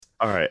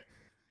All right.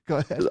 Go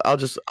ahead.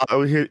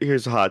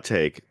 Here's a hot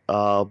take.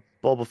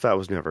 Boba Fett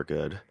was never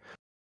good.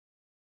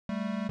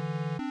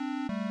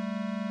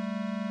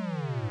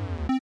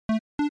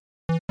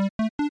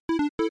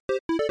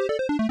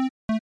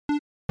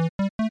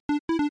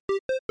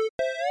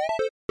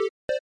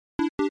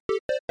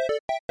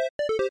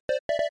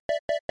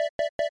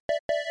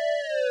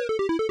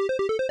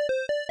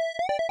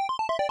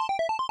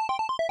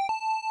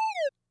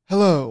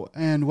 Hello,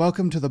 and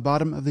welcome to the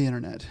bottom of the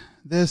internet.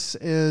 This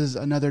is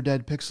another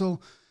Dead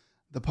Pixel,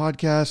 the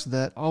podcast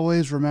that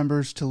always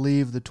remembers to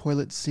leave the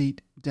toilet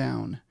seat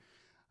down.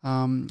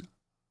 I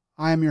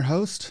am your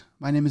host.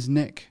 My name is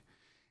Nick.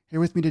 Here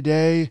with me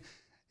today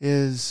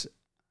is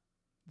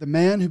the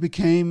man who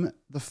became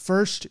the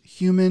first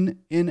human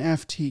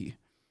NFT.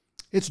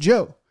 It's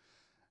Joe.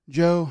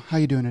 Joe, how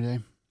you doing today?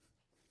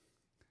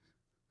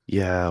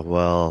 Yeah,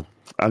 well,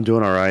 I'm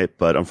doing all right,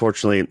 but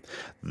unfortunately,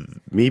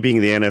 me being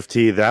the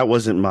NFT, that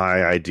wasn't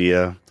my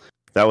idea.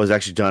 That was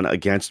actually done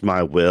against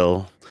my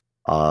will.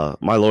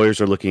 My lawyers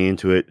are looking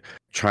into it,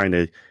 trying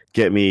to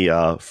get me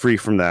free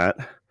from that.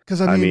 Because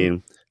I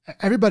mean,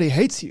 everybody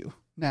hates you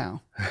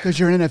now because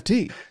you're an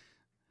NFT.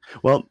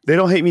 Well, they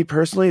don't hate me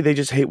personally. They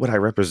just hate what I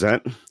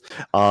represent.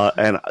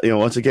 And,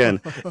 once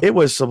again, it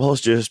was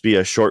supposed to just be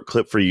a short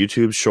clip for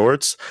YouTube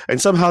Shorts,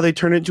 and somehow they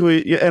turned it into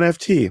an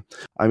NFT.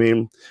 I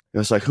mean,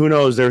 it's like, who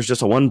knows? There's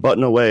just a one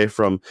button away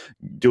from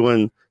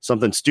doing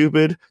something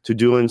stupid to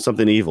doing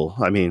something evil.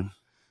 I mean,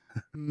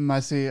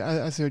 I see.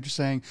 I see what you're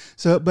saying.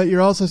 So, but you're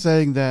also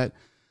saying that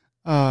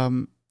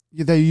that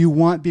you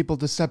want people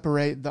to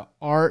separate the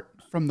art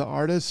from the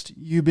artist,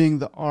 you being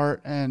the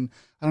art, and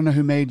I don't know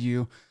who made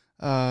you.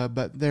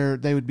 But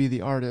they would be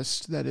the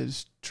artist that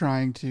is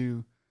trying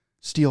to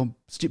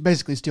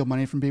basically steal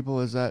money from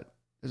people. Is that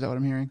what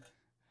I'm hearing?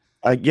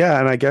 Yeah,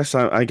 and I guess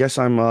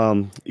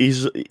I'm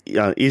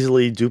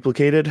easily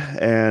duplicated,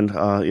 and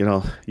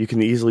you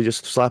can easily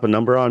just slap a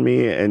number on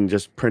me and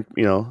just print.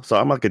 So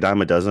I'm like a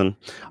dime a dozen.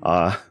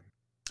 I'm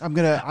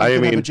gonna have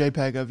a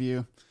JPEG of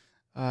you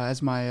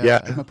as my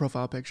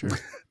profile picture.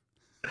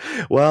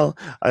 Well,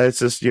 it's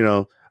just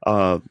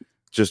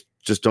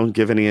just don't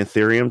give any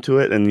Ethereum to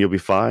it and you'll be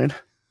fine.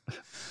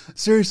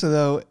 Seriously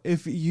though,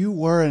 if you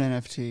were an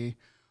NFT,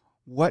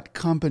 what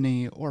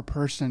company or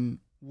person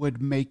would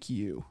make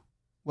you?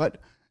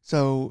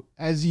 So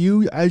as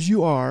you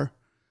are,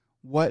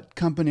 what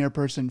company or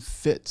person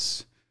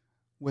fits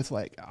with,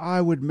 like, I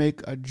would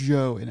make a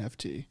Joe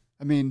NFT?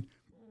 I mean,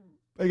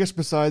 I guess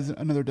besides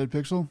another Dead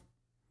Pixel.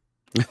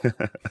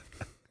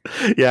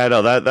 Yeah, I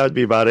know that would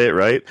be about it,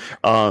 right?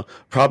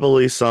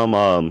 Probably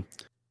some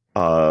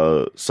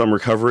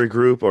recovery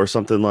group or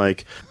something,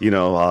 like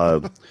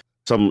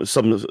some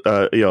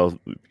PSA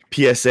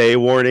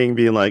warning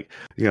being like,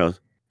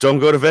 don't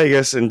go to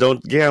Vegas and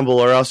don't gamble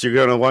or else you're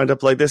gonna wind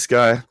up like this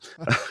guy,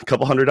 a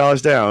couple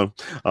 $100 down.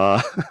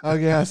 Oh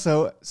yeah,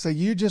 so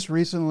you just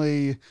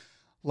recently,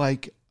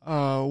 like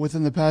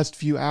within the past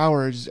few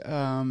hours,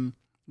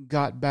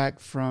 got back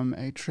from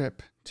a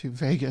trip to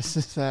Vegas.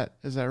 Is that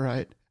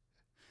right?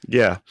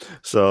 Yeah.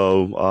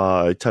 So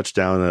I touched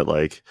down at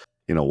 1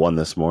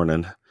 this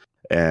morning.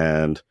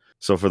 And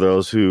so for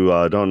those who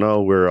don't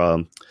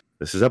know,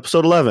 this is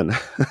episode 11.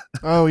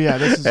 Oh yeah,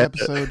 this is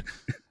episode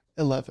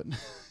 11.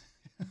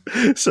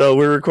 So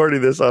we're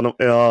recording this on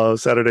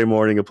Saturday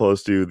morning,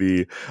 opposed to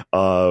the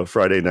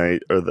Friday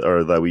night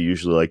or that we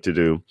usually like to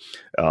do,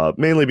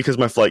 mainly because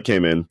my flight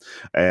came in,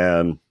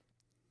 and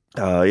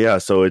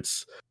so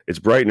it's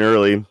bright and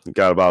early.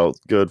 Got about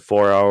good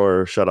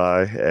 4-hour shut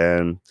eye,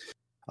 and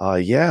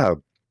we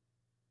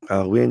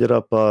ended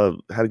up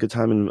had a good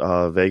time in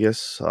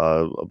Vegas.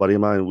 A buddy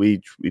of mine,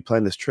 we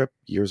planned this trip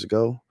years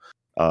ago.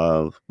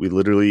 We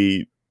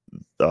literally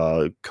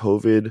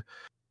COVID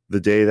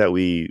the day that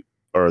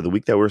the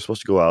week that we were supposed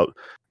to go out,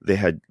 they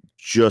had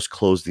just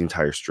closed the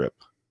entire strip.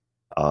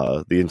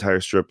 The entire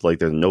strip, like,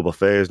 there's no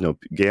buffets, no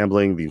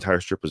gambling. The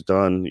entire strip was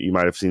done. You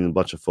might have seen a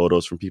bunch of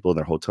photos from people in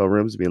their hotel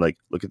rooms being like,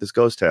 "Look at this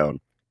ghost town."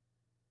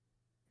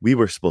 We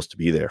were supposed to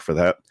be there for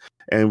that,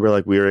 and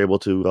we were able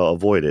to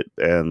avoid it.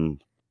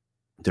 And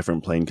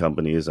different plane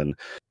companies and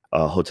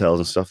hotels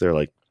and stuff, they're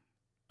like,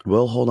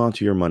 we'll hold on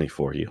to your money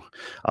for you,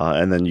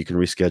 and then you can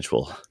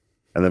reschedule.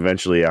 And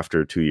eventually,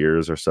 after 2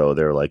 years or so,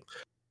 they're like,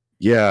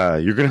 yeah,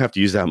 you're gonna have to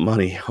use that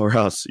money, or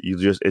else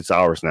it's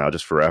ours now,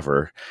 just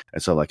forever.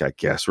 And so, I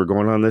guess we're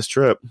going on this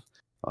trip.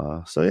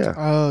 So yeah.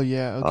 Oh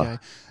yeah, okay.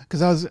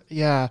 Because I was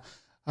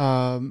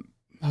kind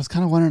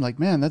of wondering, like,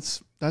 man,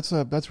 that's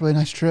a really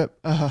nice trip.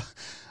 Now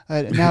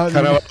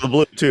kind of out of the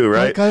blue too,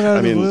 right? Kind of out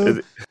of the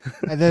blue.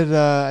 And then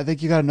I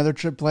think you got another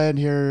trip planned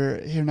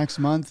here next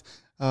month.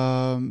 So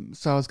I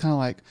was kind of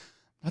like,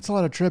 that's a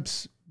lot of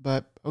trips,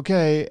 but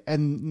okay.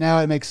 And now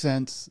it makes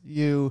sense.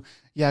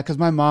 Because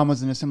my mom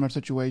was in a similar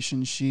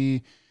situation.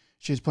 She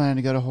was planning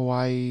to go to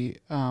Hawaii,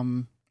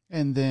 and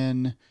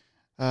then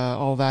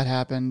all that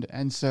happened,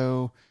 and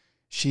so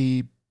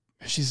she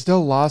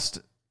still lost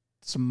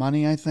some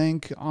money, I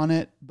think, on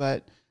it,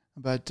 but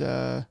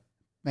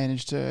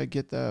managed to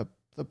get the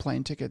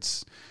plane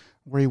tickets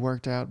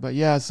worked out. But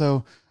yeah,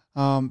 so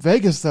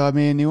Vegas, though, I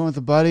mean, you went with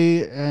a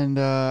buddy, and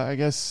I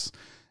guess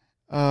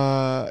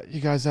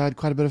you guys had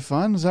quite a bit of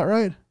fun. Is that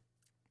right?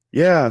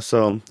 Yeah,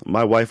 so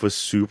my wife was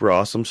super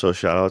awesome, so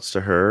shout outs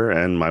to her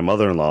and my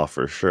mother-in-law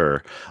for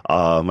sure.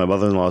 My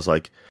mother-in-law was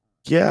like,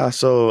 yeah,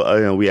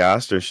 so we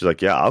asked her, she's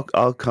like, yeah,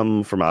 I'll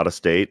come from out of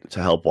state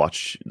to help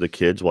watch the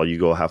kids while you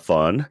go have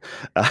fun.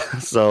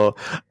 So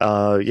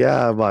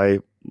yeah, my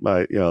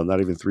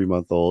not even 3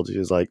 month old, she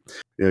was like,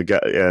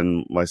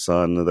 and my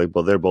son,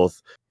 they're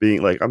both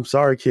being like, I'm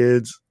sorry,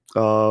 kids.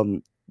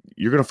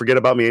 You're gonna forget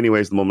about me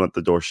anyways the moment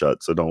the door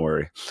shuts, so don't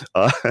worry.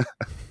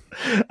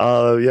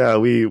 Uh, yeah,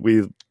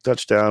 we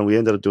touched down. We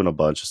ended up doing a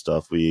bunch of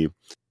stuff.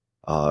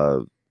 Uh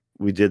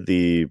we did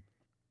the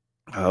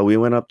we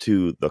went up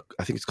to the,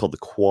 I think it's called the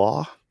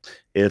Qua.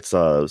 It's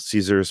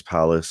Caesar's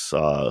Palace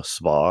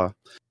spa,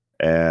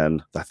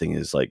 and that thing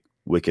is like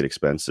wicked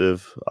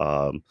expensive.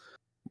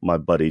 My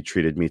buddy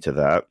treated me to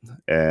that,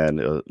 and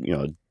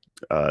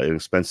an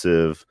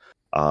expensive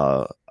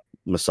uh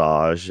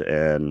massage,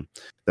 and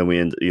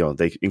then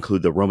they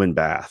include the Roman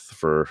bath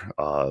for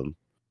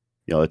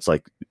it's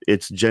like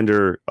it's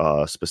gender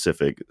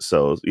specific,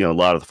 so a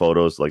lot of the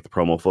photos, like the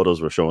promo photos,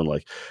 were showing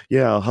like,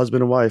 yeah,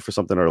 husband and wife or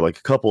something, or like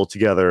a couple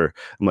together.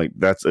 I'm like,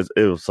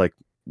 it was like,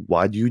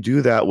 why do you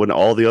do that when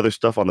all the other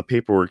stuff on the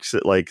paperwork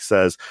like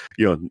says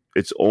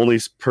it's only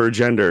per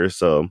gender?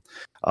 So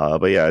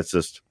but yeah, it's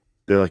just,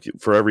 they're like,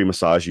 for every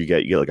massage you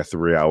get like a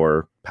 3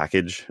 hour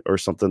package or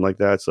something like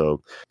that.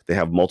 So they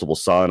have multiple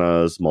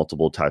saunas,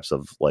 multiple types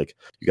of, like,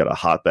 you got a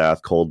hot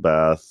bath, cold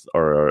bath,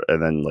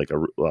 and then like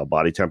a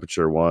body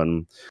temperature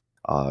one.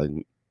 uh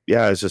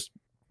yeah, it's just,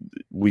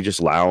 we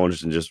just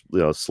lounged and just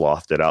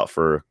slothed it out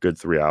for a good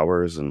 3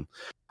 hours, and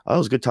that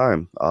was a good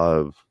time.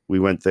 We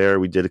went there,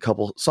 we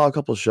saw a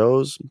couple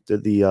shows,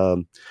 did the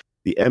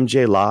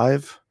MJ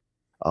Live,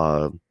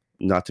 uh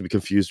not to be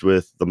confused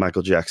with the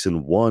Michael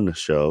Jackson 1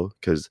 show,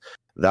 because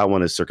that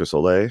one is Cirque du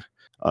Soleil.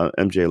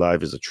 MJ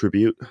Live is a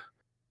tribute.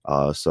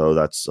 So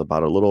that's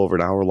about a little over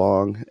an hour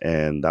long,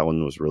 and that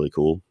one was really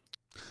cool.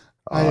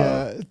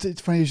 It's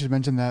funny you should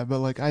mention that, but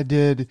like I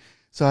did,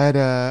 so I had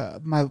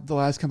the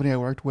last company I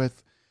worked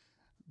with,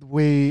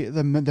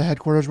 the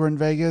headquarters were in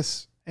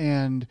Vegas,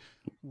 and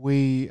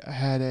we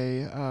had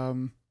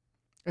a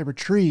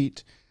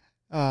retreat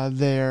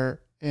there,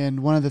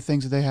 and one of the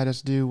things that they had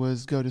us do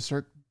was go to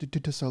Cirque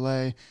du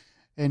Soleil,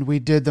 and we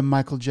did the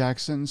Michael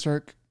Jackson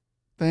Cirque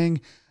thing.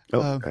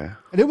 Okay.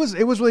 And it was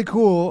really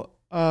cool.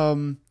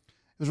 It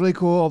was really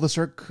cool. All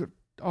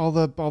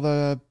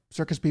the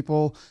circus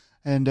people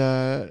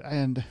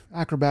and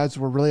acrobats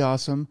were really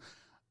awesome.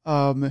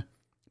 But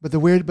the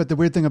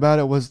weird thing about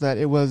it was that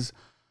it was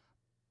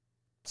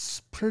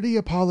pretty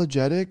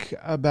apologetic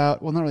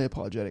about, well, not really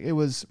apologetic. It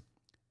was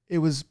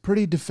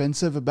pretty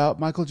defensive about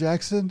Michael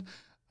Jackson.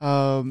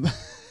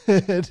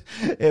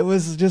 It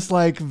was just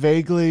like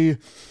vaguely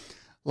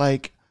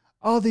like,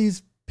 all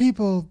these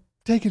people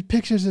taking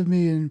pictures of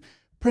me and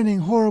printing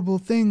horrible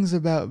things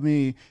about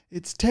me.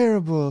 It's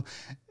terrible.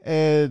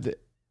 And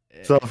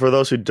so for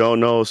those who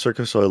don't know, Cirque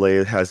du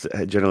Soleil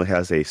generally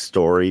has a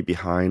story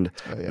behind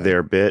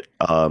their bit.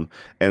 And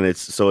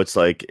it's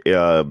like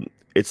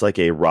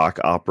a rock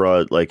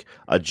opera, like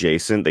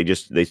adjacent.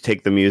 They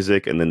take the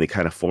music and then they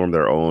kind of form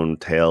their own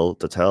tale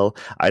to tell.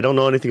 I don't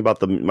know anything about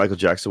the Michael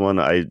Jackson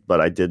one.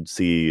 But I did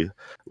see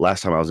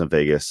last time I was in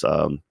Vegas,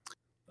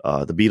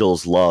 the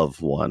Beatles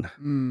Love one.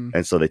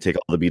 And so they take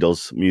all the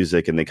Beatles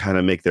music and they kind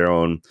of make their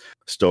own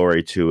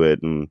story to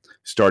it, and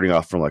starting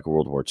off from like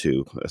World War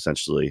II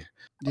essentially.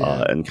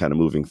 And kind of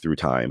moving through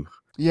time.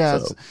 Yeah.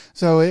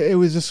 So it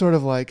was just sort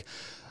of like,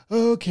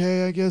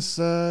 okay, I guess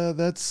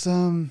that's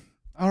all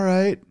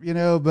right,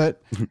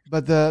 but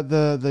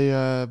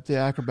the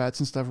acrobats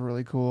and stuff are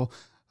really cool.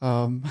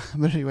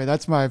 But anyway,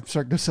 that's my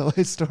Cirque du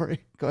Soleil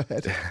story. Go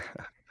ahead.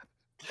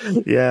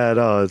 Yeah,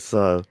 no, it's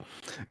so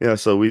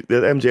the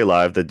MJ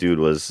Live, the dude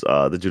was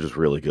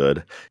really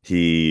good.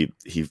 He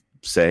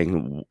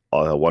sang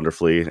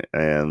wonderfully,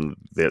 and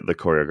the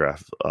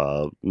choreograph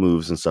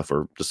moves and stuff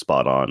were just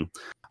spot on.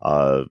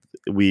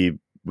 We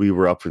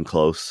were up and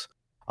close.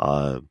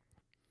 Yeah,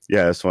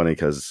 it's funny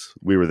because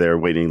we were there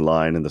waiting in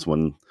line, and this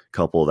one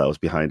couple that was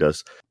behind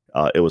us,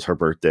 it was her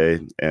birthday,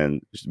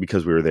 and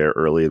because we were there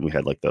early and we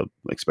had like the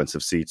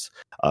expensive seats,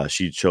 her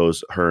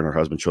and her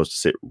husband chose to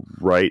sit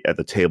right at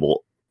the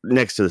table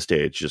next to the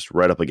stage, just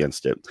right up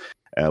against it.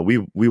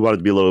 We wanted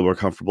to be a little more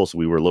comfortable, so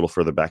we were a little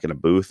further back in a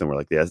booth, and we're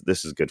like, yeah,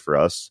 this is good for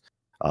us.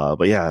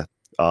 But yeah,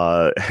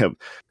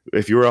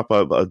 if you're up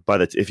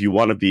if you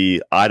want to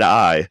be eye to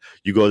eye,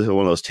 you go to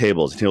one of those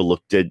tables and he'll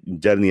look dead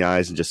in the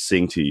eyes and just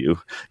sing to you,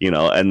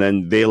 and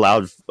then they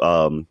allow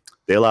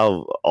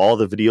all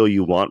the video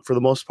you want for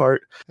the most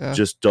part. Yeah.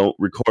 Just don't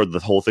record the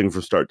whole thing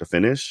from start to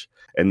finish,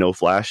 and no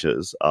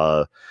flashes.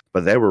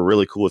 But they were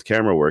really cool with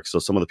camera work. So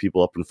some of the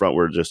people up in front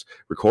were just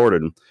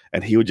recording,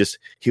 and he would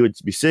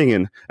be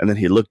singing, and then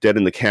he'd look dead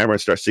in the camera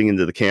and start singing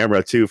to the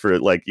camera too, for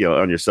like,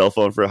 on your cell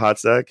phone for a hot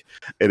sec.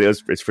 And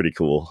it's pretty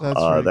cool.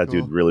 That cool.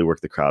 Dude really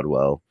worked the crowd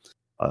well.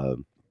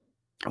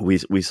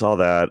 We saw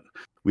that.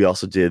 We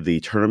also did the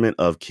Tournament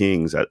of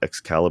Kings at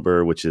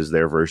Excalibur, which is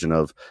their version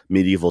of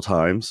Medieval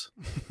Times.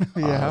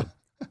 Yeah.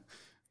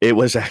 It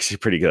was actually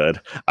pretty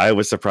good. I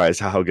was surprised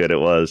how good it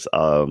was,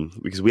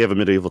 because we have a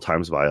Medieval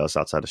Times by us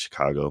outside of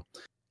Chicago,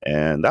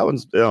 and that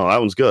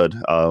one's good.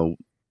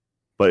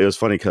 But it was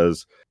funny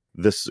because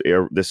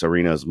this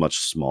arena is much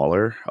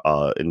smaller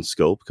in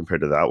scope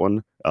compared to that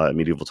one,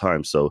 Medieval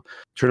Times. So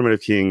Tournament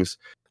of Kings,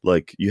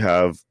 like you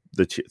have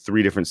the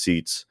three different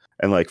seats,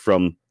 and like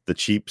from the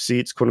cheap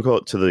seats, quote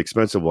unquote, to the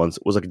expensive ones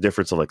was like a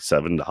difference of like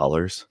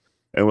 $7.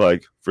 And we're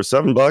like, for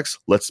 $7,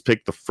 let's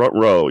pick the front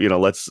row.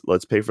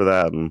 Let's pay for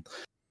that. And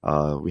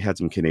we had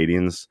some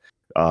Canadians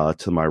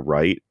to my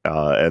right,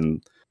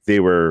 and we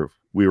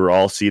were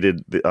all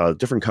seated.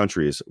 Different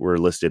countries were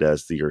listed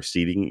as your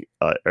seating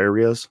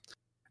areas,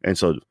 and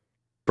so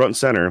front and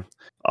center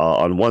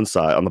on one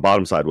side, on the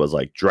bottom side was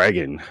like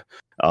Dragon,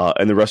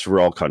 and the rest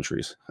were all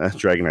countries.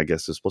 Dragon, I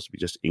guess, is supposed to be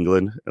just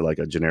England, like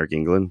a generic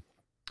England.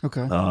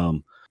 Okay.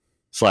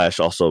 Slash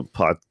also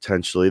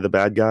potentially the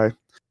bad guy.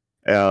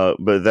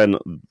 But then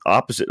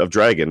opposite of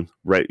Dragon,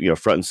 right,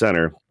 front and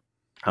center.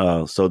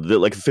 So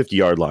like the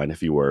 50-yard line,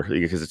 if you were,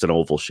 because it's an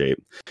oval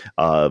shape,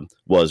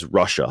 was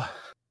Russia.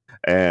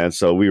 And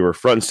so we were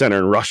front and center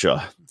in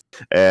Russia,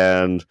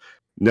 and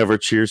never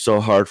cheered so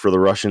hard for the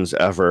Russians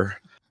ever.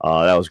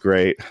 That was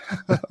great.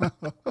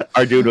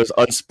 Our dude was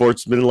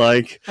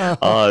unsportsmanlike.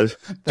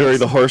 During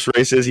the horse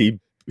races, he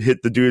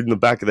hit the dude in the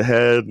back of the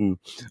head, and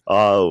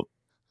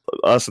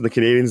us and the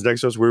Canadians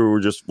next to us, we were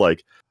just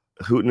like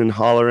hooting and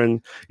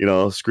hollering,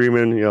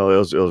 screaming. It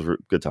was a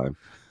good time.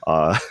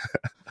 I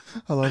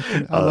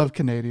love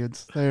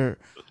Canadians.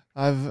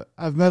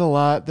 I've met a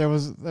lot. There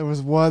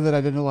was one that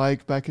I didn't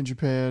like back in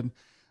Japan,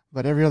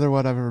 but every other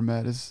one I've ever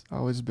met has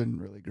always been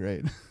really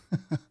great.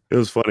 It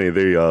was funny.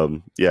 They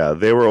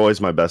were always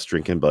my best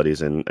drinking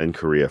buddies in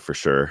Korea for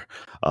sure.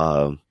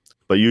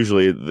 But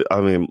usually,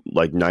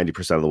 like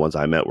 90% of the ones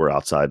I met were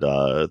outside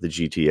the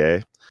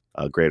GTA,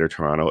 Greater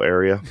Toronto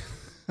area.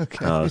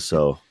 Okay.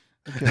 So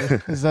okay.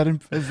 Is that on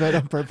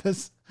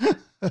purpose?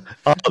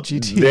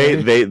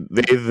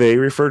 GTA. They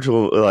refer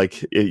to,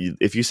 like,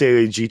 if you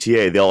say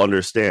GTA, they'll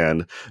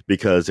understand,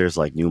 because there's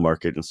like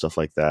Newmarket and stuff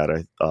like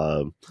that.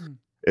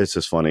 It's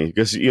just funny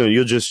because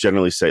you'll just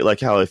generally say,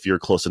 like, how if you're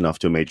close enough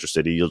to a major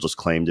city, you'll just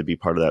claim to be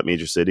part of that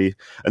major city,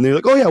 and they're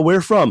like, oh yeah,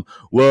 where from?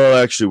 Well,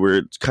 actually,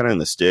 we're kind of in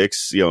the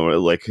sticks,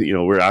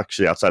 we're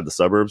actually outside the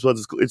suburbs, but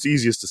it's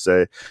easiest to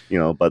say,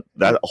 but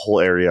that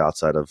whole area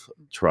outside of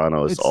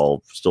Toronto is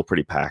all still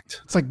pretty packed.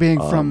 It's like being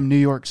from New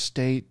York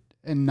State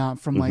and not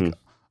from like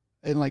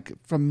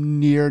from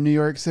near New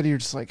York City. You're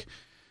just like,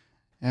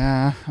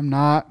 yeah, I'm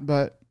not,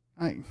 but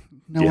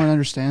no one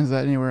understands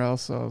that anywhere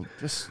else. So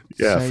just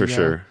say,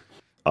 sure.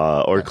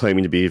 Or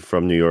claiming to be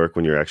from New York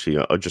when you're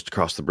actually just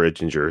across the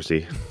bridge in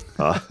Jersey.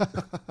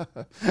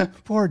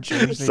 Poor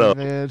Jersey,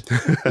 man.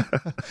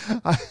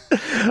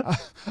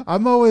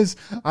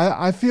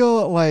 I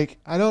feel like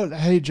I don't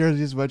hate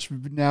Jersey as much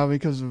now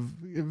because of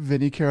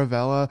Vinny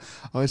Caravella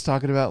always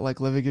talking about like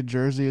living in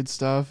Jersey and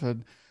stuff,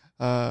 and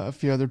a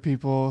few other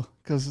people,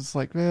 because it's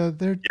like, man,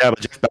 they're... Yeah,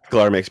 but Jeff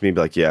Becklar makes me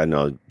be like, yeah,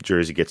 no,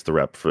 Jersey gets the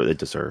rep it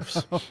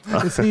deserves.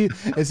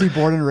 Is he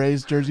born and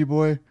raised Jersey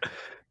boy?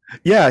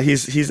 Yeah, he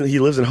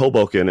lives in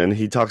Hoboken, and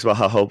he talks about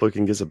how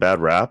Hoboken gets a bad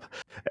rap,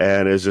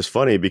 and it's just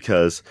funny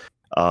because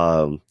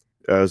one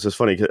of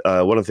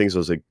the things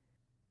was like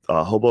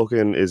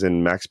Hoboken is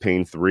in Max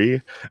Payne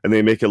 3, and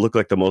they make it look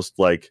like the most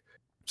like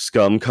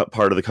scum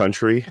part of the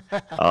country,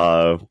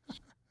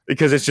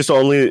 because it's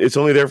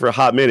only there for a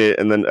hot minute,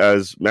 and then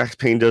as Max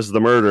Payne does the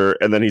murder,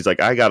 and then he's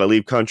like, I gotta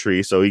leave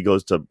country, so he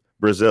goes to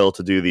Brazil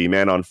to do the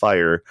Man on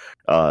Fire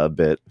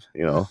bit,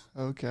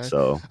 Okay.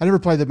 So I never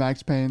played the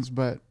Max Paynes,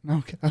 but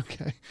okay.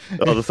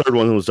 The third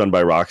one was done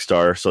by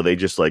Rockstar, so they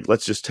just like,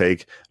 let's just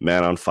take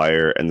Man on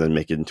Fire and then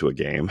make it into a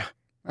game.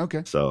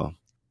 Okay. So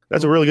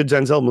that's a really good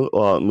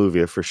Denzel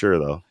movie for sure,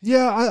 though.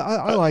 Yeah,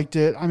 I liked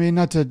it. I mean,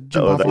 not to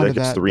jump off onto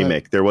that. It's the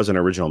remake. There was an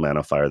original Man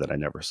on Fire that I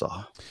never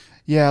saw.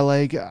 Yeah,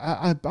 like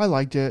I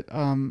liked it.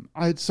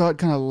 I saw it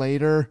kind of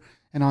later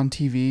and on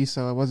TV,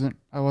 so I wasn't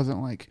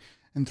like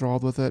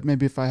enthralled with it.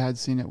 Maybe if I had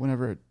seen it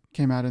whenever it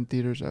came out in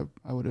theaters, I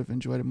would have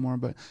enjoyed it more.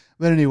 But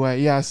anyway,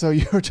 yeah. So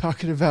you were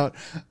talking about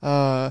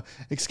Excalibur.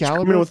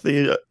 Screaming with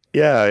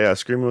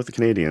the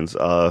Canadians.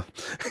 That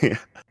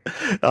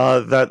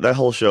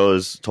whole show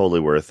is totally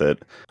worth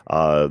it.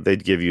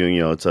 They'd give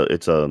you,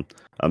 it's a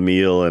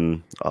meal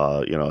and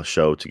a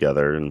show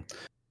together, and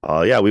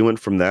we went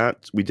from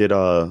that. We did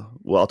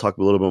I'll talk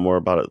a little bit more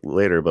about it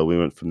later, but we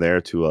went from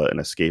there to an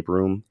escape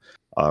room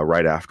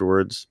right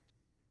afterwards.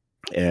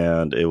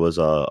 And it was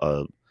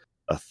a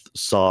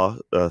Saw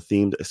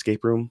themed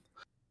escape room,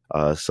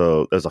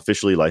 so it was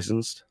officially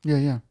licensed.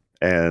 Yeah.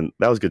 And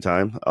that was a good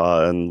time.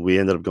 And we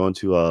ended up going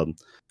to a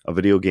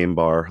video game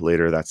bar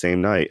later that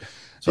same night.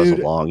 So it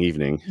was a long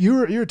evening. You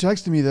were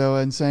texting me though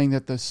and saying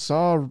that the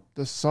Saw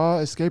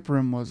escape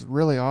room was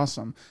really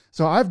awesome.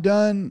 So I've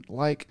done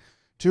like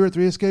 2 or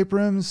 3 escape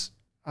rooms,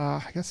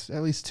 I guess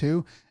at least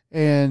 2,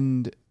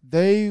 and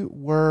they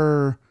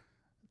were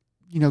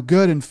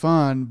good and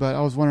fun, but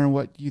I was wondering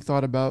what you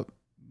thought about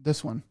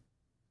this one.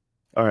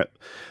 All right.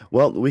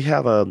 Well, we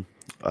have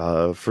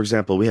for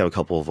example, we have a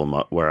couple of them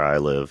where I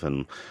live,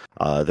 and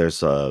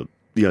there's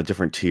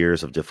different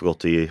tiers of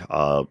difficulty,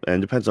 and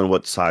it depends on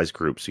what size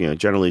groups.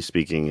 Generally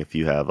speaking, if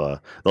you have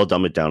they'll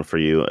dumb it down for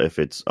you. If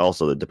it's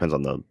also it depends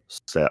on the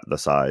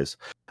size.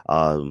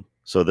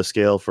 So the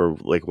scale for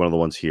like one of the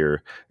ones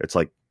here, it's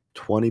like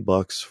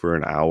 $20 for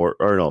an hour,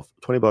 or no,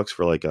 $20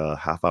 for like a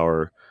half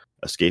hour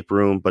escape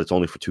room, but it's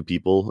only for two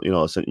people.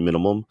 A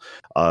minimum,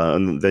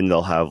 and then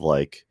they'll have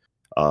like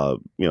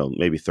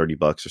maybe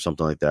 $30 or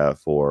something like that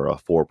for a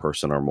four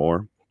person or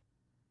more.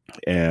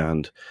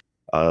 And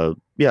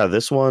yeah,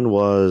 this one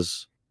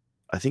was,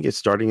 I think it's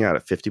starting out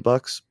at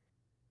 $50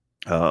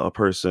 a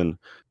person,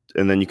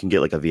 and then you can get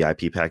like a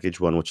VIP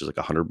package one, which is like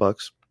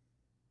 $100,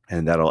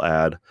 and that'll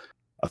add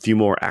a few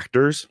more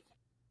actors.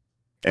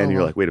 And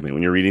you're like, wait a minute,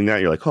 when you're reading that,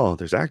 you're like, oh,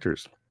 there's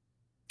actors.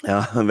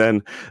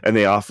 And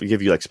they often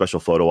give you like special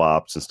photo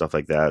ops and stuff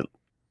like that.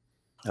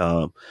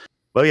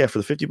 But yeah,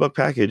 for the $50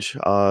 package,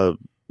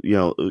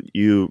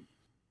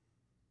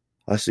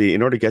 let's see,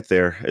 in order to get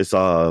there, it's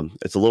a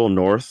little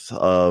north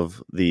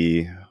of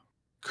the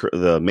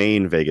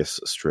main Vegas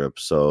strip.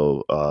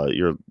 So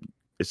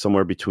it's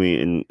somewhere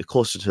between,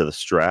 closer to the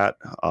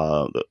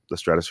the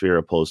stratosphere,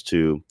 opposed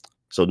to,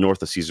 so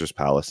north of Caesar's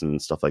Palace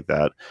and stuff like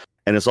that.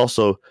 And it's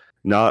also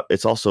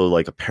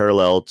like a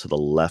parallel to the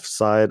left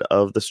side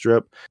of the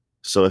strip.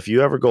 So if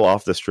you ever go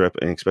off the strip,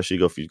 and especially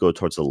if you go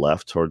towards the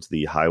left, towards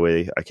the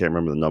highway, I can't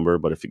remember the number,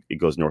 but if it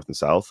goes north and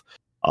south,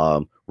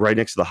 right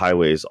next to the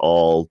highway is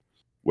all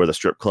where the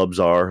strip clubs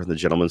are, the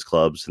gentlemen's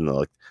clubs, and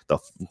the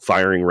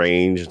firing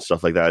range and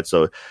stuff like that.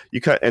 So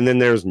and then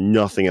there's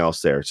nothing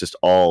else there. It's just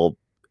all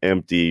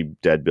empty,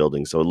 dead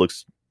buildings. So it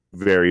looks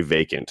very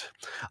vacant.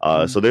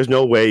 So there's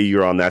no way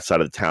you're on that side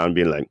of the town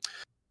being like,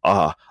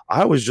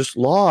 I was just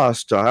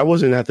lost. I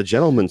wasn't at the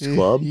gentleman's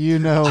club. You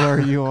know where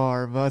you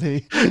are,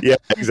 buddy. Yeah,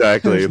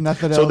 exactly. There's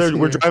nothing else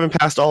we're driving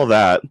past all of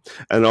that,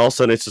 and all of a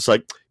sudden it's just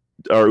like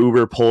our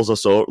Uber pulls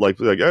us over,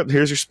 like oh,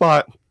 here's your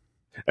spot,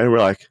 and we're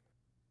like,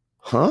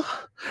 huh?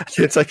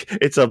 It's like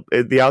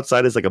the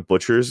outside is like a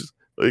butcher's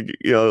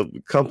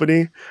company,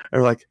 and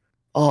we're like,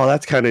 oh,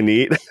 that's kind of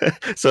neat.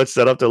 So it's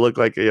set up to look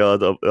like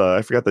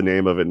I forgot the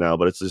name of it now,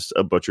 but it's just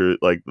a butcher,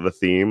 like the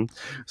theme.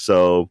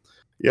 So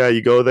yeah,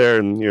 you go there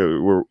and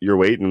you're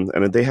waiting,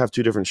 and they have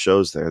two different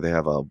shows there. They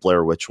have a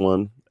Blair Witch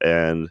one,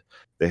 and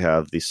they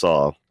have the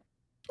Saw,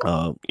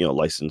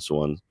 licensed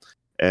one.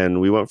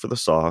 And we went for the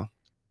Saw.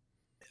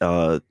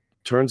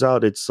 Turns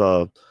out it's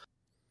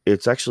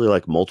actually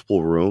like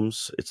multiple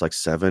rooms. It's like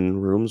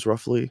 7 rooms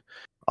roughly,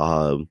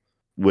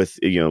 with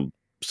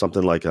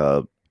something like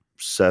a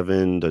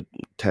 7 to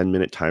 10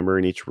 minute timer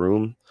in each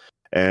room.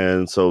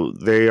 And so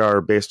they are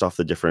based off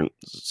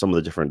some of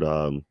the different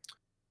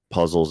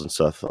puzzles and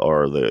stuff,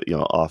 or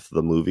off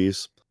the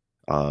movies.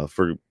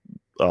 For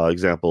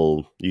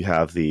example, you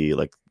have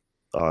the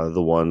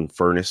one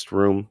furnace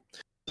room.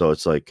 So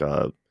it's like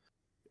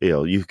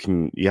you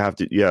have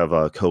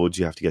codes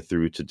you have to get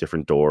through to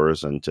different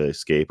doors and to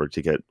escape or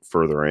to get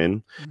further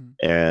in.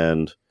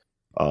 And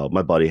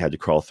my buddy had to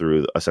crawl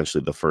through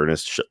essentially the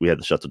furnace. We had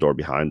to shut the door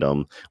behind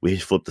him. We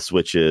flipped the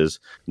switches,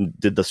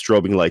 did the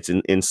strobing lights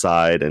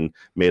inside, and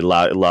made a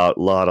lot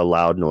of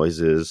loud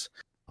noises.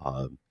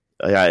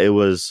 Yeah, it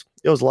was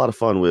a lot of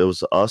fun. It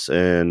was us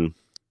and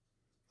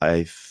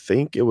I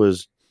think it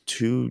was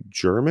 2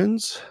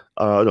 Germans.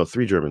 No,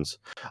 3 Germans.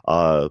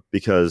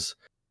 Because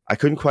I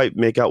couldn't quite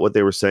make out what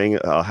they were saying.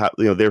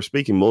 They were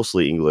speaking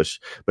mostly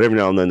English, but every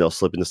now and then they'll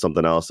slip into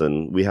something else.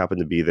 And we happened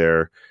to be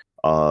there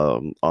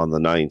on the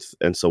 9th.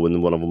 And so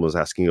when one of them was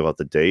asking about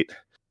the date,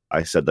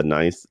 I said the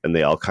 9th, and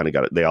they all kind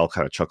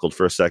of chuckled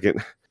for a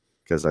second.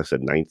 Because I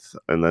said 9th,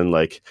 and then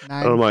and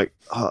I'm like,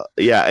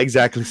 yeah,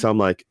 exactly. So I'm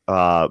like,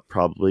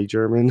 probably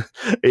German,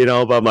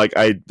 but I'm like,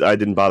 I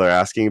didn't bother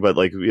asking, but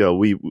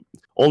we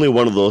only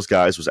one of those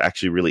guys was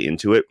actually really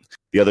into it.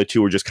 The other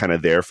 2 were just kind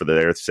of there for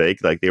their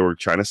sake. Like they were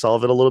trying to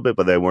solve it a little bit,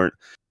 but they weren't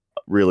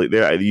really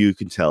there. You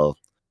can tell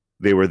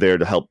they were there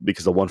to help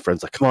because the one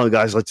friend's like, come on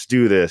guys, let's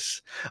do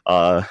this.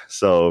 Yeah,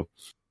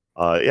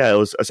 it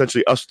was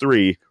essentially us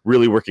 3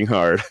 really working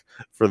hard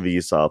for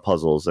these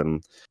puzzles.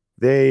 And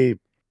they,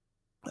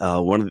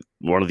 one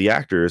of the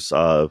actors,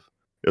 it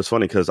was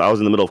funny because I was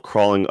in the middle of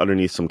crawling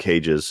underneath some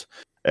cages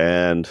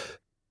and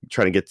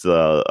trying to get to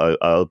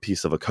a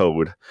piece of a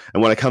code.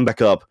 And when I come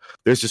back up,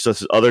 there's just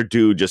this other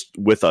dude just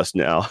with us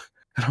now.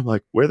 And I'm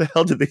like, where the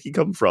hell did he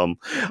come from?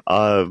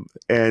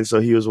 And so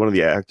he was one of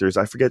the actors.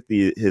 I forget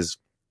his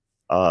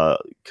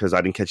because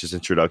I didn't catch his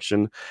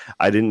introduction.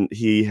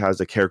 He has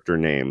a character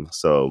name.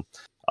 So,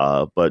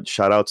 but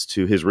shout outs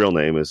to his real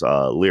name is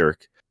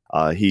Lyric.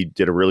 He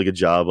did a really good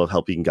job of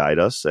helping guide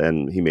us,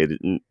 and he made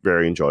it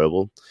very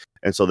enjoyable.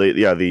 And so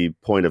the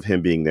point of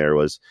him being there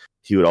was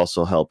he would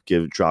also help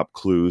drop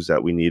clues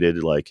that we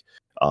needed,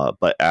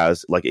 but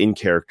as in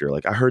character,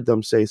 I heard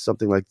them say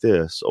something like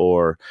this,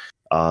 or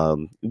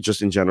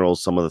just in general,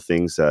 some of the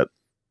things that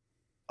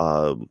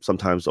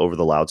sometimes over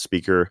the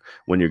loudspeaker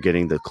when you're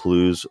getting the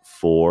clues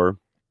for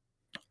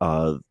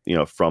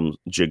from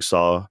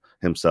Jigsaw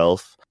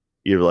himself.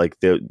 You're like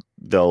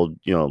they'll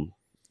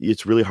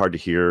it's really hard to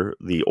hear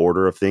the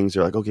order of things.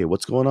 You're like, okay,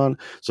 what's going on?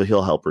 So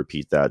he'll help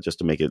repeat that just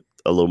to make it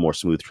a little more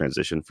smooth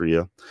transition for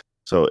you.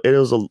 So it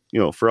was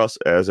for us,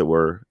 as it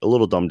were, a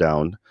little dumbed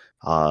down.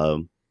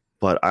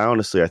 But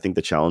I think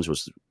the challenge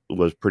was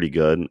pretty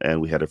good,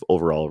 and we had an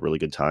overall really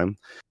good time.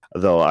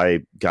 Though I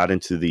got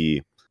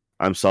into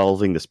I'm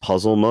solving this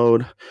puzzle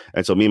mode,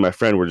 and so me and my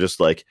friend were just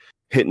like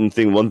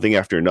hitting one thing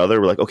after another.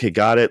 We're like, okay,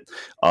 got it.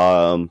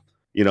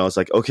 It's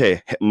like,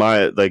 okay,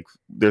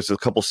 there's a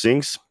couple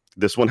sinks.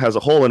 This one has a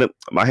hole in it.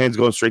 My hand's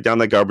going straight down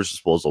that garbage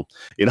disposal,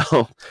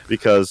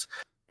 because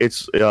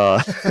it's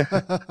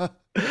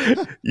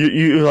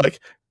you like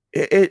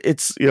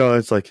it's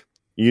it's like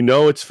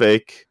it's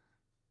fake,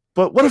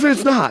 but what if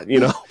it's not?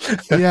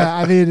 Yeah,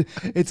 I mean,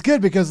 it's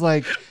good because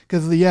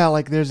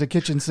there's a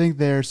kitchen sink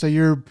there, so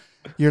your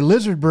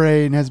lizard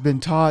brain has been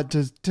taught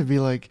to be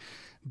like,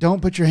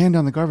 don't put your hand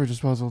on the garbage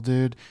disposal,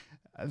 dude.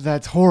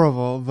 That's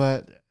horrible,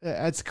 but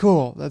that's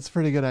cool. That's a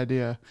pretty good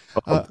idea.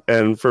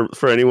 And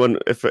for anyone,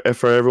 if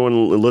for everyone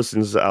who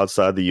listens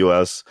outside the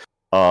U.S.,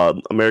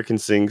 American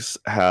sinks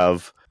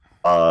have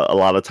a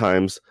lot of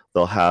times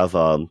they'll have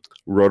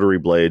rotary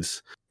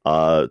blades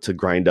to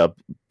grind up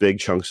big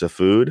chunks of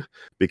food,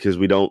 because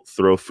we don't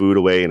throw food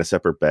away in a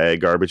separate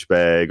garbage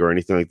bag or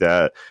anything like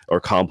that, or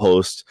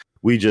compost.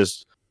 We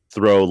just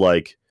throw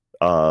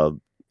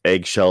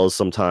eggshells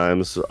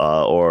sometimes,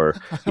 or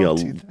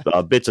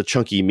bits of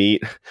chunky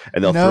meat,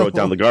 and they'll throw it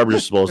down the garbage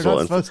disposal.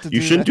 And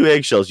you shouldn't do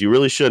eggshells. You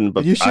really shouldn't.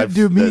 But you shouldn't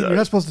do meat. You're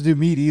not supposed to do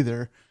meat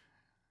either.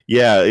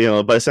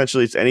 Yeah, but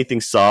essentially it's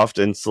anything soft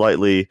and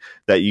slightly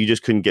that you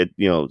just couldn't get,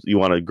 you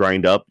want to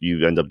grind up,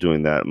 you end up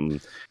doing that. And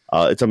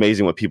it's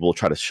amazing what people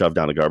try to shove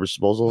down a garbage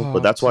disposal.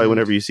 But that's why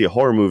whenever you see a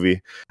horror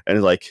movie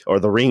and or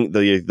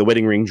the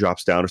wedding ring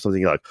drops down or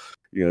something, you're like,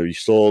 you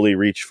slowly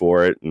reach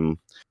for it. And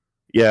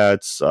yeah,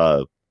 it's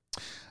but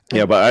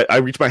I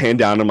reach my hand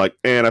down. And I'm like,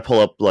 and I pull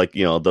up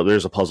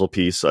there's a puzzle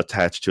piece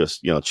attached to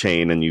a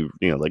chain, and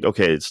like,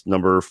 okay, it's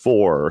number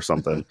 4 or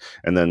something,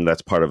 and then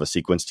that's part of a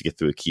sequence to get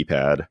through a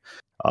keypad.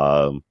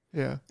 And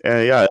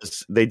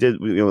they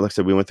did. Like I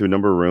said, we went through a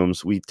number of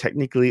rooms. We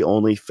technically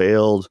only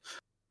failed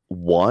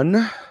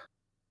one,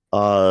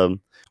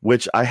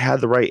 which I had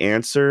the right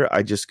answer.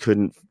 I just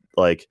couldn't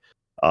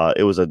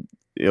it was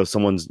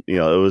someone's. It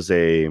was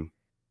a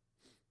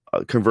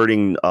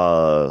converting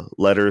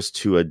letters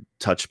to a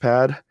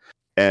touchpad.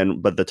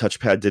 But the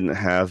touchpad didn't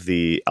have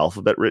the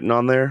alphabet written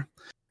on there.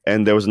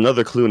 And there was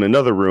another clue in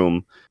another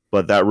room,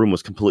 but that room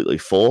was completely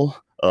full.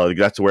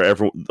 That's where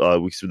everyone.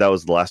 That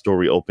was the last door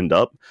we opened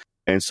up,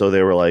 and so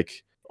they were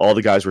like, all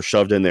the guys were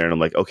shoved in there, and I'm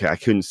like, okay, I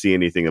couldn't see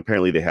anything.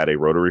 Apparently, they had a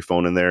rotary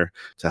phone in there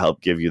to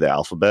help give you the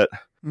alphabet.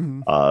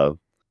 Mm-hmm.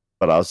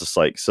 But I was just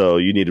like, so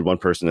you needed one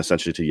person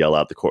essentially to yell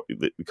out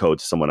the code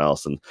to someone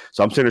else, and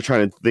so I'm sitting there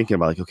trying to thinking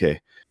about okay.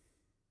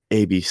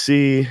 A, B,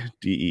 C,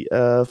 D, E,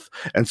 F.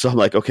 And so I'm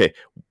like, okay,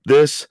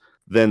 this,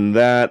 then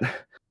that,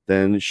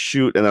 then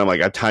shoot. And then I'm like,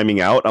 I'm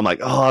timing out. I'm like,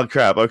 oh,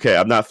 crap. Okay,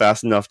 I'm not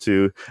fast enough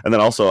to. And then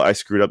also I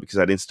screwed up because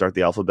I didn't start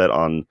the alphabet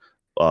on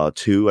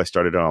 2. I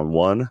started it on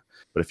 1.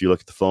 But if you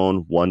look at the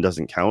phone, 1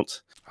 doesn't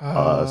count.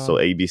 So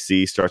A, B,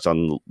 C starts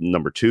on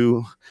number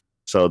 2.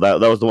 So that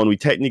was the one we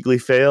technically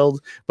failed,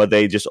 but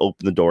they just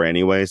opened the door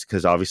anyways,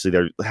 because obviously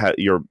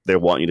they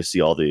want you to see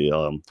all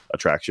the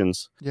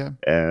attractions. Yeah.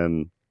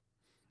 And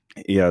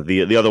yeah,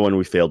 the other one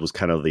we failed was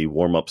kind of the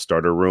warm-up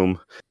starter room,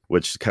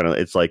 which kind of,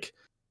 it's like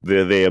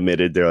they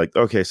admitted, they're like,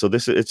 okay, so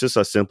it's just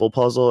a simple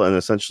puzzle, and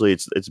essentially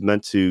it's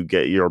meant to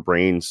get your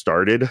brain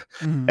started.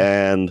 Mm-hmm.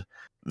 And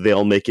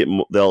they'll make it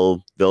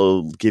they'll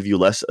give you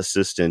less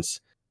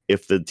assistance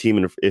if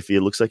if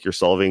it looks like you're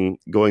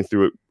going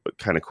through it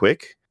kind of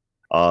quick,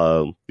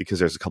 because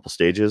there's a couple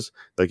stages.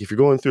 Like if you're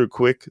going through it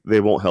quick,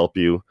 they won't help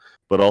you.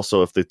 But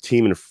also if the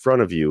team in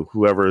front of you,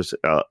 whoever's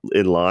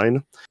in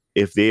line,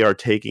 if they are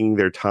taking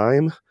their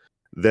time,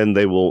 then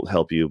they won't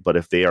help you. But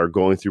if they are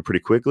going through pretty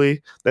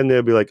quickly, then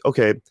they'll be like,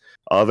 okay,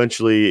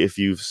 eventually if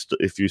you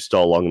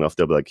stall long enough,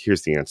 they'll be like,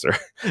 here's the answer,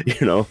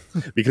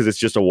 because it's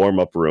just a warm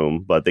up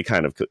room. But they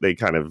kind of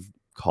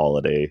call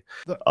it a.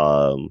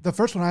 The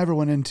first one I ever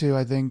went into,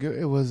 I think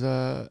it was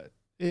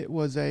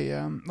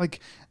like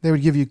they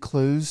would give you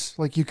clues.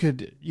 Like you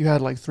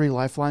had like 3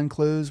 lifeline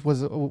clues.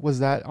 Was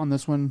that on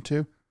this one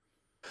too?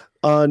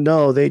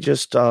 No, they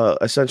just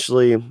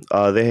essentially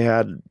they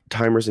had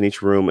timers in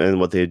each room, and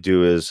what they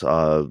do is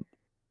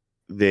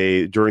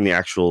they, during the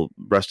actual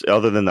rest,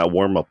 other than that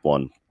warm up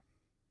one,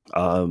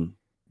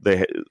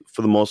 they,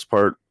 for the most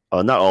part,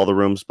 not all the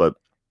rooms, but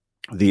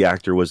the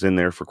actor was in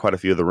there for quite a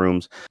few of the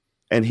rooms,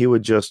 and he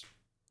would just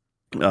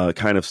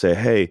kind of say,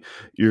 "Hey,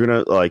 you're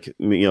gonna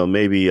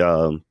maybe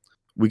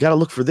we got to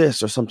look for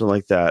this or something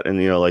like that," and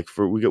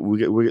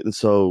and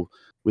so.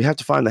 We have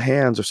to find the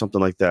hands or something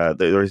like that.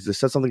 They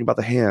said something about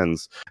the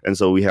hands. And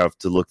so we have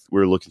to look,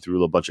 we're looking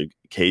through a bunch of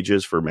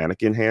cages for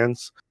mannequin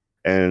hands.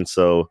 And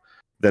so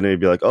then it'd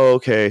be like, oh,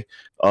 okay,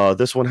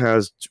 this one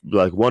has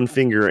like one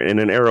finger and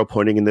an arrow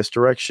pointing in this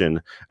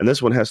direction, and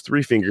this one has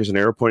three fingers and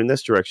arrow pointing in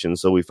this direction.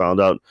 So we found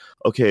out,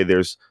 okay,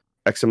 there's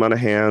X amount of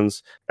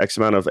hands, X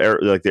amount of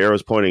like the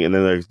arrows pointing, and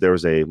then there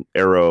was a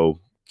arrow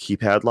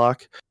keypad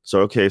lock.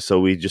 So okay, so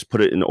we just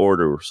put it in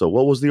order. So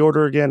what was the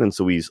order again? And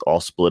so we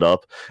all split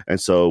up, and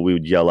so we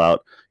would yell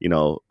out,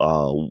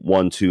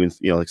 1, 2, and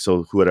like,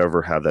 so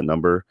whoever had that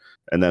number,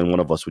 and then one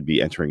of us would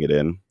be entering it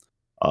in.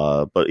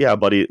 But yeah,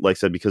 buddy, like I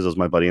said, because it was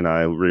my buddy and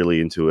I really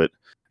into it,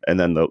 and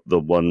then the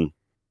one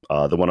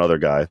other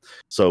guy,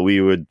 so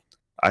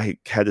I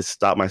had to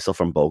stop myself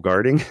from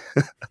bogarting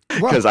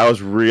because I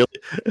was really,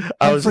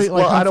 I was just,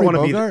 I don't want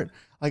to be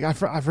like, I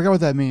forgot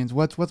what that means.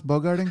 What's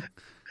bogarting?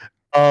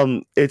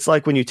 It's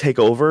like when you take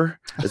over.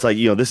 It's like,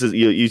 this is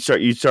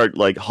you start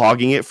like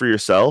hogging it for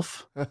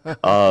yourself.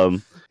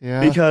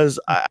 Yeah. Because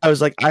I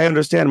was like, I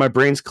understand, my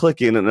brain's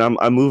clicking and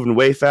I'm moving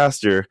way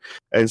faster,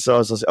 and so I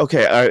was like,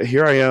 okay,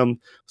 here I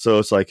am. So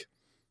it's like,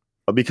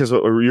 because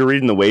you're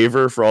reading the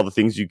waiver for all the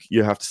things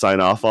you have to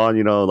sign off on,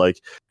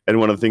 and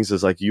one of the things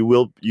is like,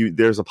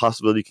 there's a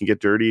possibility you can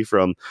get dirty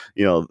from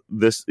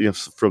this,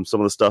 from some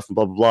of the stuff and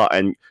blah blah blah,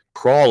 and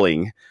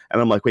crawling.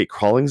 And I'm like, wait,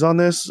 crawling's on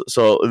this?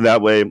 So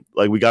that way,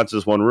 like, we got to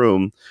this one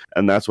room,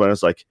 and that's when I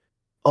was like,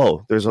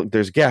 oh, there's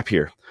a gap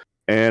here.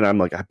 And I'm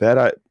like, I bet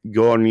I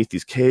go underneath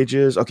these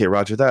cages. Okay,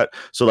 roger that.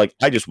 So like,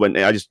 I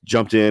just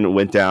jumped in,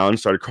 went down,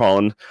 started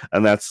crawling,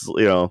 and that's,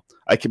 by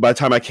the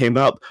time I came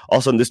up, all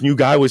of a sudden this new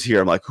guy was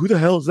here. I'm like, who the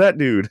hell is that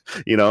dude?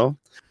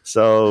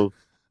 So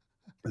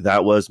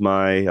that was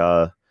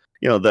my,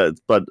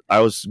 but I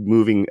was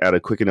moving at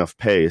a quick enough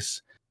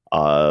pace,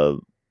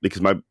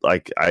 because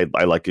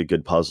I like a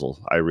good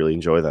puzzle. I really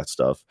enjoy that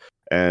stuff.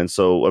 And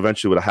so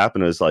eventually what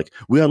happened is, like,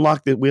 we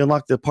unlocked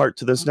the part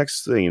to this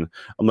next thing.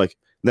 I'm like,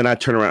 then I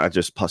turn around, I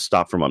just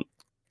stop for a moment.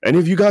 Any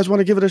of you guys want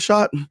to give it a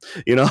shot?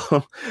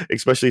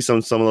 Especially some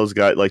of those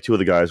guys, like two of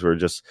the guys were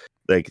just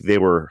like, they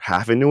were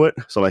half into it.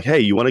 So I'm like, hey,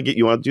 you want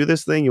to do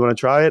this thing? You want to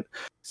try it?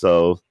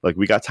 So like,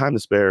 we got time to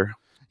spare.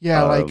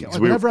 Yeah.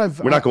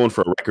 We're not going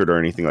for a record or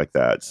anything like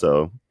that.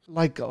 So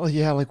like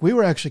we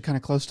were actually kind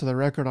of close to the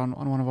record on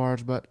one of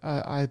ours, but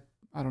I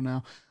don't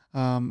know.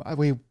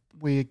 We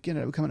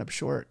ended up coming up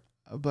short,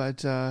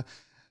 but yeah,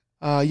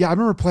 I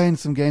remember playing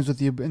some games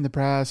with you in the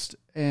past,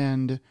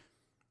 and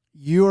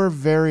you're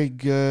very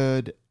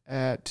good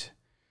at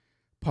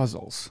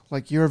puzzles.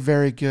 Like, you're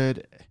very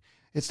good.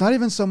 It's not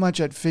even so much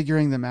at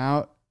figuring them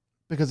out,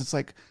 because it's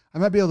like, I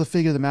might be able to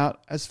figure them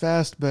out as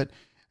fast, but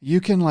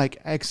you can like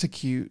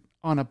execute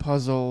on a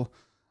puzzle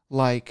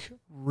like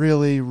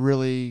really,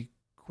 really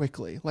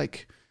quickly.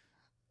 Like,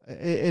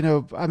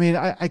 I mean,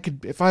 I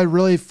could, if I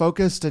really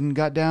focused and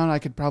got down, I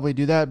could probably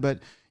do that, but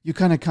you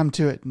kind of come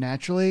to it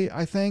naturally,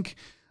 I think.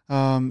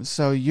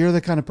 So you're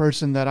the kind of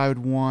person that I would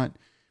want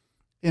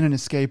in an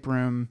escape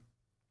room.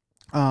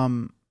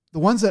 The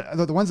ones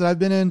that I've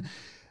been in,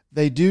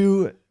 they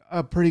do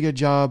a pretty good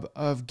job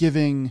of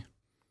giving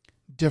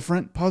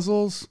different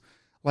puzzles.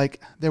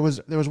 Like, there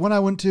was one I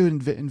went to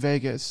in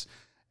Vegas,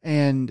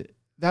 and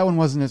that one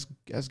wasn't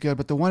as good,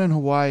 but the one in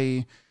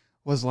Hawaii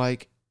was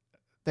like,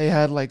 they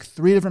had like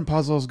 3 different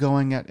puzzles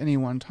going at any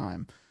one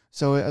time.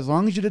 So as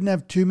long as you didn't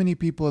have too many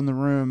people in the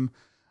room,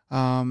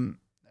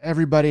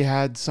 everybody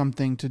had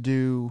something to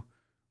do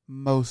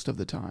most of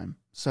the time.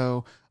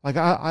 So like,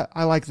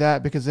 I like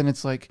that, because then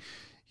it's like,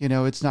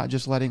 it's not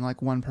just letting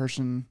like one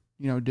person,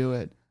 do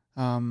it.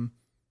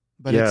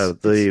 But yeah,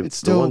 it's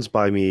still, the ones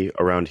by me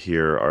around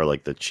here are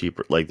like the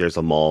cheaper, like there's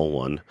a mall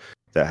one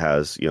that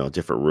has,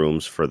 different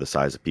rooms for the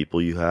size of people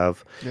you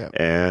have. Yeah.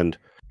 And,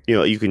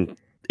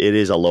 it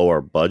is a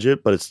lower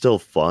budget, but it's still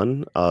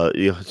fun.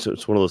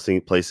 It's one of those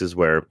places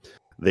where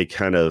they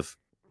kind of,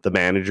 the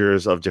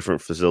managers of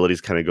different facilities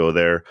kind of go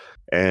there,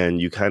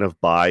 and you kind of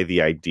buy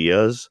the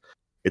ideas.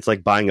 It's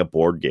like buying a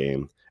board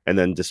game and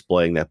then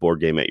displaying that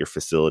board game at your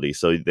facility.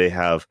 So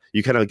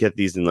you kind of get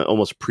these in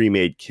almost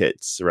pre-made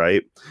kits,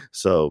 right?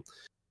 So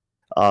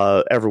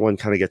everyone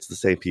kind of gets the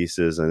same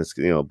pieces, and it's,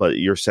 but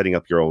you're setting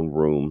up your own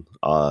room.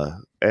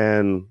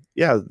 And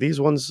yeah, these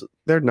ones,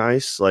 they're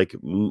nice. Like,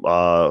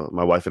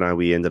 my wife and I,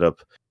 we ended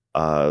up,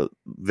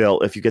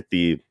 if you get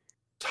the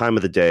time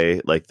of the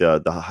day, like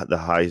the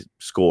high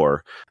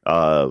score,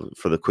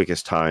 for the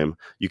quickest time,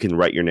 you can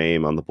write your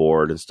name on the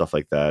board and stuff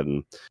like that.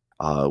 And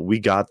we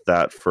got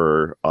that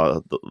for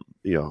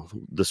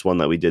this one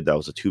that we did, that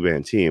was a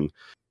 2-man team,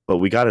 but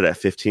we got it at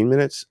 15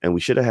 minutes, and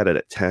we should have had it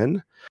at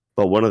 10.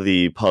 But one of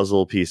the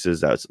puzzle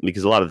pieces,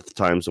 because a lot of the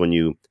times when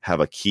you have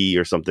a key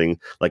or something,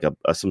 like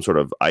some sort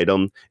of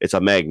item, it's a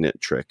magnet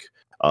trick.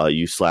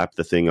 You slap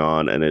the thing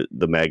on, and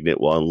the magnet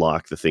will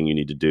unlock the thing you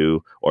need to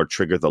do, or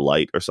trigger the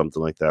light or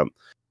something like that.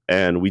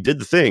 And we did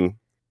the thing,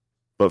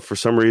 but for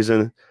some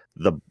reason,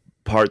 the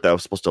part that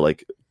was supposed to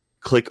like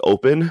click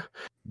open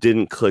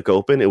didn't click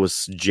open. It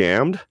was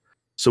jammed.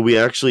 So we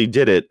actually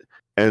did it,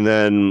 and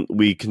then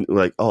we can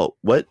like, oh,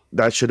 what?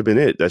 That should have been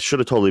it. That should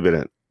have totally been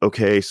it.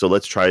 Okay, so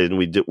let's try it. And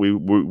we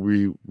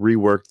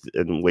reworked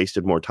and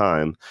wasted more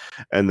time.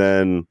 And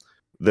then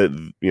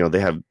that they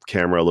have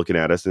camera looking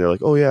at us, and they're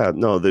like, oh yeah,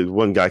 no, the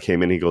one guy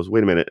came in, he goes,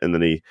 wait a minute, and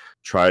then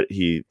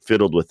he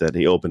fiddled with it, and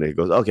he opened it, he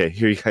goes, okay,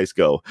 here you guys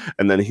go,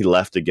 and then he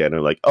left again,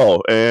 and like,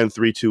 oh, and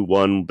 3, 2,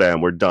 1,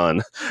 bam, we're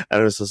done.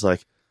 And it was just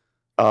like,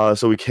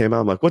 so we came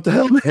out, I'm like, what the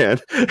hell, man?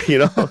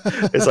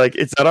 It's like,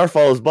 it's not our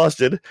fault, it's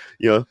busted.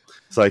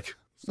 It's like,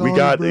 we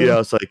got,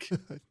 it's like,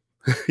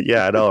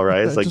 yeah, I know,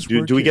 right? It's like,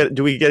 do we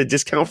get a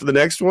discount for the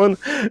next one?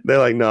 They're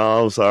like,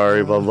 no, I'm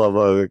sorry, blah blah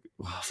blah. Like,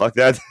 fuck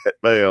that.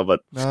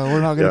 But no,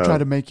 we're not gonna try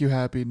to make you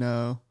happy.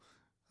 No,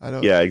 I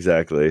don't. Yeah,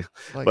 exactly.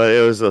 But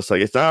it was just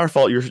like, it's not our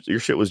fault. Your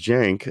shit was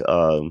jank.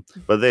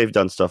 But they've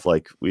done stuff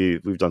like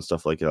we've done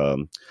stuff like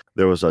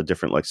there was a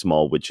different like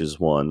Small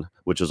Witches one,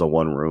 which is a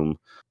 1-room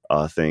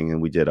thing,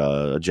 and we did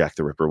a Jack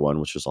the Ripper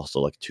one, which is also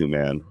like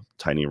 2-man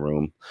tiny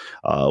room,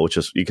 which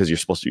is because you're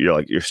supposed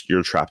to,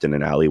 you're trapped in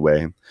an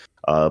alleyway.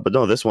 But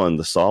no, this one,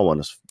 the Saw one,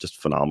 is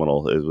just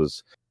phenomenal. It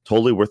was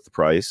totally worth the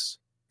price.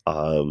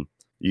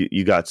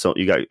 You got,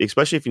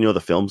 especially if you know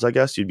the films, I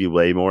guess you'd be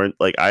way more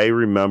like, I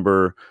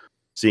remember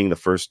seeing the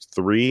first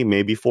 3,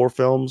 maybe 4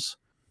 films,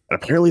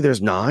 and apparently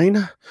there's 9.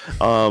 Okay.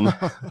 Oh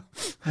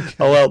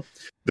well,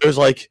 there's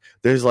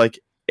like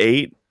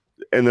 8,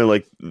 and then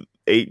like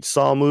 8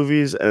 Saw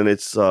movies, and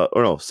it's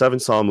 7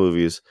 Saw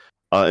movies.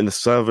 And the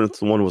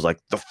 7th one was like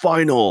the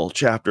final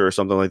chapter or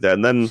something like that.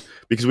 And then,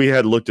 because we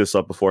had looked this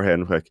up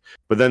beforehand,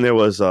 but then there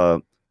was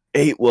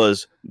 8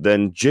 was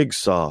then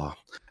Jigsaw,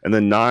 and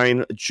then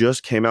 9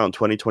 just came out in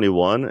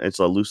 2021. It's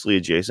loosely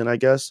adjacent, I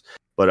guess,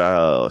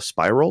 but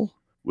Spiral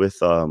with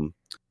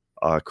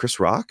Chris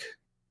Rock.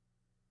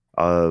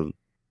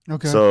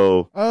 Okay.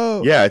 So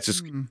yeah, it's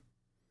just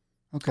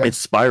okay. It's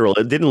Spiral.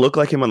 It didn't look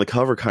like him on the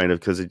cover, kind of,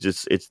 because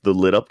it's the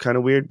lit up kind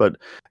of weird, but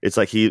it's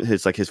like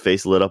his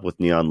face lit up with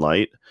neon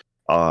light.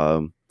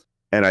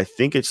 And I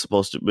think it's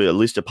supposed to be, at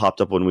least it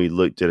popped up when we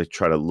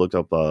try to look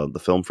up the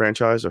film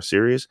franchise or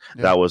series.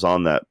 Yeah. That was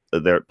on that.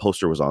 Their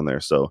poster was on there,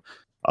 so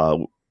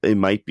it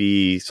might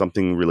be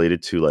something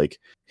related to like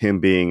him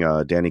being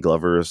Danny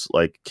Glover's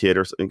like kid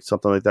or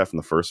something like that from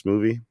the first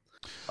movie.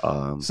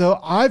 So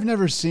I've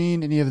never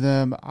seen any of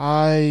them.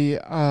 I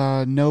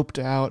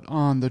noped out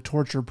on the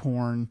torture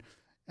porn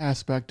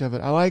aspect of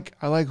it. I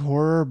like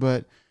horror,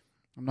 but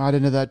I'm not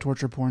into that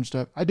torture porn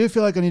stuff. I do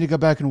feel like I need to go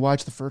back and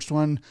watch the first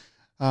one.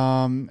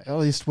 At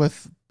least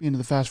with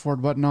the fast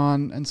forward button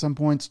on in some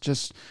points,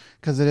 just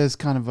because it is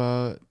kind of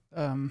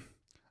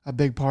a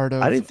big part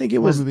of. I didn't think it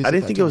was. I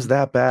didn't think it was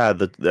that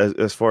bad.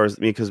 As far as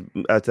me, because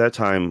at that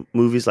time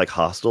movies like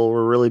Hostel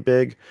were really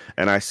big,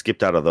 and I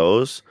skipped out of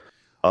those.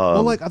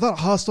 Well, like I thought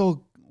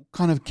Hostel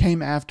kind of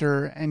came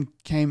after and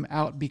came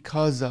out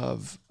because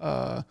of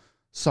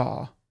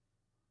Saw.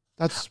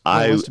 That's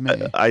what it was to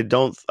me. I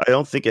don't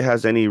think it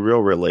has any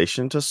real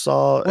relation to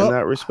Saw in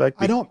that respect.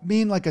 I don't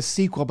mean like a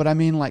sequel, but I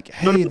mean like,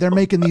 hey, they're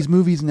making these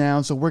movies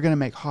now, so we're going to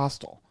make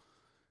Hostel.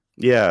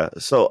 Yeah,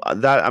 so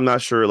that I'm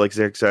not sure like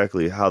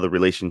exactly how the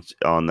relation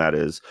on that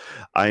is.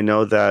 I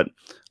know that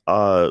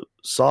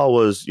Saw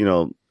was,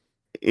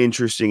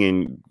 interesting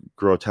and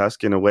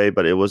grotesque in a way,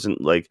 but it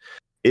wasn't like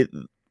it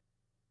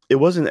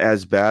wasn't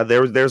as bad.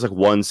 There's like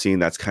one scene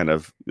that was kind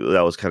of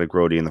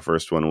grody in the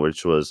first one,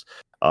 which was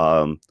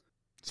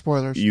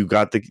spoilers. You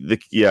got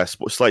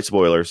slight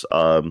spoilers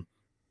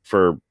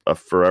for a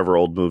forever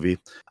old movie.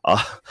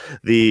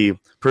 The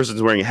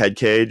person's wearing a head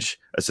cage.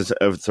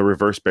 It's a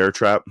reverse bear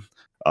trap.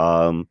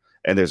 And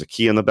there's a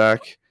key in the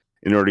back.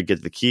 In order to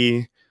get the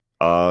key,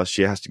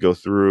 she has to go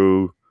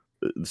through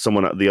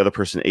the other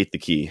person ate the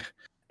key.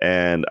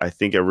 And I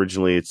think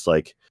originally it's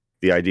like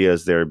the idea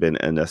is they've been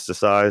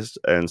anesthetized,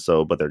 and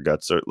so, but their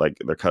guts are like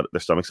their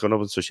stomach's cut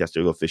open, so she has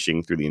to go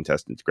fishing through the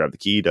intestine to grab the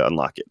key to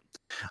unlock it.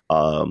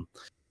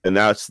 And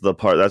that's the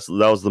part that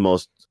was the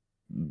most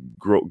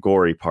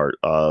gory part.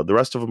 The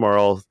rest of them are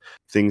all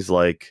things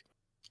like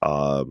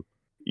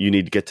you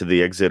need to get to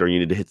the exit, or you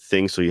need to hit the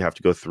thing, so you have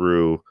to go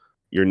through.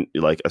 You're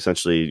like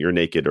essentially you're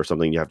naked or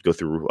something. You have to go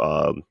through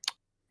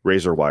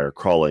razor wire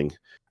crawling.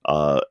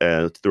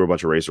 And through a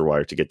bunch of razor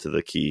wire to get to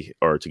the key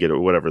or to get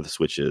whatever the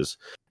switch is.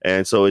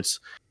 And so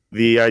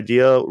the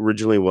idea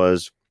originally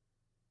was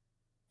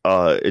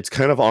it's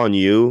kind of on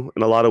you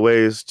in a lot of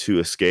ways to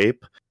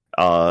escape,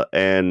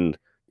 and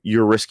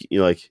you're risking,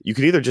 you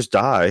could either just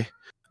die,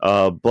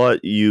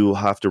 but you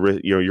have to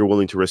you're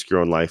willing to risk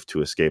your own life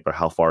to escape, or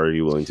how far are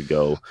you willing to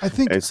go? I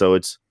think, and so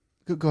it's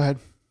go ahead.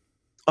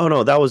 Oh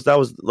no, that was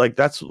like,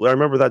 I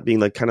remember that being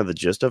like kind of the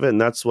gist of it,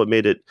 and that's what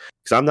made it,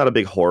 because I'm not a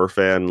big horror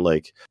fan.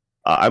 Like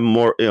I'm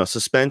more,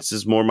 suspense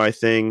is more my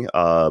thing.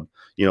 I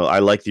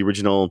like the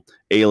original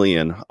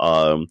Alien,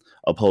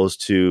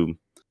 opposed to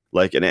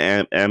like an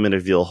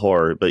Amityville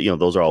horror, but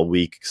those are all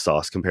weak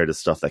sauce compared to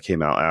stuff that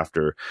came out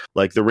after.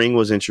 Like The Ring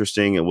was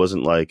interesting. It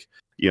wasn't like,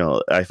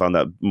 I found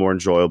that more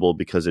enjoyable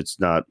because it's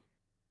not.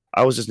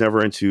 I was just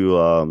never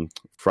into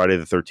Friday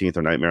the 13th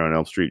or Nightmare on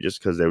Elm Street, just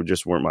because they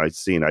just weren't my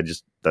scene.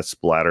 That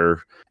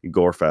splatter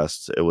gore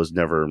fest, it was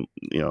never,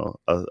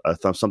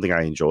 something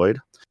I enjoyed.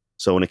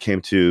 So when it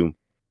came to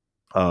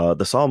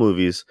the Saw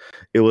movies,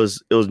 it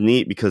was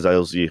neat because I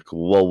was like,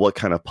 well, what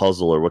kind of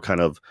puzzle or what kind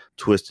of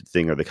twisted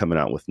thing are they coming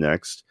out with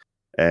next?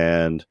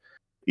 And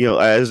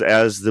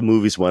as the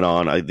movies went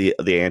on, the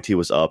ante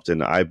was upped,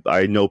 and I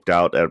noped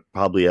out at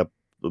probably a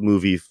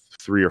movie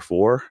 3 or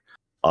 4,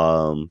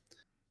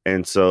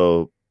 and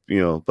so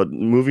but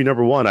movie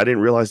number 1, I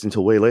didn't realize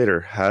until way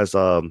later, has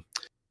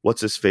what's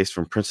his face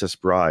from Princess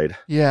Bride?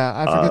 Yeah,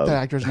 I forget the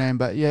actor's name,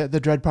 but yeah, the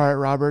Dread Pirate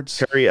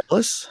Roberts. Cary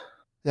Ellis.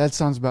 That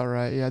sounds about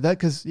right. Yeah,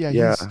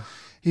 Yeah.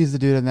 he's the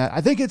dude in that.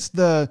 I think it's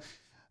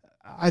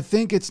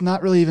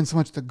not really even so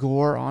much the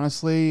gore,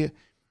 honestly.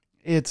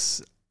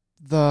 It's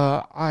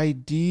the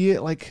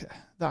idea,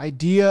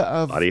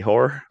 of Body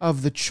horror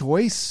of the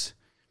choice.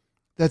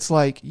 That's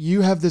like,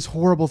 you have this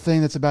horrible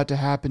thing that's about to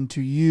happen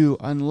to you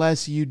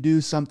unless you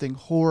do something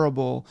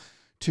horrible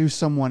to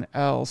someone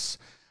else.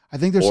 I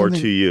think there's something,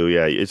 to you,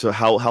 yeah. So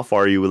how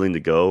far are you willing to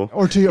go,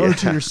 or to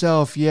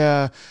yourself,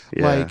 yeah.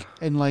 Yeah.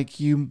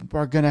 You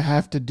are gonna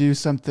have to do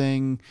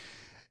something.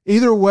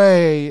 Either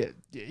way,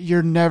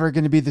 you're never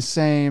gonna be the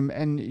same,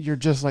 and you're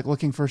just like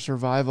looking for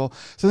survival.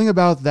 Something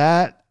about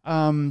that,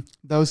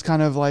 those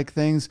kind of like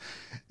things,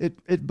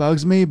 it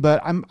bugs me.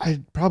 But I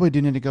probably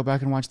do need to go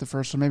back and watch the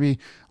first one, maybe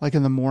like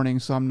in the morning,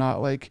 so I'm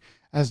not like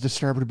as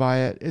disturbed by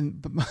it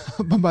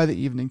by the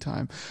evening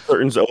time.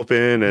 Curtains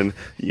open and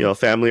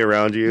family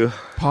around you.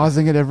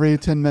 Pausing it every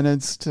 10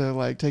 minutes to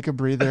like take a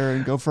breather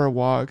and go for a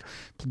walk,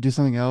 do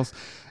something else.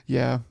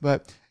 Yeah.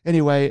 But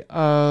anyway,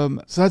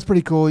 so that's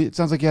pretty cool. It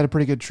sounds like you had a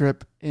pretty good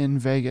trip in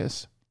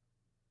Vegas.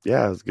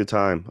 Yeah, it was a good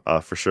time,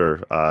 for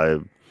sure. I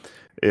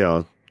did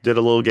a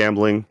little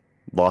gambling,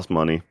 lost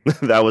money.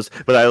 That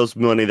was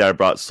money that I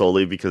brought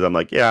solely because I'm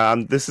like, yeah,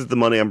 this is the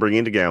money I'm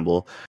bringing to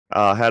gamble.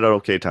 Had an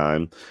okay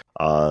time.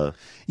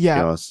 That's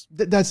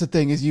the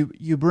thing, is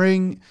you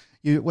bring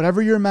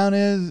whatever your amount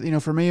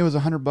is. For me it was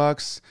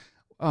 $100,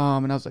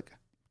 and I was like,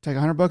 take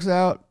 $100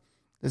 out.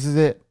 This is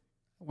it.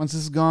 Once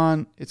this is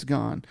gone, it's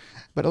gone.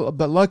 But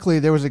luckily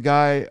there was a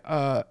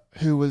guy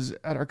who was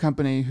at our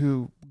company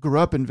who grew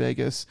up in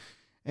Vegas,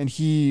 and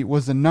he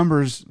was a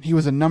numbers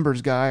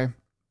guy,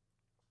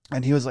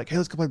 and he was like, hey,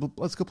 let's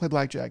go play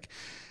blackjack.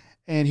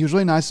 And he was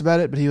really nice about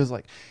it, but he was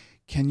like,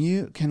 he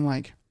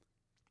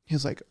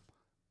was like,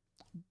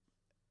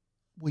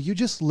 will you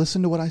just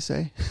listen to what I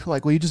say?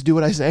 Like, will you just do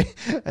what I say?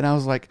 And I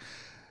was like,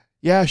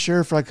 yeah,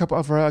 sure, for a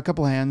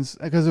couple hands,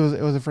 because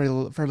it was a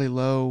fairly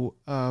low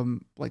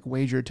like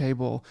wager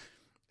table.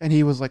 And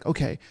he was like,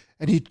 okay.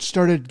 And he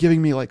started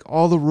giving me like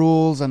all the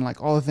rules and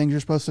like all the things you're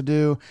supposed to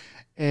do.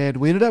 And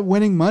we ended up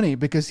winning money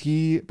because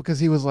he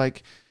was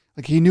like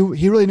he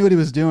really knew what he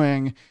was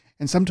doing.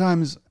 And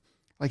sometimes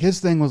like his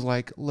thing was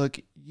like, look,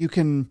 you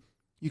can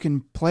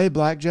play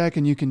blackjack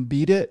and you can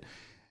beat it.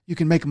 You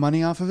can make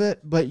money off of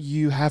it, but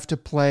you have to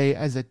play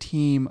as a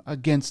team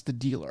against the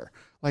dealer.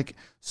 Like,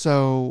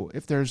 so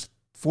if there's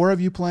 4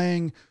 of you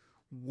playing,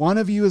 1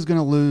 of you is going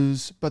to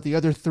lose, but the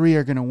other 3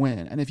 are going to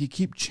win. And if you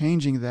keep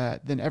changing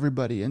that, then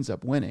everybody ends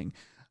up winning.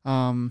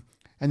 And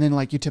then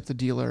like you tip the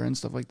dealer and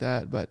stuff like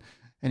that. But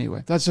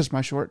anyway, that's just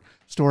my short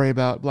story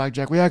about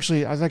blackjack. I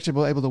was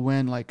actually able to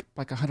win like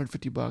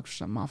 $150 or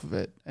something off of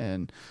it.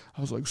 And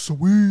I was like,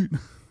 sweet.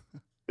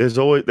 There's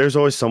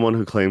always someone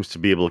who claims to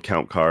be able to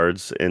count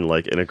cards in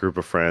a group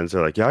of friends.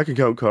 They're like, yeah, I can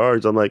count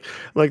cards. I'm like,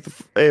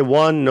 hey,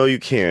 no, you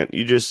can't.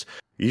 You just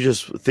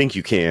think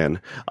you can.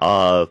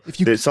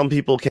 Some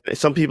people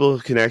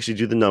can actually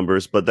do the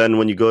numbers, but then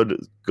when you go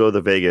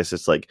to Vegas,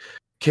 it's like,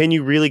 can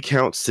you really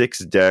count 6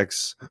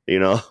 decks?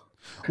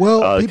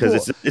 Well,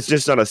 because it's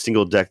just not a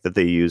single deck that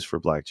they use for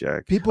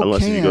blackjack.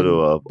 Unless you go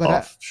to a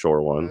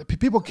offshore one.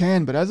 People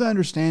can, but as I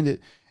understand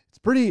it,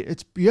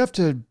 you have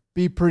to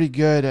be pretty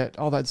good at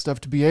all that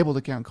stuff to be able to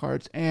count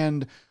cards.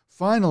 And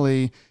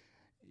finally,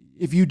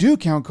 if you do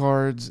count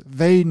cards,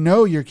 they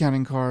know you're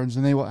counting cards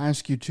and they will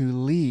ask you to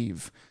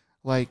leave.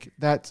 Like,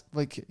 that's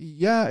like,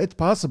 yeah, it's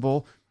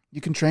possible.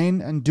 You can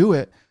train and do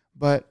it,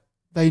 but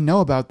they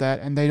know about that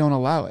and they don't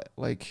allow it.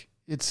 Like,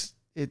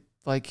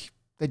 like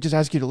they just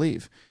ask you to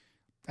leave.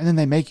 And then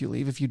they make you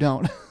leave if you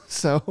don't.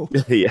 So,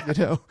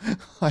 yeah.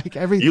 Like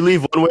you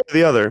leave one way or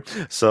the other.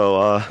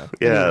 So,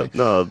 yeah, anyway.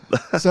 no.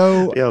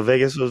 So,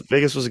 Vegas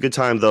was a good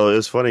time though. It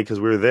was funny because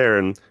we were there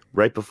and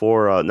right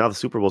before, now the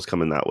Super Bowl's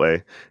coming that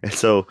way. And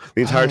so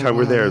the entire time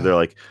we're there, they're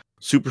like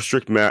super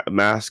strict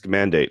mask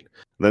mandate.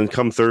 And then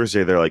come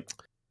Thursday, they're like,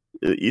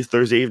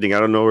 Thursday evening,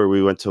 I don't know where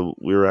we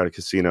were at a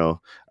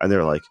casino and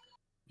they're like,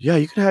 yeah,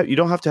 you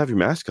don't have to have your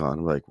mask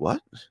on. We're like,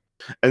 what?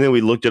 And then we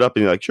looked it up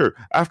and you're like, sure,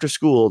 after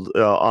school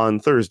on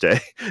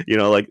Thursday,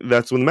 like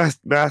that's when the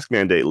mask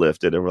mandate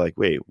lifted. And we're like,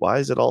 wait, why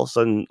is it all of a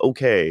sudden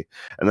okay?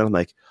 And then I'm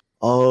like,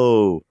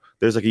 oh,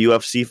 there's like a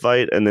UFC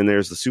fight and then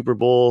there's the Super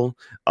Bowl.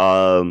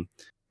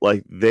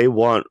 like they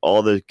want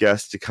all the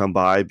guests to come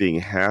by being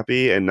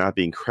happy and not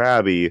being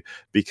crabby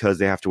because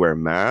they have to wear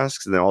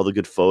masks, and then all the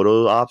good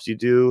photo ops you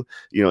do,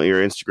 your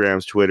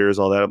Instagrams, Twitters,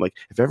 all that. I'm like,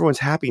 if everyone's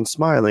happy and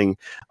smiling,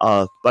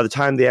 by the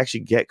time they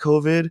actually get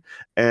COVID,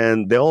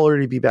 and they'll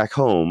already be back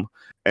home,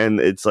 and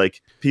it's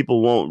like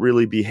people won't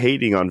really be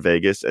hating on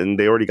Vegas, and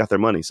they already got their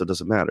money, so it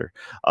doesn't matter.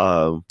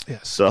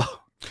 Yes. So.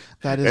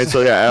 That is, and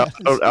so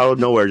out of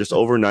nowhere, just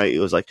overnight, it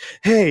was like,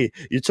 hey,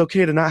 it's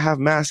okay to not have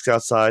masks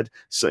outside.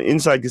 So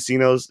inside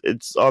casinos,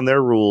 it's on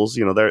their rules,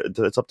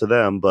 it's up to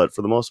them. But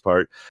for the most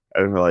part,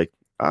 and we're like,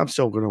 I'm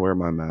still going to wear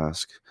my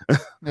mask.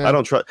 Yeah. I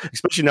don't trust,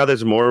 especially now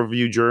there's more of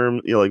you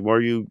more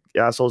of you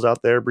assholes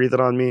out there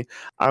breathing on me.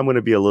 I'm going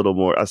to be a little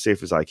more as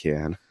safe as I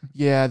can.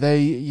 Yeah,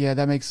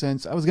 that makes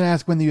sense. I was going to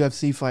ask when the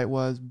UFC fight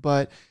was,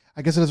 but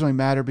I guess it doesn't really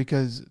matter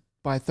because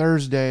by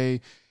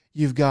Thursday,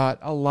 you've got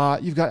all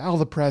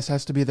the press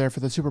has to be there for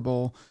the Super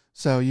Bowl.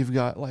 So you've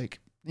got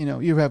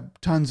you have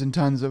tons and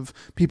tons of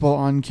people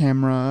on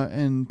camera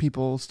and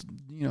people,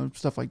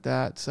 stuff like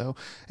that. So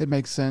it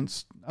makes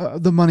sense.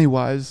 The money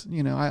wise,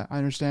 I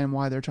understand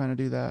why they're trying to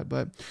do that.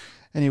 But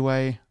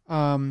anyway,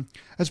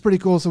 that's pretty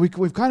cool. So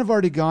we've kind of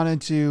already gone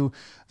into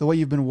what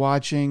you've been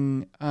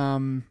watching,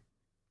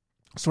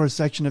 sort of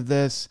section of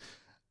this,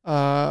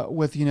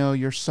 with,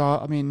 your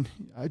Saw. I mean,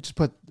 I just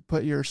put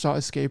your Saw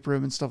Escape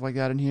Room and stuff like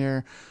that in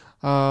here.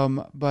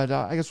 But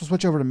I guess we'll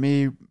switch over to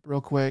me real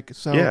quick.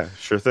 So yeah,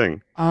 sure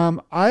thing.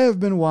 I have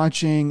been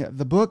watching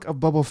the Book of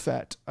Boba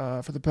Fett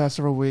for the past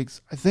several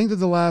weeks. I think that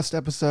the last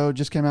episode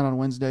just came out on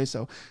Wednesday,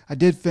 so I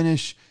did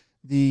finish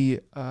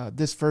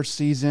this first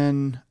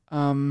season.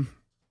 I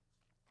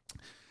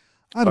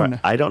don't know.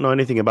 I don't know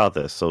anything about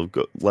this, so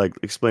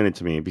explain it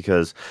to me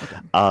because, Okay.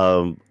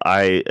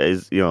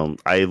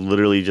 I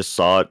literally just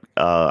saw it.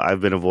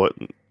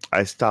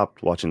 I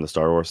stopped watching the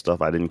Star Wars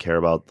stuff. I didn't care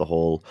about the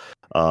whole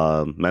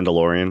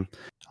Mandalorian.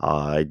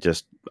 I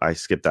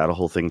skipped that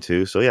whole thing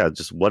too. So yeah,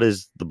 just what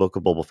is the Book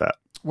of Boba Fett?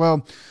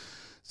 Well,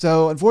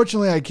 so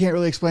unfortunately, I can't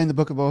really explain the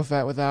Book of Boba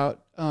Fett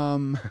without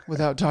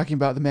talking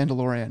about the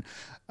Mandalorian,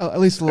 at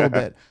least a little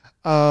bit.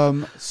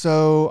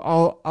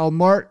 So I'll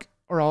mark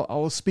or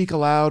I'll speak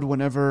aloud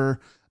whenever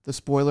the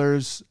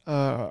spoilers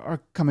are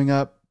coming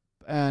up.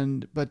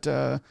 But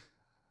I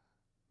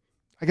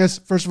guess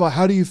first of all,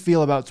 how do you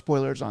feel about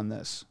spoilers on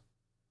this?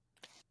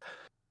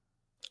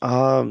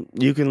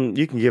 You can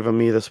give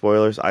me the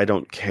spoilers. I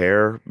don't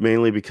care,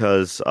 mainly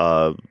because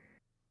I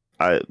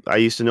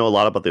used to know a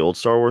lot about the old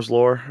Star Wars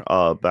lore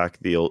back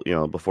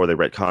before they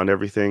retconned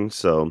everything.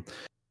 So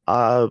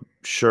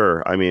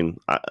sure. I mean,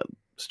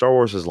 Star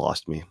Wars has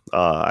lost me.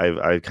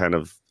 I kind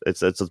of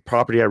it's a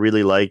property I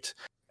really liked,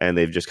 and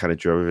they've just kind of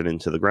driven it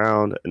into the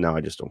ground, and now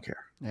I just don't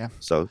care. Yeah.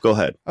 So go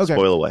ahead. Okay.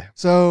 Spoil away.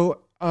 So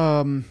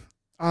I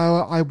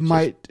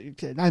might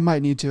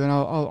need to, and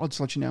I'll just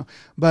let you know.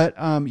 But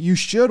you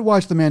should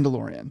watch The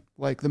Mandalorian.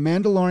 Like The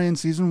Mandalorian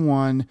season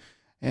 1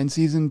 and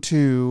season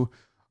 2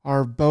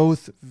 are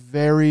both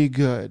very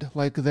good. It's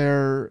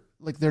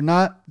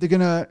not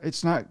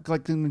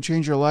like gonna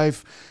change your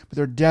life, but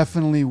they're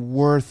definitely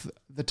worth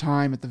the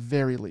time at the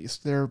very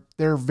least. They're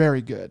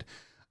very good.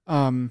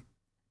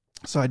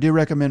 So I do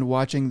recommend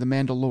watching The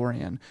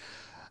Mandalorian.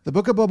 The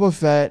Book of Boba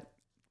Fett,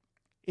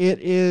 it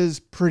is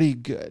pretty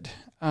good.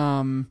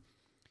 I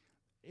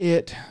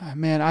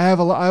have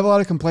a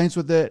lot of complaints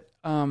with it.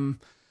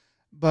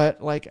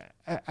 But like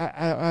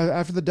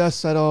after the dust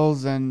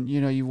settles and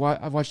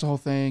I've watched the whole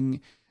thing,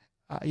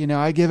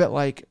 I give it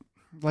like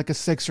a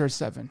 6 or a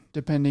 7,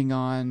 depending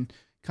on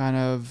kind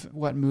of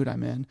what mood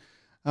I'm in.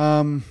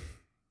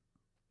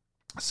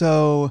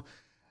 So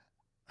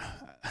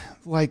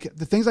like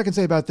the things I can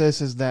say about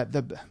this is that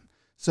the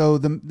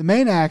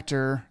main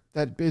actor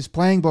that is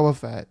playing Boba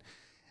Fett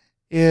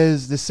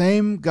is the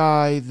same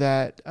guy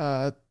that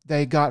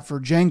they got for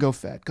Jango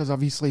Fett, because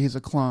obviously he's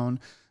a clone.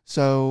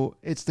 So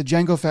it's the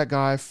Jango Fett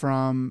guy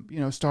from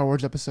Star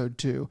Wars Episode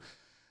 2.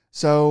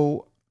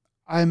 So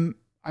I'm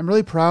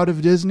really proud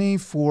of Disney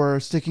for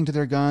sticking to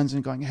their guns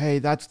and going, hey,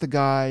 that's the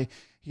guy.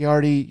 He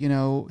already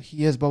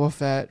he is Boba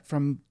Fett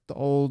from the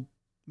old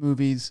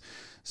movies,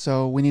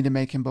 so we need to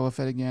make him Boba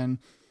Fett again.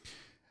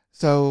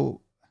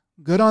 So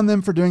good on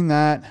them for doing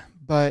that.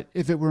 But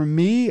if it were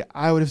me,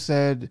 I would have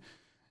said,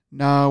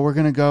 no, we're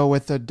going to go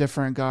with a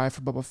different guy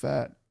for Boba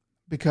Fett.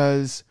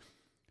 Because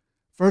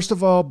first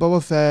of all,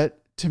 Boba Fett,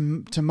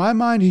 to my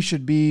mind, he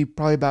should be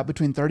probably about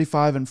between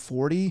 35 and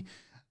 40.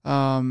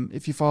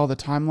 If you follow the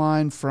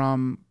timeline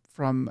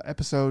from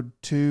episode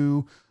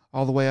 2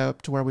 all the way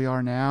up to where we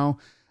are now.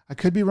 I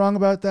could be wrong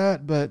about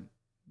that, but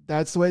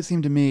that's the way it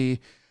seemed to me.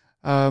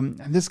 And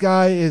this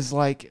guy is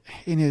like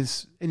in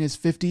his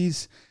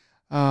 50s,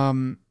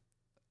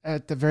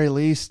 at the very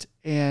least.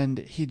 And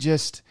he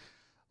just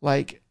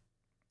like,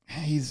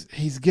 he's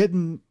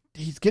getting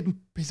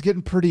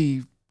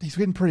pretty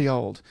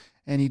old,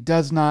 and he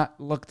does not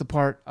look the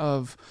part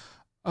of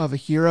a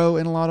hero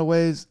in a lot of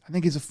ways. I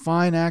think he's a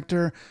fine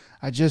actor.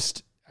 I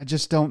just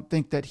don't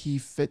think that he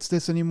fits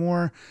this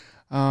anymore.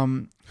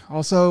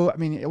 Also, I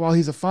mean, while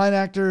he's a fine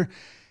actor,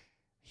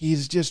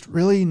 he's just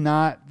really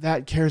not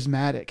that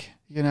charismatic.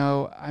 You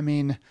know, I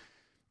mean,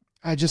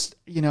 I just,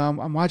 you know,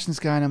 I'm watching this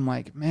guy and I'm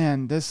like,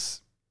 man,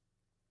 it's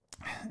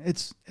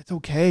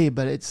okay,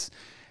 but it's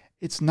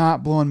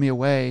not blowing me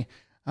away.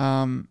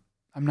 I'm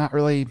not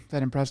really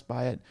that impressed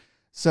by it.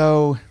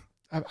 So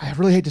I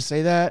really hate to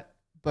say that,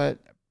 but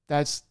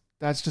that's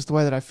just the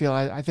way that I feel.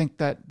 I think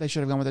that they should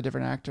have gone with a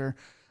different actor.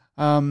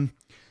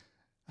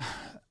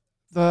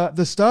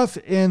 The stuff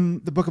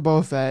in the Book of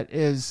Boba Fett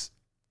is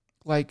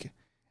like,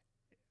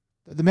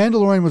 The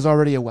Mandalorian was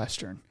already a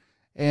Western,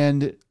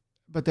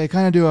 but they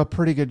kind of do a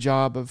pretty good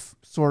job of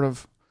sort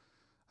of,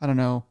 I don't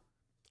know,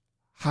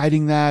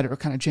 hiding that or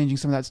kind of changing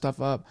some of that stuff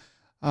up.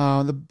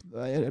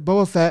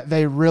 Boba Fett,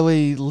 they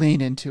really lean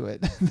into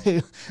it.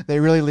 they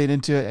really lean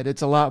into it, and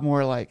it's a lot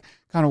more like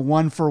kind of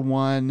one for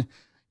one.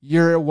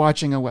 You're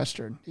watching a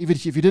Western. Even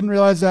if you didn't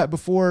realize that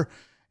before,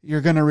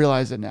 you're going to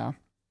realize it now.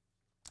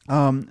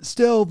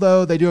 Still,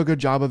 though, they do a good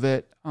job of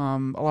it. A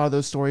lot of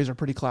those stories are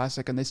pretty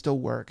classic, and they still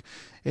work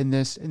in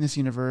this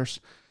universe.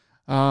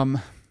 There's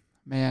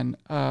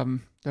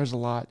a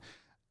lot.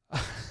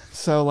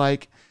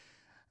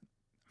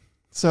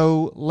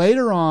 So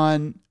later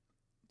on,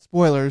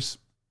 spoilers.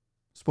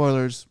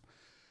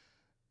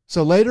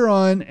 So later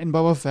on in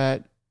Boba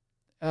Fett,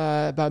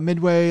 about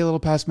midway, a little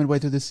past midway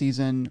through the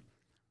season,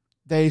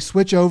 they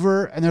switch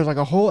over, and there's like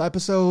a whole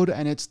episode,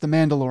 and it's The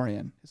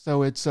Mandalorian.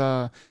 So it's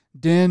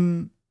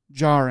Din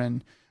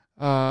Djarin,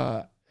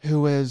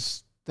 who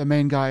is the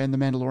main guy in the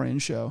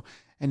Mandalorian show,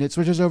 and it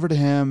switches over to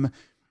him,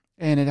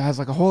 and it has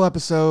like a whole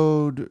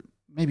episode,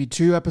 maybe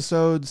 2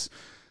 episodes,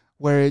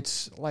 where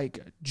it's like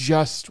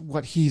just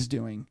what he's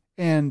doing,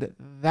 and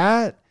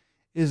that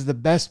is the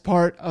best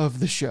part of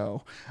the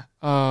show.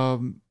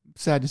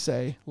 Sad to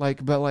say,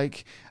 but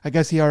I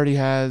guess he already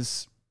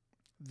has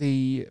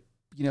the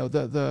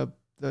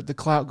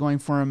clout going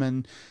for him,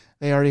 and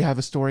they already have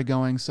a story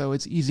going, so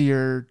it's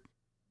easier.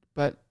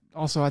 But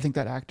also, I think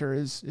that actor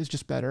is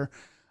just better.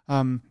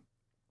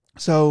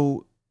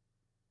 So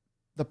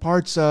the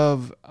parts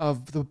of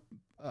Boba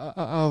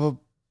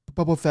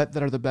Fett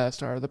that are the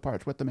best are the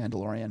parts with the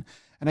Mandalorian,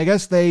 and I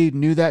guess they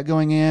knew that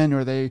going in,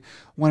 or they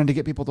wanted to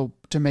get people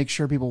to make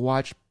sure people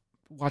watch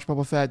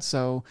Boba Fett,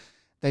 so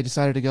they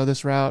decided to go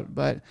this route.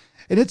 But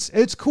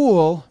it's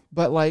cool,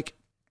 but like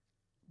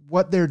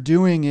what they're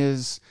doing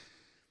is,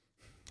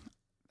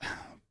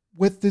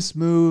 with this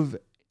move,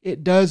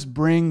 it does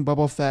bring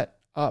Boba Fett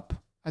up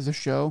as a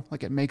show.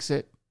 Like, it makes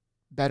it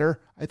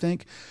better, I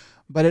think.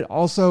 But it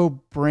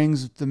also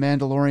brings The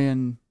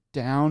Mandalorian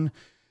down,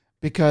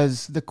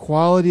 because the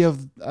quality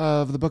of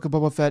the Book of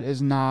Boba Fett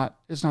is not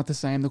the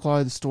same. The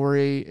quality of the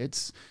story,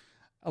 it's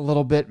a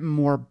little bit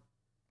more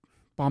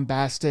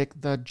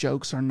bombastic. The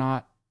jokes are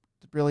not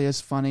really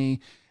as funny.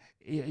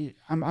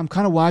 I'm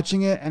kind of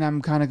watching it, and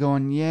I'm kind of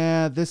going,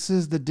 yeah, this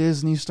is the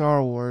Disney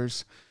Star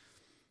Wars.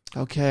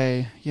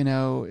 Okay, you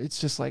know,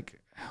 it's just like,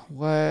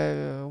 what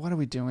are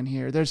we doing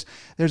here? So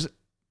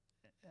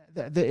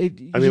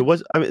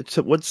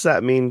what's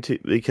that mean to?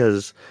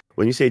 Because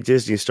when you say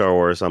Disney Star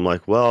Wars, I'm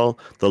like, well,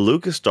 the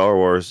Lucas Star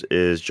Wars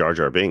is Jar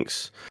Jar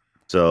Binks.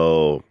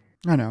 So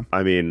I know.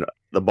 I mean,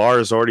 the bar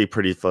is already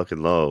pretty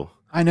fucking low.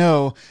 I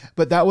know,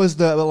 but that was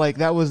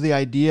the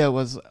idea,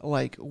 was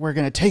like, we're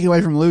going to take it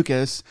away from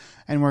Lucas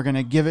and we're going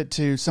to give it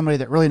to somebody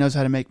that really knows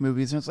how to make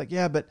movies. And it's like,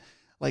 yeah, but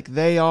like,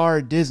 they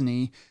are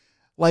Disney.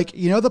 Like,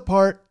 you know, the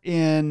part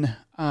in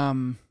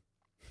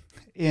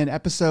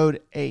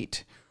episode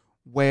 8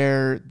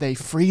 where they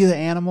free the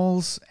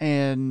animals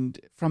and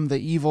from the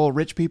evil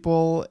rich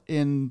people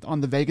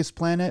on the Vegas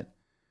planet.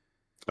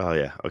 Oh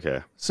yeah.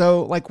 Okay.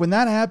 So like, when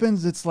that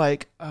happens, it's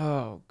like,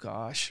 oh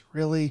gosh,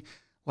 really?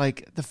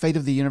 Like, the fate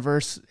of the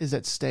universe is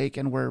at stake,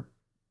 and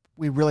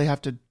we really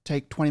have to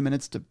take 20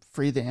 minutes to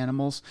free the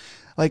animals.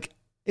 Like,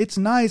 it's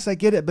nice, I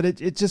get it, but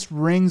it just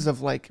rings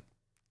of like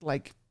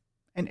an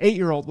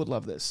 8-year-old would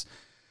love this.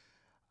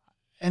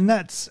 And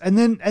that,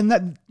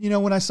 you know,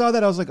 when I saw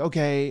that, I was like,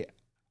 okay,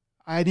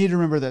 I need to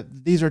remember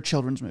that these are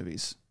children's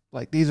movies.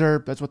 Like,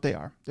 that's what they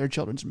are. They're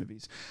children's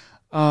movies.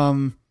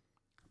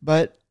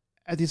 But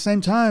at the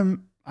same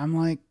time, I'm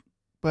like,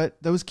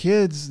 but those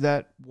kids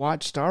that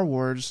watch Star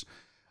Wars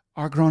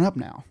are grown up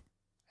now.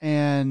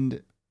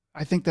 And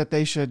I think that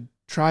they should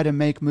try to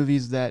make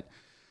movies that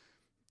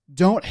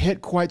don't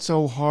hit quite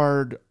so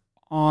hard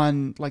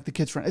on like the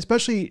kids front,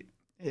 especially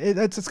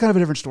it's kind of a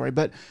different story,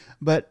 but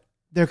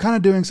they're kind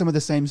of doing some of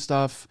the same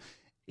stuff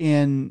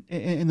in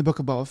the Book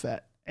of Boba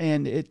Fett,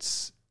 and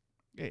it's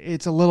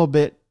a little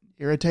bit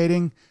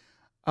irritating.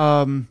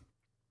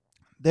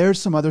 There's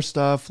some other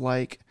stuff,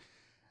 like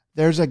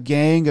there's a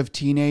gang of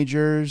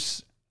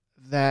teenagers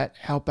that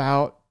help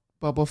out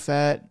Boba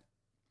Fett,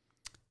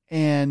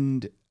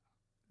 and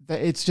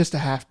it's just a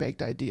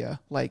half-baked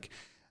idea. Like,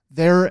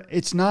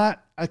 it's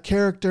not a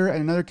character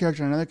and another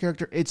character and another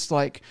character. It's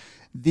like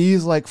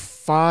these like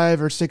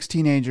 5 or 6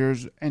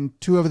 teenagers, and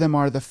 2 of them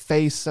are the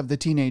face of the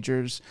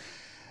teenagers.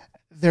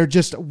 They're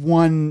just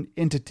one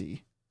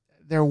entity.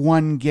 They're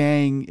one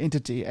gang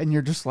entity. And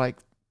you're just like,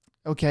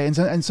 okay.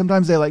 And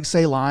sometimes they like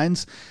say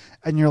lines,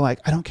 and you're like,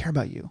 I don't care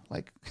about you.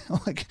 Like,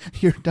 like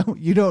you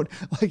don't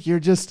like, you're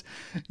just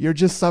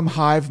some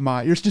hive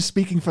mind. You're just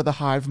speaking for the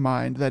hive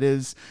mind that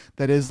is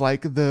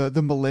like the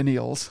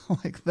millennials.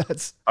 Like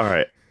that's All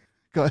right.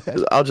 Go ahead.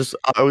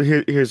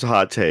 Here's a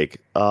hot take.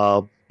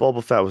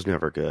 Boba Fett was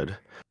never good.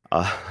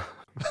 Uh,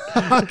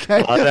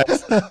 Okay.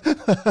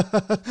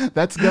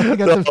 That's good.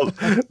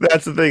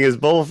 That's the thing is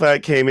Boba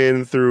Fett came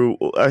in through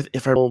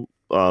if I remember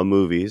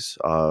movies.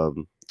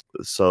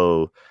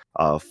 So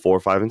 4,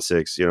 5, and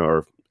 6. You know,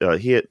 or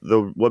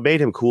what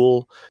made him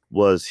cool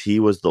was he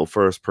was the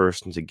first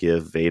person to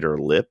give Vader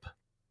lip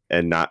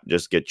and not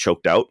just get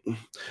choked out.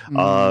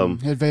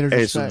 Had Vader's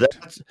respect.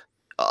 So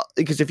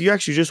because if you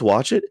actually just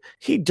watch it,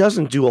 he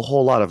doesn't do a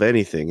whole lot of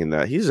anything in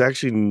that. It's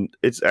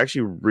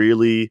actually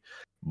really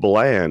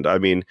bland. I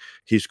mean,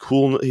 he's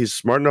cool. He's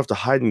smart enough to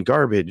hide in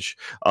garbage,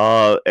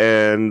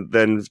 and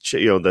then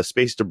the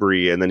space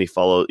debris, and then he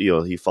follows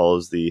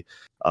the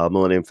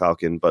Millennium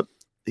Falcon. But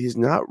he's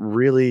not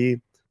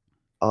really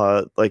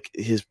like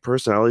his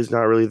personality's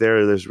not really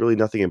there. There's really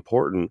nothing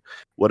important.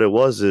 What it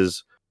was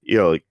is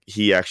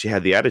he actually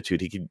had the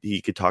attitude.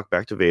 He could talk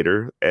back to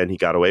Vader, and he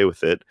got away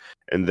with it.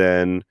 And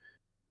then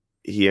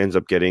he ends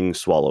up getting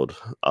swallowed.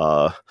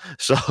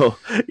 So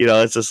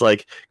it's just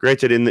like,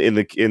 granted, in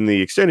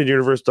the extended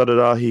universe,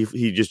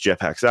 he just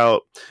jetpacks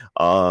out.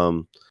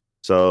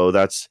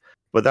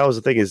 But that was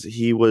the thing is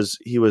he was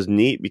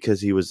neat because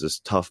he was this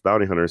tough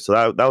bounty hunter.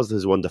 So that was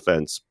his one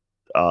defense.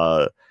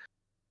 Other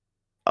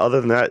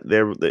than that,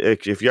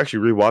 if you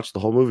actually rewatch the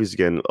whole movies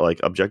again, like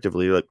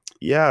objectively, like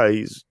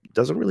he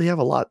doesn't really have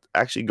a lot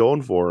actually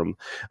going for him.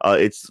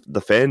 It's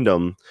the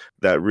fandom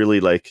that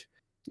really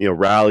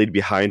rallied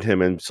behind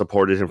him and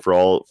supported him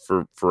for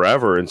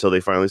forever until they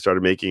finally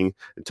started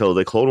until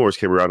the Clone Wars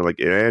came around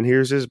and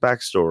here's his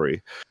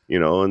backstory,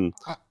 and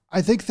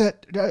I think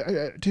that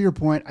to your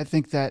point, I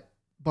think that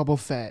Boba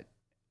Fett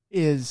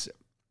is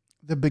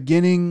the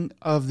beginning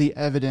of the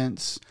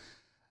evidence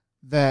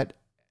that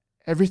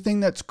everything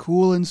that's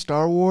cool in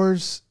Star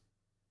Wars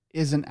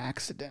is an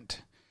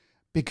accident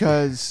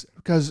because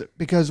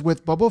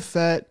with Boba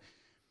Fett,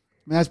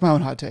 I mean, that's my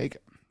own hot take.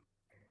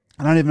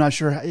 I'm not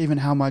sure even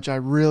how much I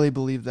really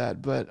believe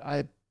that, but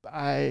I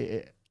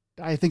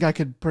think I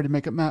could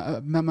make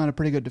a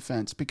pretty good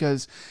defense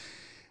because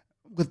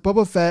with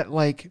Boba Fett,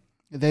 like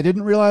they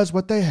didn't realize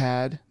what they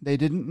had, they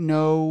didn't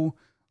know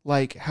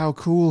like how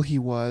cool he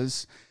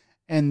was,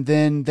 and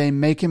then they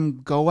make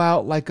him go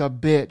out like a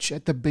bitch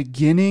at the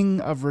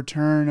beginning of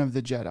Return of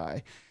the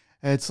Jedi.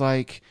 It's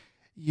like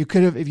you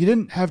could have, if you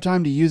didn't have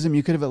time to use him,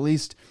 you could have at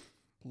least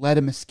let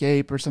him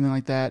escape or something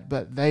like that,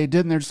 but they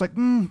didn't. They're just like,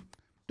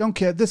 don't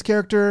care. This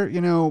character,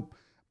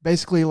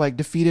 basically like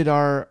defeated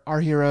our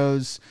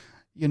heroes,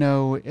 in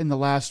the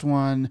last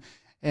one.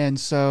 And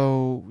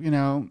so,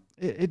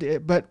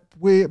 but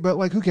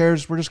like, who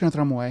cares? We're just going to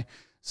throw them away.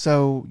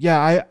 So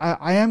yeah,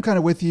 I am kind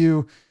of with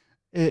you.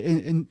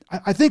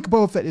 I think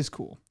Boba Fett is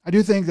cool. I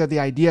do think that the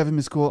idea of him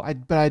is cool.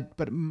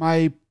 But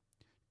my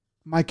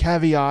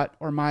caveat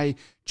or my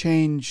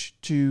change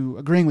to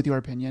agreeing with your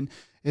opinion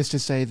is to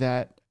say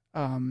that,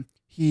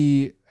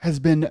 he has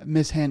been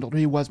mishandled, or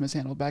he was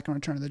mishandled back in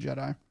Return of the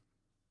Jedi.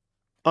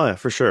 Oh yeah,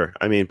 for sure.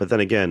 I mean, but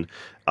then again,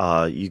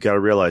 you got to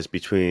realize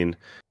between,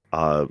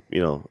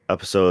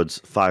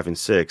 episodes 5 and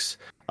 6,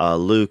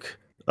 Luke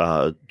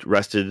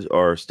rested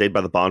or stayed by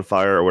the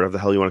bonfire or whatever the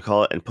hell you want to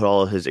call it, and put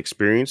all of his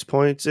experience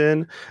points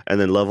in, and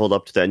then leveled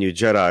up to that new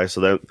Jedi.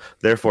 So that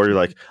therefore you're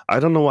like,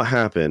 I don't know what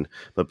happened,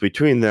 but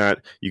between that,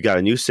 you got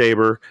a new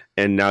saber,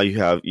 and now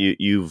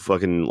you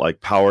fucking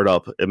like powered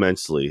up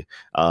immensely.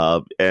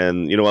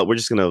 And you know what? We're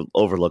just gonna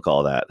overlook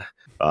all that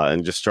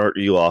and just start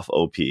you off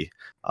OP.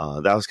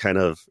 That was kind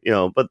of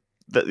but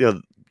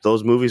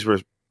those movies were.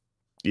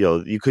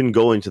 You couldn't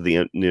go into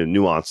the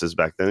nuances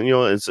back then.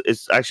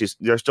 It's actually,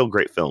 they're still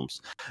great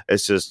films.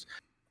 It's just,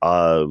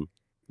 so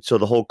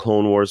the whole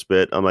Clone Wars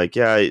bit, I'm like,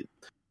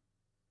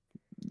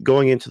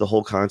 going into the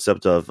whole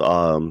concept of,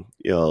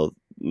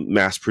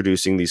 mass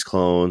producing these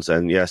clones,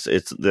 and yes,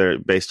 they're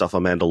based off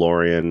of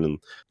Mandalorian. And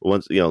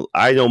once,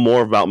 I know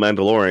more about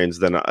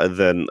Mandalorians than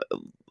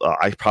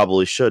I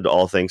probably should,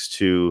 all thanks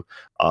to,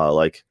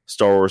 like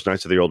Star Wars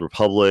Knights of the Old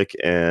Republic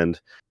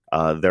and,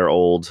 their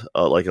old,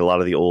 like a lot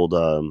of the old,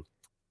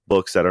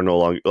 books that are no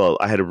longer. Well,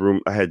 I had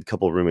a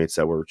couple of roommates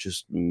that were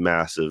just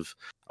massive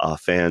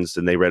fans,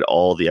 and they read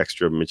all the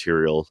extra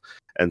material.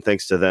 And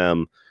thanks to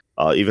them,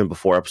 even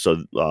before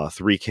episode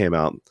 3 came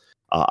out,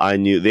 I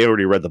knew they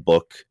already read the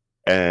book,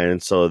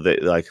 and so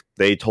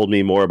they told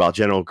me more about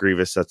General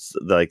Grievous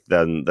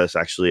than that's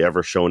actually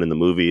ever shown in the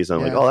movies.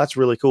 And I'm like, oh, that's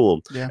really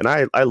cool. Yeah. And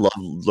I love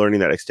learning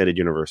that extended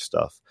universe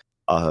stuff.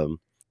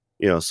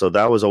 So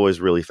that was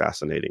always really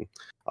fascinating.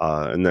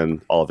 And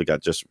then all of it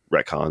got just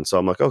retconned. So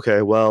I'm like,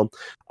 okay, well,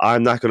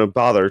 I'm not going to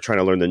bother trying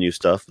to learn the new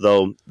stuff.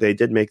 Though they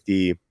did make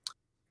the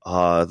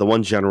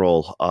one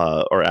general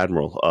or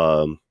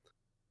admiral,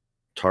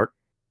 Tart.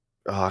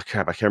 Oh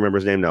crap, I can't remember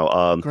his name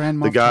now. Grand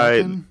Moff the guy,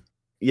 Tarkin?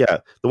 Yeah,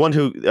 the one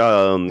who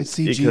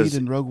CG'd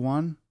in Rogue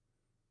One.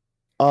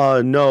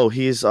 No,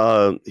 he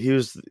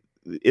was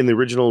in the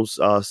original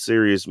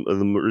series,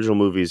 the original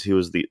movies, he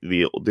was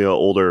the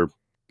older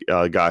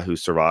guy who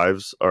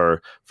survives,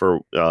 or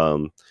for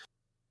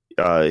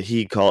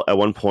he call at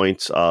one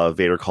point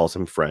Vader calls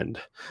him friend,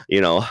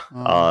 you know.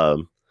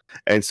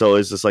 And so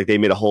it's just like they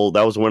made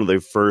that was one of the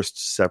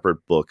first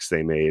separate books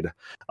they made,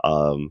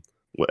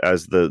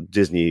 as the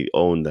Disney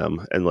owned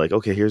them, and like,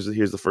 okay, here's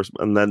the first,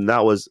 and then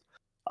that was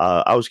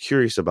I was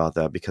curious about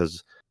that,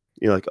 because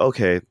you're like,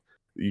 okay,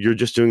 you're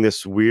just doing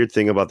this weird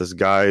thing about this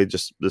guy,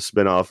 just the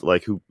spinoff,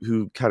 like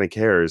who kind of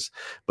cares?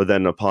 But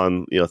then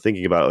upon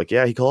thinking about it, like,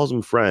 yeah, he calls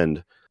him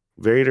friend.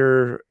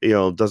 Vader,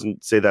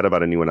 doesn't say that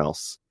about anyone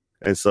else.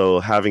 And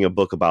so having a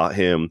book about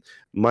him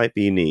might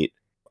be neat.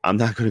 I'm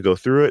not going to go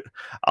through it.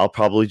 I'll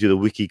probably do the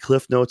wiki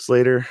cliff notes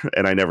later,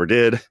 and I never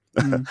did.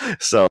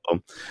 So,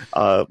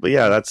 but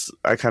yeah,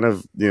 I kind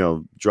of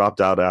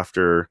dropped out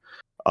after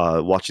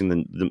watching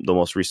the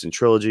most recent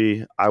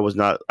trilogy. I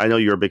know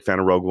you're a big fan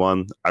of Rogue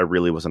One. I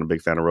really wasn't a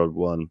big fan of Rogue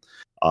One.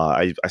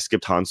 I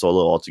skipped Han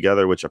Solo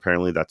altogether, which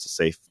apparently that's a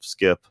safe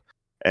skip.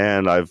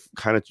 And I've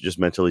kind of just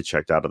mentally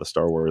checked out of the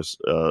Star Wars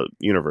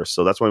universe.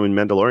 So that's why when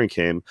Mandalorian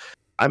came,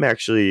 I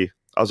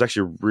was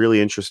actually really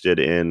interested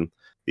in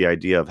the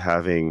idea of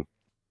having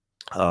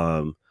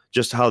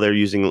just how they're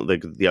using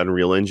like the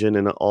Unreal Engine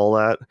and all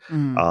that.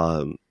 And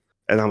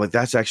I'm like,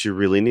 that's actually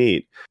really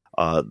neat.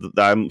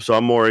 I'm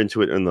more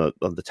into it in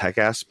the tech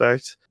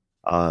aspect,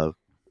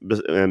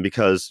 and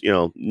because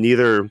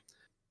neither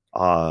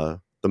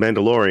The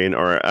Mandalorian,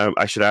 or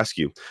I should ask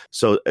you,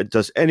 so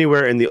does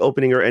anywhere in the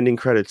opening or ending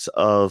credits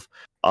of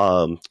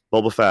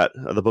Boba Fett,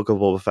 the Book of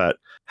Boba Fett,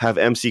 have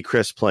MC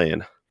Chris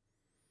playing?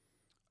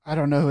 I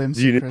don't know who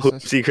MC Do you Chris know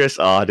is. MC Chris?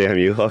 Oh, damn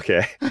you.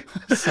 Okay.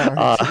 Sorry.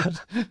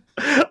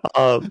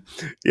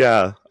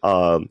 Yeah.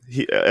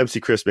 MC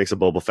Chris makes a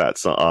Boba Fett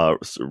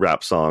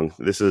rap song.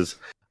 This is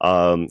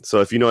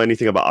so if you know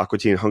anything about Aqua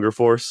Teen Hunger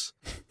Force,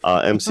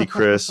 MC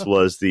Chris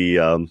was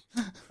the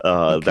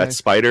that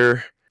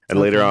spider, and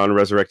later on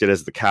resurrected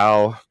as the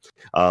cow.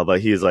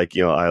 But he's like,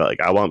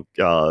 I want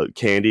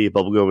candy,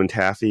 bubblegum, and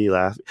taffy.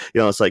 Laugh,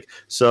 it's like,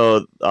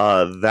 so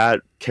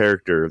that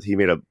character, he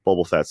made a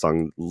Boba Fett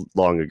song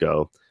long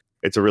ago.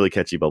 It's a really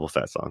catchy Boba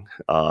Fett song.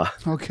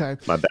 Okay.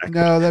 My back,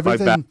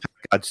 everything, my back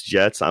got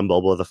jets. I'm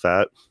Boba the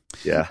Fett.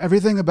 Yeah.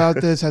 Everything about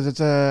this has it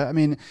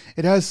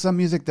has some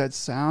music that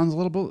sounds a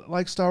little bit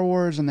like Star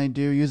Wars, and they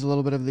do use a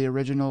little bit of the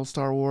original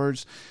Star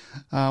Wars,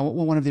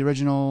 one of the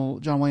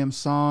original John Williams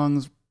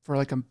songs for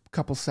like a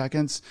couple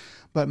seconds,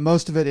 but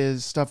most of it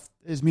is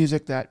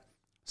music that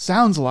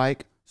sounds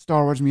like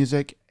Star Wars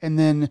music, and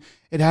then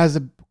it has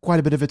quite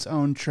a bit of its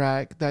own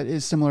track that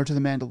is similar to The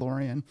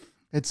Mandalorian.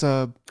 It's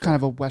a kind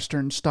of a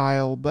Western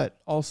style, but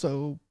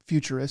also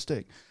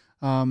futuristic.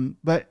 This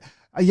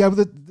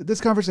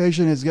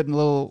conversation is getting a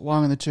little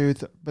long in the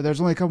tooth, but there's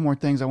only a couple more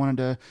things I wanted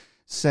to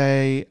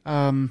say.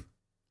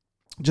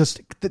 Just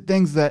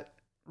things that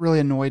really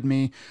annoyed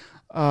me.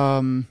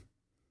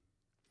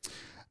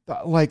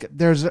 Like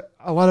there's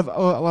a lot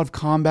of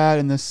combat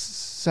in this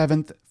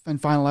 7th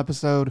and final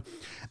episode.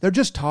 They're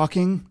just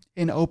talking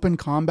in open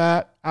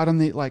combat out on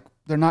the, like,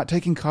 they're not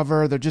taking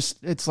cover.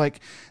 It's like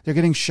they're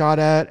getting shot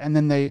at, and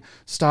then they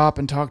stop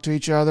and talk to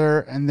each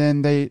other, and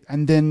then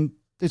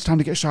it's time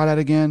to get shot at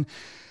again.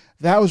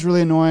 That was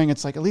really annoying.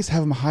 It's like, at least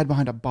have them hide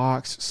behind a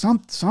box,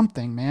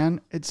 something, man.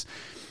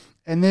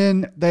 And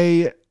then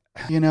they,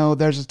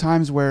 there's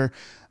times where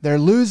they're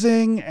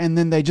losing, and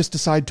then they just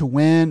decide to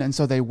win, and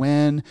so they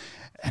win.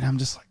 And I'm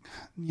just like,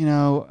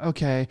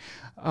 okay.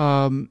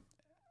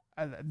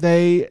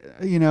 They,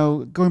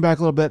 going back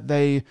a little bit,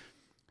 they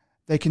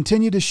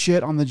continue to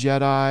shit on the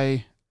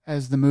Jedi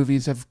as the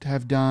movies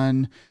have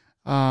done.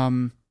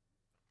 I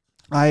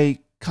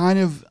kind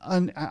of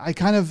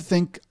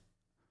think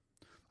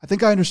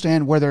I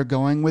understand where they're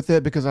going with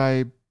it, because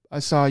I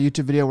saw a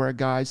YouTube video where a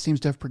guy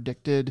seems to have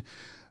predicted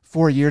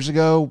 4 years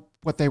ago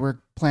what they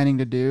were planning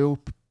to do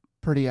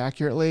pretty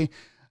accurately,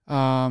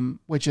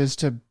 which is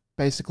to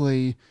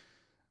basically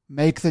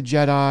make the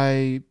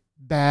Jedi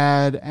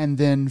bad and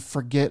then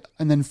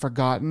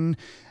forgotten,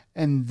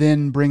 and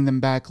then bring them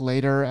back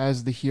later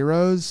as the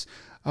heroes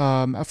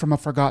from a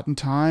forgotten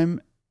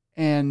time.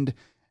 And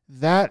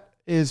that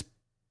is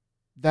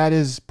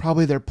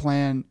probably their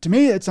plan. To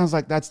me, it sounds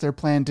like that's their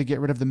plan to get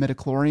rid of the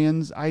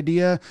midichlorians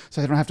idea, so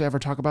they don't have to ever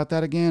talk about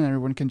that again.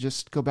 Everyone can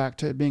just go back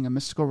to it being a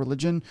mystical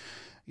religion,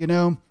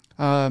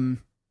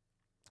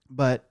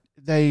 but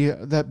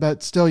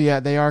still, yeah,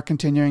 they are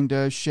continuing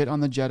to shit on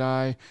the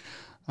Jedi.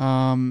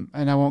 And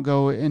I won't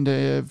go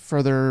into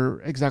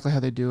further exactly how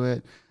they do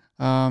it.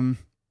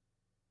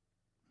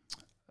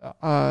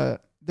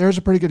 There's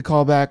a pretty good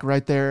callback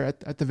right there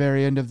at the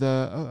very end of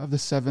the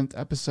 7th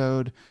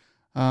episode.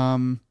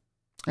 And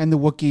the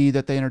Wookiee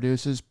that they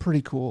introduce is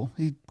pretty cool.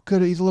 He's a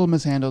little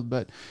mishandled,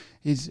 but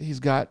he's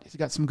got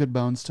some good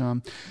bones to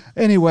him.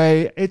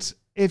 Anyway,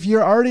 if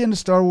you're already into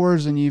Star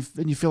Wars and you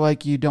feel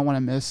like you don't want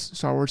to miss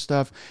Star Wars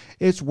stuff,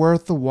 it's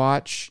worth the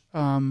watch.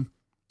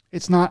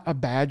 It's not a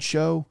bad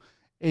show.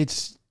 But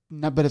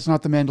it's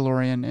not The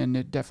Mandalorian, and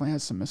it definitely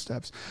has some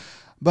missteps.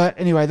 But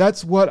anyway,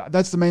 that's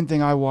the main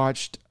thing I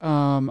watched.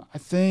 I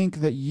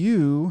think that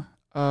you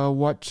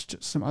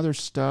watched some other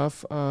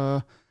stuff.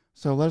 So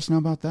let us know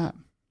about that.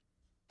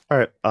 All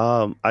right.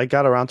 I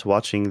got around to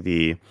watching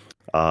the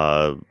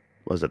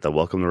was it the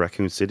Welcome to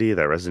Raccoon City,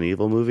 that Resident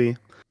Evil movie?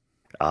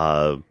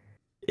 Uh,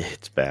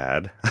 it's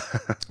bad.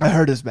 I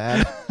heard it's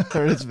bad. I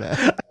heard it's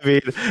bad. I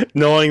mean,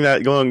 knowing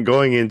that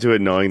going into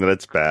it, knowing that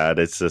it's bad,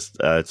 it's just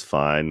it's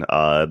fine.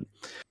 I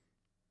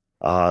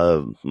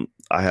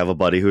have a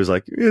buddy who's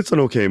like, it's an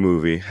okay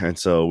movie, and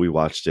so we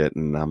watched it,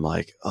 and I'm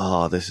like,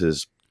 oh, this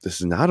is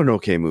not an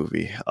okay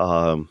movie.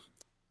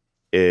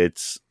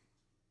 It's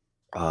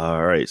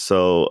all right.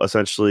 So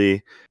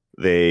essentially,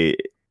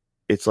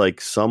 it's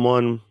like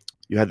someone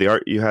you had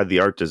the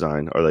art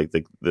design, or like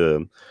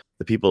the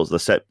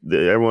people's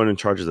everyone in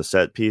charge of the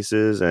set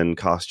pieces and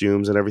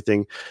costumes and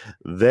everything.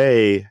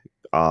 They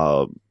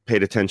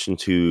paid attention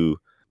to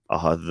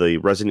the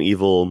Resident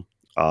Evil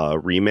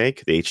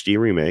remake, the HD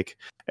remake,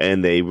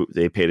 and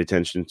they paid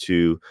attention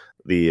to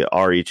the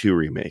RE2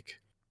 remake,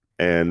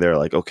 and they're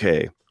like,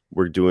 okay,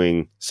 we're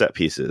doing set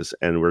pieces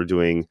and we're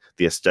doing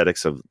the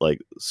aesthetics of like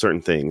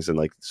certain things, and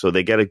like so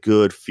they get a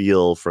good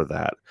feel for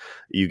that.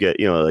 You get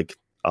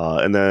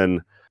and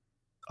then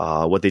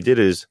what they did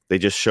is they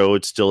just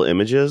showed still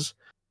images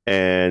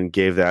and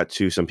gave that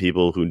to some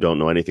people who don't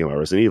know anything about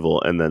Resident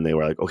Evil, and then they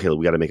were like, okay,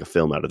 we got to make a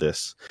film out of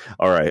this.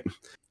 All right,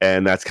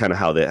 and that's kind of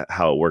how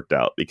it worked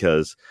out,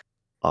 because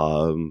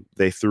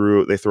they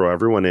throw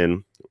everyone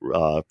in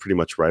pretty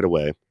much right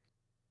away,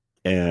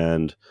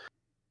 and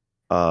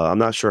I'm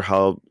not sure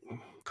how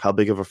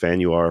big of a fan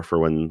you are for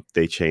when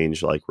they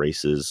change like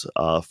races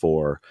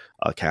for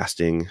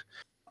casting.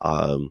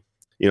 A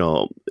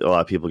lot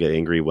of people get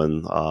angry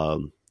when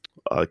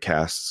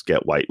casts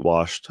get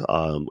whitewashed,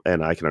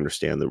 and I can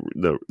understand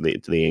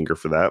the anger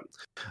for that.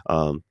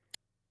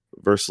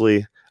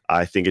 Versely,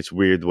 I think it's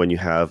weird when you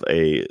have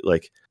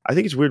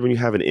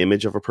an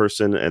image of a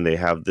person and they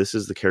have, this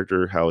is the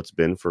character how it's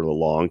been for a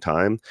long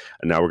time,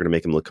 and now we're going to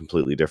make him look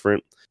completely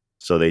different.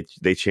 So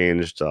they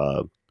changed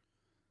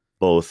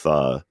both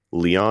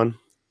Leon,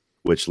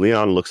 which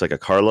Leon looks like a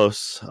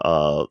Carlos.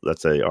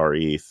 That's a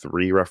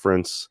RE3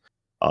 reference.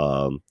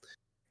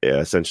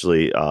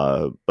 Essentially,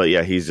 but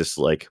yeah, he's just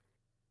like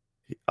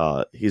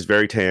he's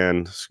very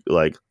tan,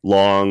 like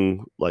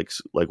long, like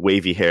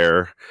wavy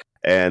hair,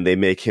 and they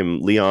make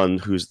him Leon,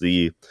 who's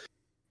the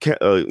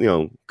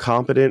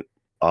competent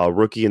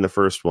rookie in the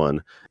first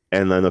one,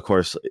 and then of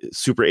course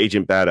super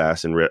agent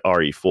badass in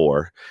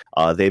RE4.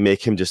 They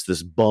make him just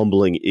this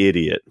bumbling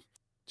idiot,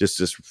 just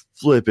this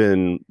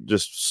flippin'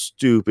 just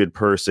stupid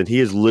person. He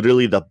is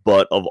literally the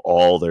butt of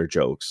all their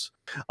jokes.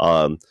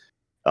 All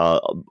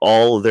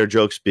of their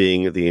jokes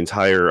being the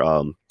entire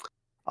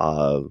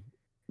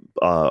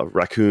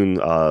raccoon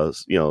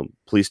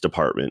police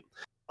department.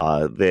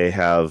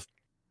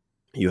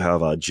 You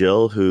have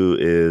Jill, who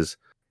is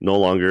no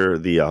longer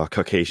the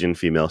Caucasian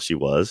female she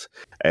was,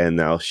 and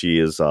now she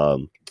is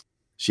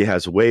she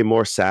has way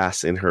more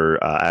sass in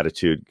her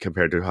attitude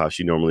compared to how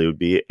she normally would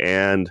be,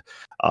 and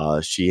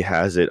she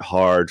has it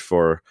hard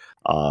for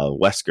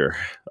Wesker.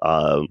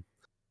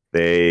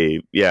 They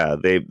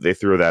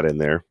threw that in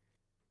there.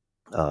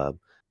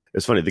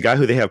 It's funny, the guy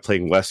who they have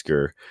playing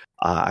Wesker,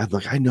 I'm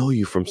like, I know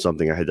you from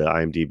something. I had to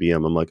IMDb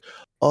him. I'm like,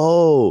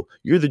 oh,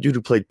 you're the dude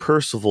who played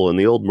Percival in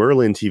the old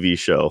Merlin TV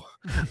show.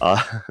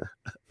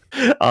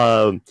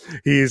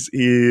 He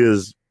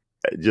is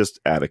just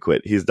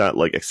adequate. He's not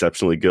like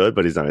exceptionally good,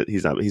 but he's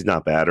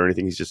not bad or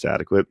anything. He's just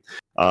adequate.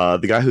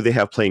 The guy who they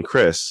have playing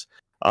Chris,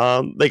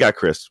 they got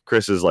Chris.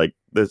 Chris is like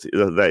this.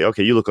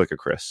 Okay, you look like a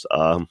Chris.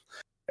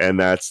 And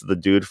that's the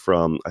dude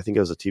from, I think it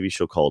was a TV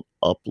show called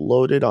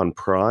Uploaded on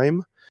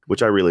Prime,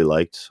 which I really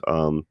liked.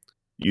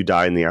 You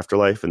die in the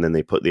afterlife, and then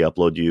they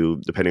upload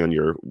you, depending on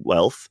your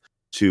wealth,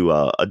 to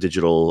a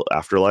digital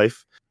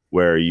afterlife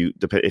where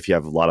if you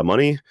have a lot of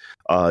money,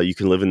 you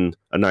can live in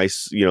a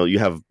nice, you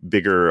have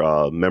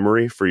bigger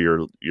memory for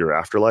your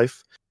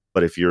afterlife.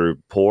 But if you're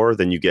poor,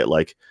 then you get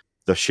like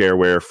the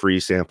shareware free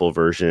sample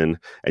version,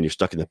 and you're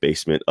stuck in the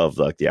basement of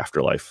like the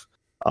afterlife.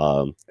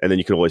 And then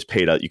you can always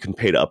pay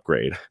to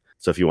upgrade.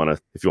 So if you want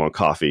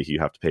coffee,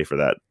 you have to pay for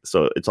that.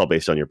 So it's all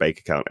based on your bank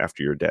account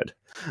after you're dead.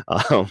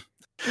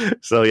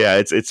 So yeah,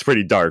 it's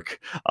pretty dark.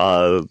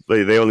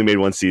 They only made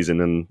one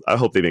season, and I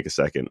hope they make a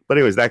second. But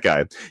anyways, that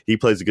guy, he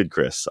plays a good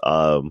Chris.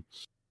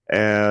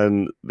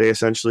 And they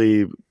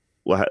essentially,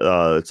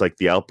 it's like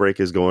the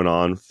outbreak is going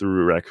on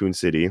through Raccoon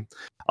City.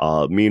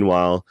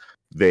 Meanwhile,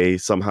 they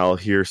somehow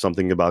hear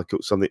something about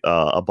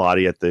a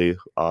body at the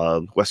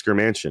Wesker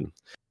Mansion.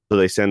 So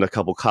they send a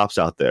couple cops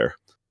out there.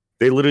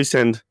 They literally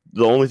send,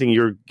 the only thing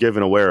you're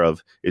given aware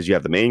of is you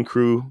have the main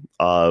crew,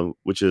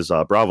 which is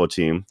Bravo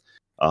team,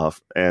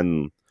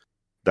 and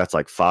that's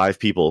like 5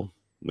 people,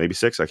 maybe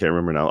 6. I can't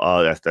remember now.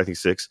 I think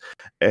 6.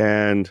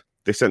 And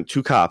they sent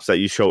 2 cops that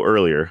you show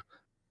earlier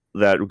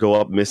that go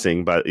up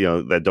missing, but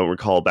that don't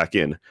recall back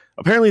in.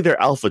 Apparently,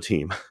 they're Alpha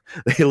Team.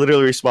 They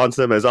literally respond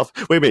to them as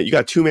Alpha. Wait a minute, you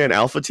got 2-man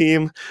Alpha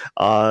Team?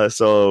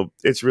 So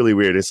it's really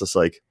weird. It's just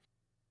like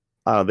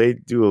they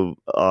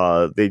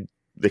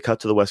cut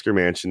to the Wesker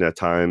Mansion at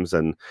times,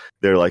 and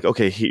they're like,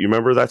 okay, you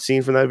remember that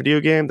scene from that video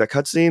game, that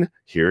cutscene?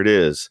 Here it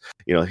is.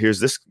 Here's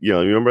this. You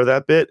remember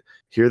that bit?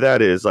 Here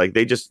that is. Like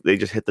they just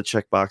hit the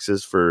check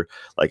boxes for,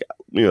 like,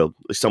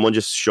 someone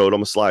just showed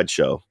them a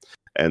slideshow,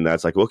 and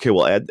that's like, okay,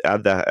 well, add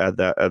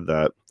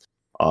that.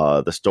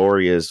 The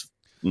story is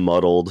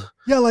muddled.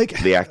 Yeah,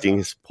 like the acting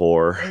is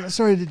poor.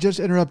 Sorry to just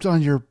interrupt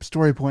on your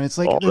story point. It's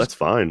like, that's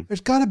fine.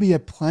 There's got to be a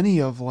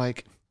plenty of,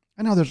 like,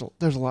 I know there's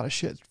a lot of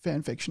shit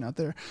fan fiction out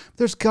there.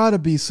 There's got to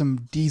be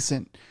some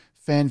decent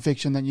fan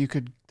fiction that you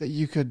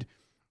could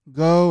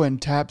go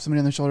and tap somebody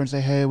on the shoulder and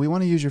say, hey, we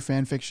want to use your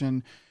fan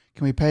fiction.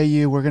 Can we pay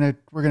you? We're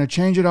gonna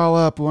change it all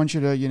up. We want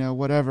you to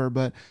whatever.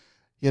 But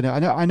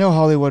I know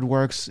Hollywood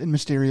works in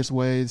mysterious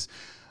ways.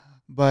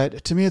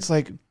 But to me, it's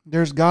like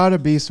there's got to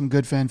be some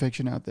good fan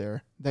fiction out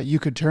there that you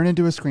could turn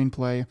into a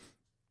screenplay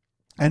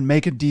and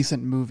make a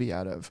decent movie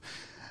out of.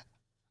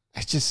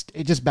 It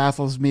just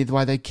baffles me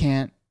why they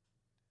can't.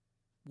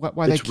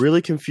 It's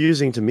really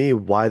confusing to me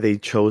why they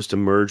chose to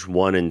merge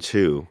 1 and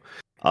 2.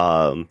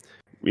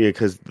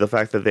 Because the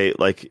fact that they,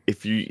 like,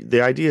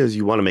 the idea is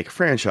you want to make a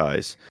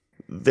franchise,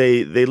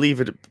 they leave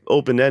it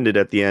open ended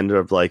at the end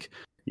of, like,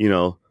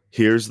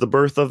 here's the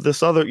birth of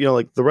this other,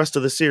 like the rest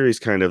of the series,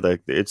 kind of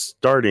like it's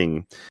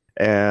starting.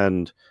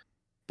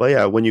 But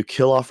yeah, when you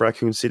kill off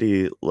Raccoon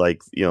City,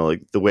 like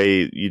the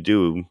way you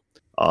do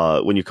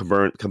when you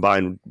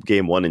combine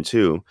game 1 and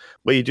 2,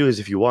 what you do is,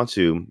 if you want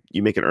to,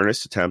 you make an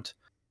earnest attempt,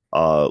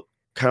 kind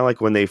of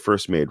like when they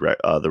first made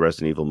the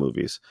Resident Evil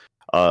movies.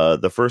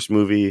 The first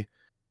movie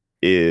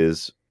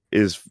is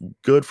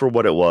good for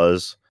what it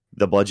was,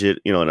 the budget,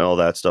 and all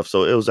that stuff.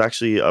 So it was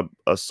actually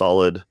a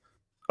solid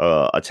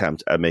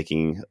attempt at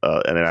making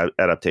an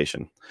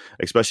adaptation,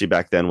 especially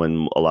back then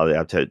when a lot of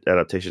the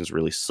adaptations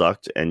really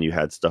sucked, and you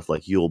had stuff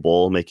like Yule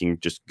Boll making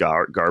just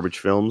garbage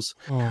films.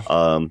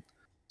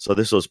 So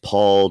this was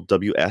Paul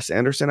W.S.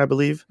 Anderson, I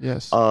believe.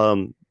 Yes.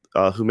 Who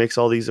makes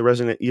all these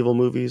Resident Evil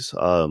movies.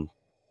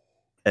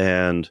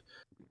 And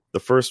the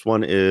first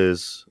one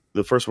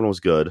was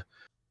good,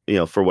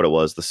 for what it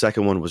was. The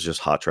second one was just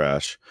hot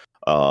trash.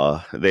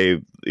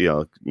 They,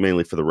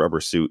 mainly for the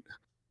rubber suit.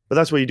 But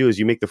that's what you do, is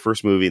you make the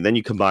first movie, and then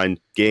you combine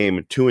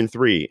game 2 and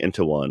 3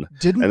 into one,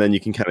 and then you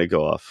can kind of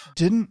go off.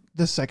 Didn't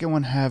the second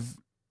one have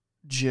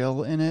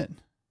Jill in it?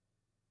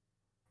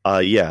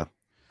 Yeah.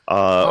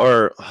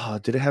 Or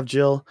did it have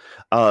Jill?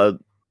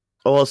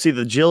 Well, see,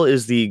 the Jill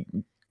is the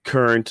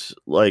current,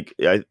 like,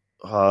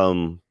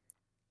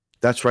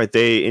 that's right.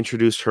 They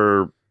introduced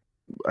her,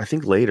 I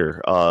think,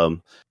 later.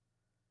 I'm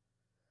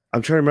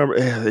trying to remember.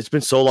 It's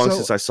been so long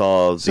since I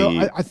saw I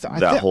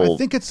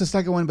think it's the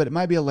second one, but it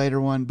might be a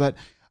later one. But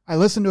I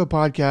listened to a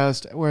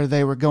podcast where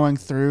they were going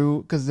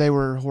through, because they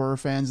were horror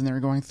fans, and they were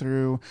going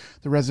through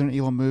the Resident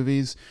Evil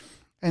movies,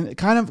 and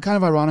kind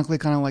of ironically,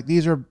 kind of like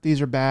these are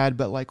bad,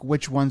 but like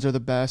which ones are the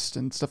best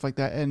and stuff like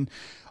that. And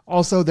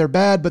also they're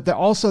bad, but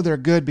they're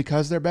good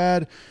because they're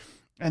bad.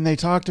 And they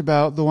talked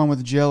about the one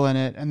with Jill in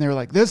it, and they were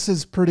like, "This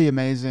is pretty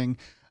amazing."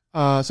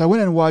 So I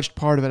went and watched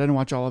part of it. I didn't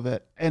watch all of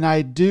it, and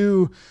I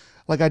do,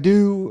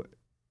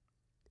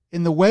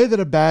 in the way that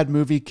a bad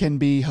movie can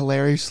be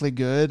hilariously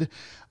good.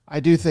 I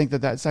do think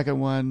that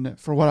second one,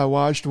 for what I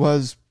watched,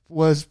 was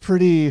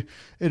pretty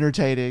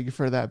entertaining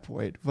for that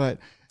point. But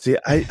see,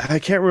 I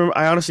can't remember.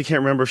 I honestly can't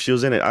remember if she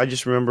was in it. I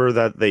just remember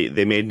that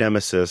they made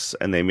Nemesis,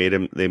 and they made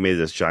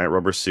this giant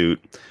rubber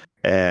suit,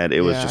 and it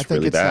was just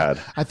really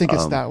bad. I think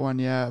it's that one,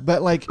 yeah.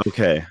 But like,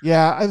 okay,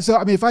 yeah. So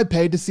I mean, if I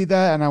paid to see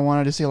that and I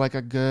wanted to see like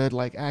a good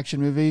like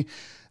action movie,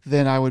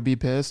 then I would be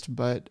pissed.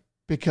 But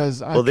because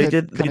they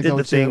did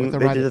the thing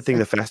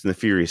that Fast and the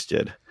Furious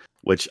did,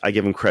 which I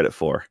give them credit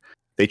for.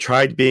 They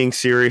tried being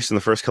serious in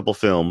the first couple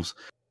films,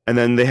 and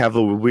then they have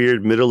a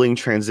weird middling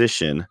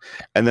transition,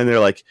 and then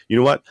they're like, you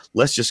know what?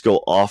 Let's just go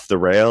off the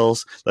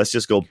rails. Let's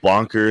just go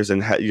bonkers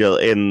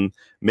and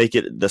make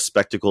it the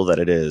spectacle that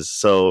it is.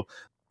 So,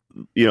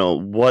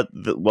 what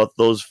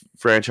those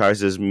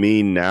franchises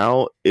mean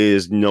now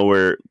is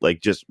nowhere,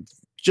 like just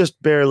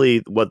barely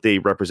what they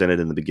represented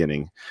in the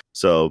beginning.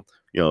 So,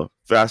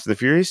 Fast and the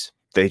Furious,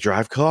 they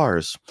drive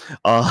cars,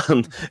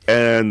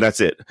 and that's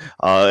it.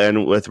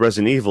 And with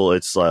Resident Evil,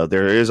 it's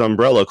there is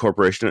Umbrella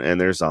Corporation and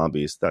there's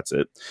zombies. That's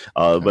it.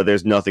 But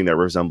there's nothing that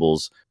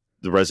resembles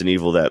the Resident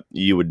Evil that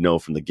you would know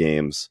from the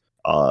games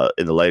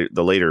in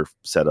the later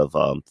set of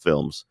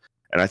films.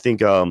 And I think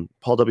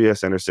Paul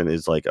W.S. Anderson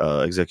is like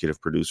executive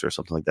producer or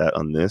something like that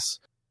on this.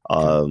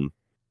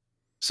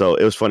 So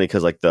it was funny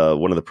because like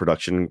one of the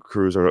production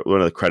crews, or one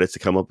of the credits to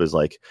come up is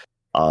like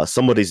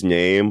somebody's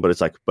name, but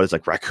it's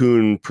like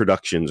Raccoon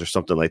Productions or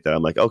something like that.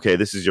 I'm like, okay,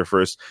 this is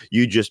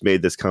you just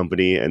made this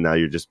company, and now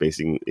you're just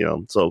basing,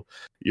 so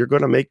you're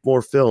going to make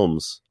more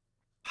films.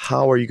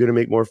 How are you going to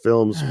make more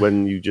films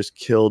when you just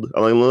killed,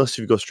 unless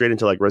you go straight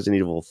into like Resident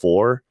Evil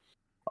 4?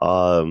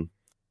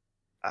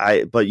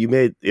 But you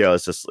made,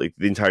 it's just like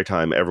the entire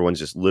time everyone's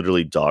just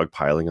literally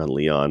dogpiling on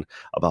Leon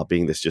about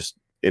being this just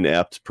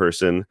inept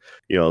person.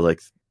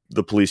 Like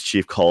the police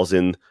chief calls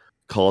a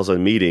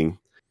meeting,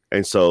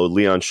 and so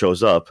Leon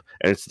shows up,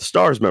 and it's the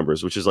STARS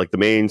members, which is like the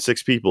main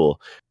 6 people,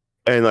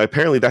 and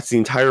apparently that's the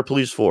entire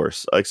police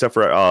force except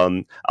for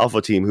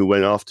Alpha Team, who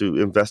went off to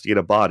investigate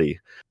a body.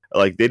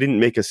 Like, they didn't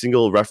make a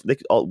single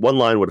one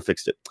line would have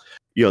fixed it.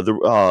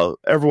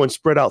 Everyone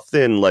spread out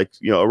thin, like,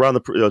 around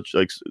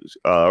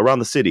around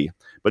the city.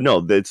 But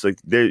no, it's like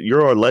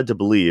you're led to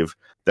believe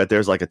that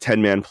there's like a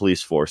 10-man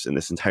police force in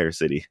this entire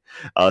city.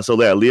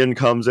 So yeah, Leon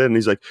comes in and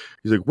he's like,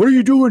 what are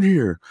you doing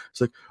here?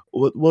 It's like,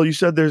 well, you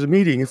said there's a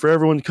meeting for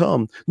everyone to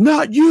come.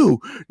 Not you.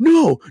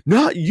 No,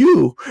 not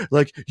you.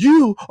 Like,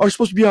 you are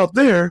supposed to be out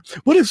there.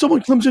 What if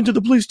someone comes into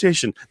the police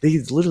station?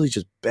 He's literally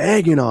just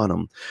bagging on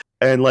him.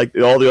 And like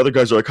all the other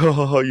guys are like, ha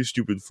ha ha, you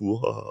stupid fool.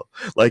 Ha,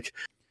 ha. Like,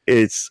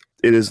 it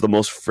is the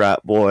most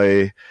frat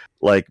boy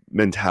like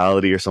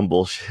mentality or some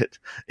bullshit.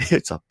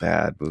 It's a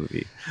bad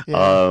movie.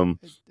 Yeah,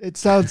 it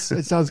sounds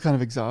kind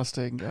of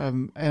exhausting.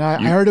 And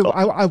I heard it.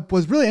 I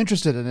was really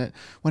interested in it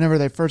whenever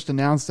they first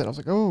announced it. I was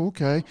like, oh,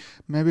 okay,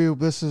 maybe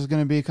this is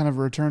going to be kind of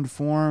a return to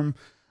form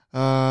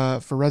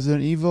for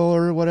Resident Evil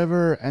or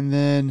whatever. And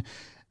then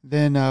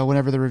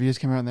whenever the reviews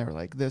came out, and they were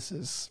like, this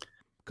is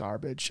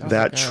garbage.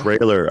 That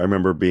trailer I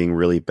remember being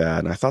really bad,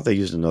 and I thought they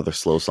used another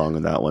slow song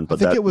in that one. But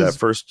that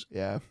first,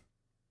 yeah.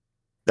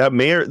 That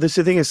mayor. The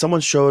thing is, someone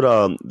showed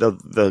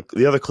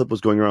the other clip was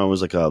going around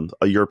was like a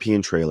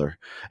European trailer,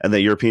 and the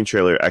European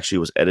trailer actually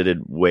was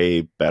edited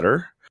way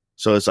better.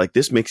 So it's like,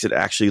 this makes it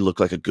actually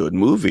look like a good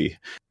movie.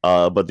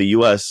 But the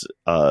U.S.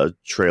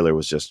 Trailer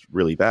was just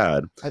really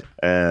bad.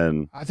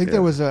 I think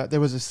there was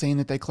a scene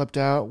that they clipped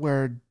out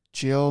where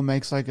Jill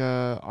makes like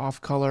a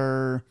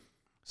off-color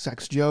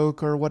sex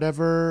joke or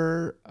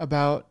whatever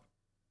about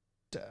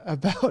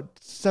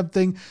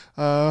something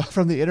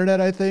from the internet,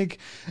 I think,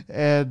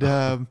 and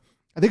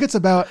I think it's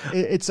about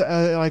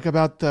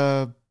about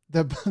the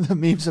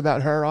memes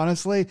about her,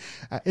 honestly,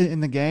 in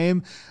the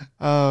game,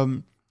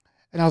 and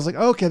I was like,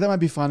 okay, that might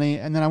be funny,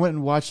 and then I went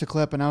and watched the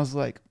clip, and I was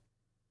like,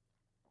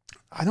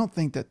 I don't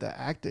think that the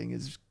acting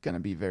is going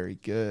to be very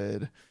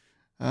good.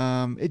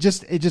 It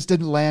just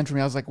didn't land for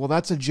me. I was like, well,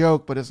 that's a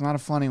joke, but it's not a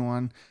funny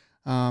one.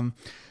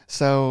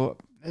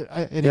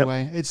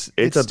 Anyway, it's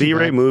a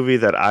B-rate movie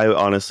that I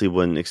honestly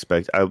wouldn't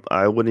expect.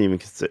 I wouldn't even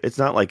consider. It's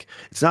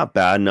not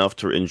bad enough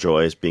to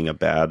enjoy as being a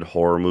bad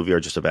horror movie or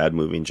just a bad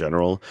movie in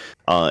general.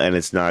 And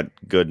it's not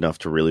good enough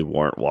to really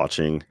warrant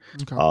watching.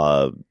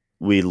 Okay.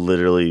 We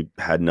literally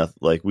had nothing.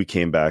 Like, we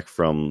came back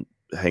from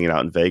hanging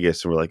out in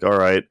Vegas and we're like, all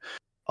right,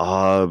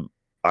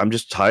 I'm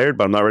just tired,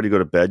 but I'm not ready to go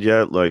to bed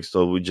yet. Like,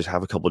 so we just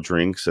have a couple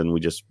drinks and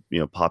we just,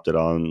 popped it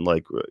on.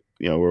 Like,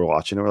 we're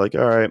watching it. We're like,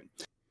 all right.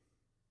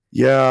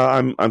 Yeah,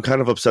 I'm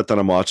kind of upset that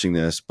I'm watching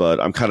this, but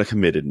I'm kind of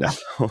committed now.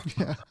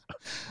 Yeah.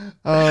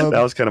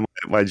 That was kind of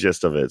my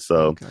gist of it.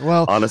 So, okay.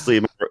 Well, honestly,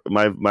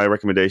 my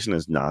recommendation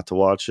is not to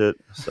watch it.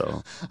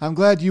 So I'm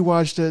glad you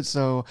watched it,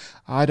 so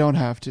I don't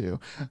have to.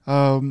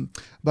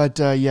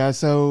 Yeah.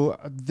 So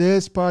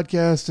this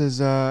podcast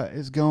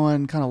is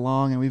going kind of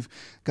long, and we've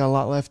got a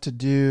lot left to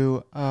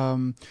do.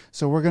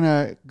 So we're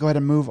gonna go ahead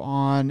and move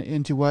on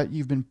into what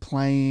you've been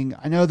playing.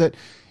 I know that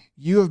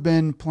you have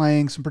been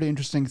playing some pretty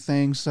interesting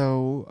things,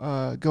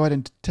 so go ahead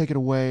and take it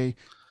away.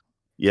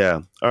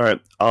 Yeah. All right.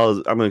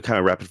 I'm going to kind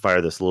of rapid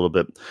fire this a little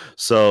bit.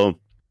 So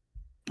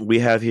we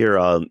have here,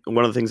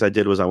 one of the things I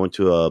did was I went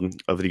to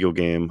a video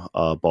game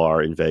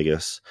bar in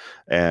Vegas,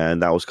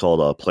 and that was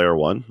called Player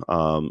One.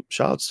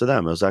 Shout outs to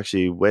them. It was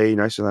actually way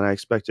nicer than I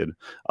expected.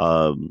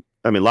 I mean,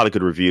 a lot of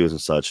good reviews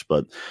and such,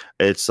 but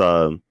it's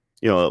a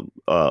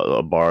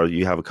bar.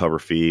 You have a cover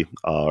fee,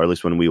 or at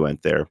least when we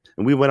went there,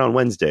 and we went on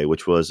Wednesday,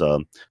 which was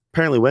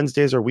apparently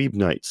Wednesdays are weeb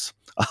nights,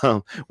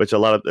 which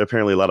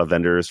apparently a lot of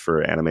vendors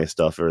for anime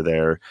stuff are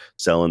there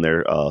selling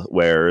their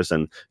wares,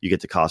 and you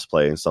get to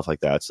cosplay and stuff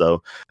like that.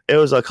 So it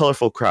was a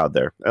colorful crowd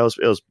there. It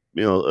was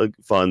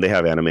fun. They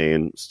have anime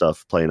and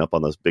stuff playing up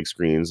on those big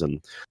screens,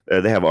 and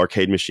they have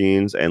arcade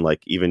machines and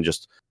like even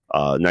just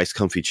nice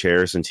comfy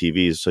chairs and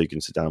TVs so you can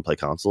sit down and play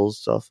consoles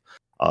stuff.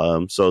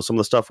 So some of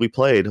the stuff we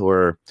played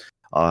were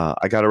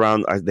I got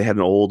around. They had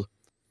an old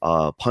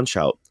Punch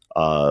Out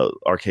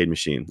arcade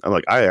machine.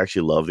 I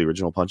actually love the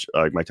original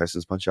Mike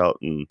Tyson's Punch Out,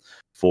 and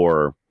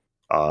for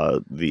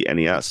the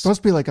NES. It's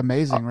supposed to be like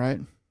amazing, right?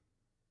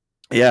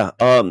 Yeah.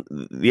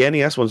 The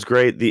NES one's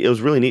great. It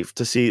was really neat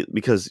to see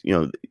because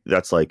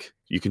that's like,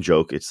 you can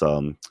joke it's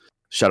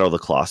Shadow of the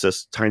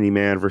Colossus, tiny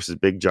man versus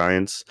big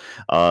giants.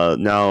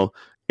 Now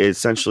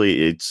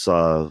essentially it's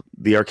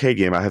the arcade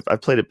game.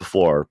 I've played it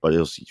before, but it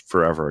was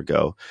forever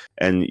ago,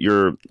 and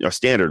you're a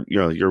standard,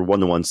 you're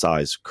 1-to-1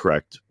 size,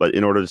 correct, but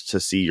in order to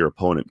see your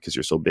opponent, because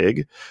you're so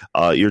big,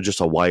 you're just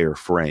a wire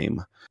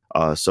frame,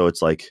 so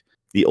it's like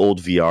the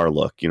old VR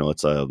look,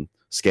 it's a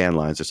scan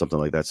lines or something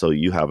like that, so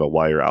you have a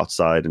wire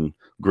outside and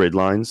grid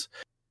lines.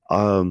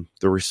 The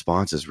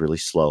response is really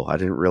slow. I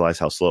didn't realize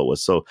how slow it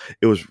was, so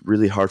it was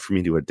really hard for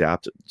me to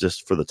adapt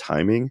just for the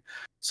timing.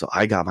 So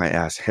I got my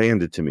ass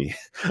handed to me.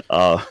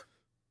 Yeah,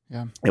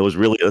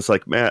 it's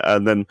like, man.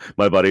 And then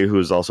my buddy,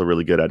 who's also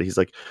really good at it, he's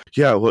like,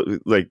 yeah,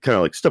 kind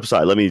of like, step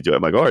aside, let me do it.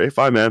 I'm like, all right,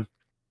 fine, man.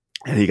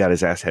 And he got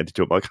his ass handed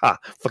to him. Like, ha,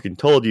 fucking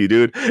told you,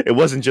 dude. It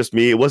wasn't just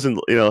me. It wasn't,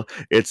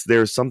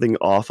 there's something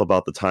off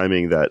about the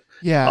timing that,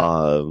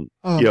 Yeah.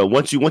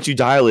 once you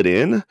dial it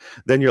in,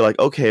 then you're like,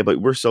 okay,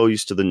 but we're so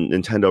used to the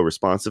Nintendo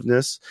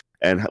responsiveness,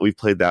 and we've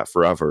played that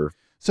forever.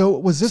 So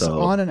was this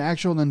on an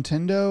actual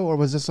Nintendo, or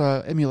was this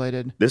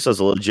emulated? This was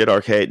a legit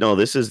arcade. No,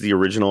 this is the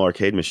original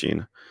arcade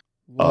machine.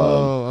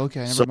 Whoa,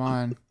 okay, never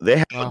mind. They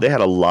had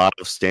a lot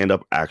of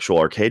stand-up actual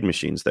arcade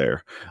machines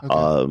there.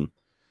 Okay.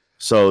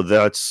 So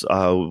that's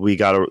we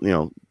got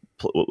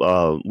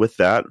with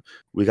that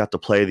we got to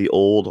play the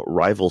old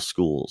Rival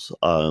Schools.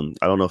 I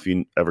don't know if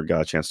you ever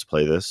got a chance to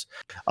play this.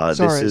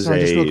 Sorry, just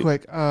real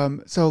quick.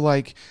 So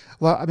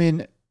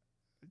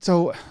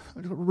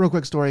real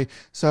quick story.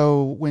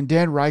 So when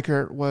Dan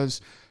Reichert was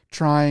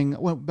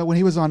when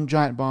he was on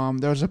Giant Bomb,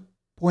 there was a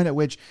point at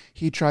which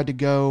he tried to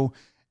go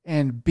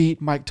and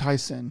beat Mike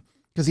Tyson,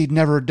 because he'd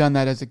never done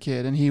that as a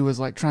kid, and he was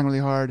like trying really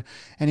hard,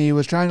 and he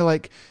was trying to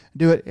like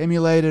do it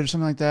emulated or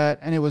something like that,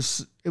 and it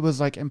was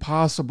like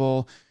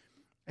impossible.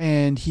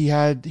 And he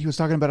was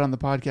talking about it on the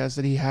podcast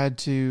that he had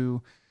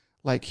to,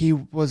 like, he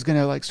was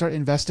gonna like start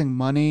investing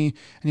money,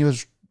 and he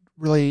was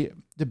really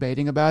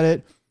debating about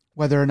it,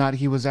 whether or not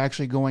he was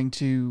actually going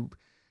to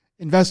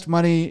invest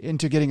money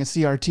into getting a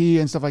CRT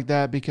and stuff like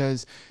that,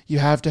 because you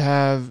have to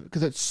have,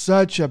 because it's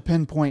such a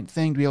pinpoint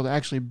thing to be able to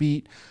actually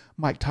beat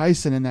Mike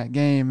Tyson in that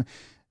game,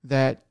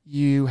 that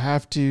you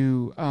have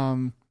to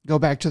go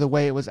back to the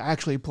way it was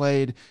actually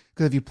played,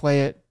 because if you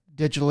play it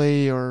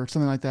digitally or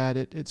something like that,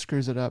 it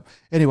screws it up.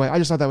 Anyway, I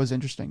just thought that was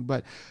interesting.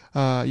 But go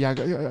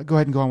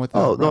ahead and go on with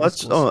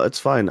that. It's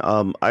fine.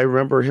 I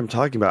remember him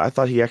talking about it. I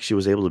thought he actually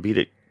was able to beat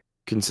it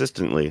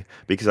consistently,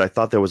 because I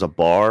thought there was a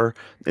bar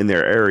in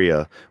their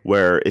area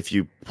where if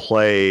you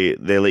play,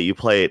 they let you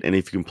play it, and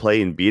if you can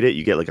play and beat it,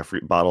 you get like a free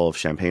bottle of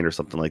champagne or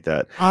something like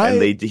that.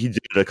 He did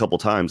it a couple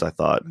times, I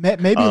thought.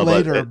 Maybe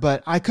later,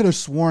 but I could have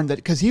sworn that,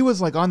 because he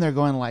was like on there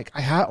going like,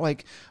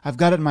 I've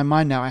got it in my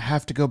mind now. I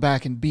have to go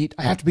back and beat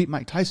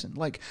Mike Tyson.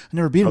 Like, I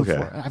never beat him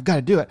before. I've got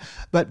to do it.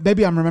 But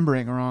maybe I'm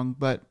remembering wrong.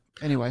 But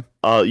anyway,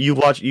 you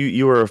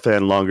were a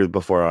fan longer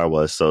before I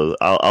was, so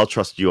I'll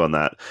trust you on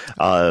that.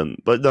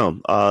 But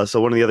no, so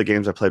one of the other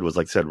games I played was,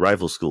 like I said,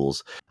 Rival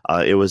Schools.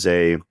 It was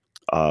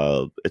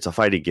it's a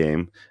fighting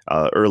game,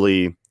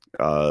 early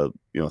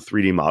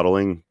 3D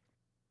modeling,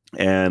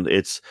 and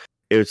it's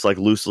like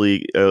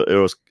loosely it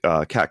was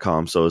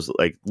Capcom, so it was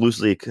like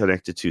loosely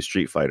connected to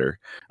Street Fighter,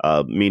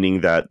 meaning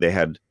that they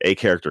had a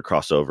character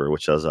crossover,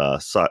 which was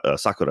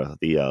Sakura,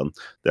 the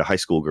high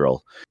school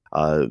girl,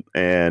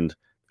 and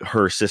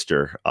her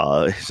sister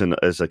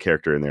is a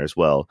character in there as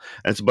well.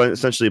 And it's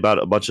essentially about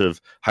a bunch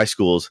of high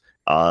schools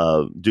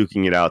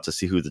duking it out to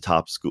see who the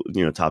top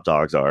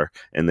dogs are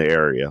in the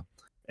area.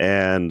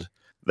 And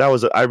that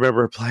was, I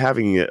remember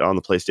having it on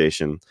the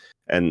PlayStation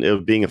and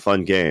it being a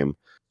fun game.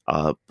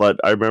 But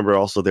I remember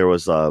also there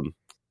was it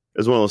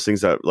was one of those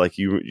things that like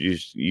you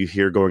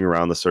hear going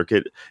around the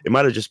circuit. It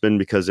might have just been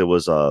because it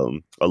was a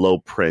low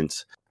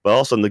print, but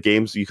also in the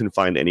games you couldn't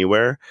find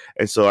anywhere.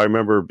 And so I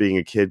remember being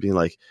a kid being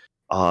like,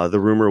 the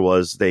rumor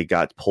was they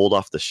got pulled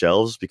off the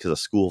shelves because of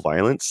school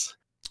violence,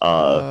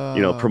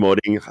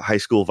 promoting high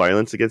school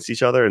violence against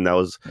each other. And that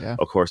was,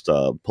 of course,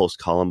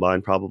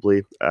 post-Columbine,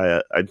 probably.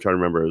 I'm trying to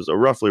remember. It was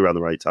roughly around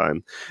the right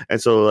time.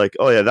 And so like,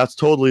 oh, yeah, that's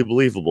totally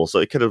believable. So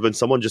it could have been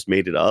someone just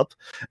made it up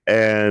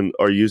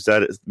or used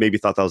that, maybe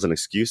thought that was an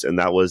excuse. And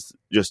that was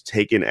just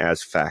taken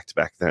as fact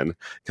back then,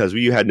 because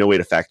you had no way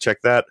to fact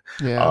check that.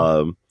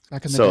 Yeah.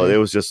 So it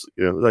was just,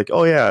 like,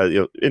 oh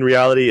yeah, in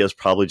reality, it was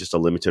probably just a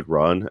limited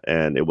run,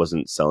 and it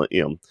wasn't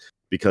selling,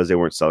 because they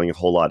weren't selling a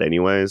whole lot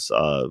anyways.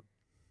 But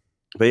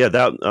yeah,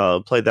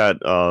 that played that,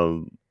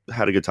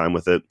 had a good time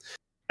with it,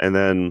 and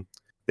then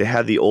they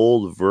had the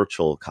old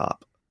Virtual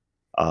Cop.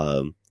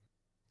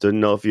 Didn't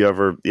know if you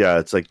ever,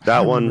 it's like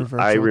that one.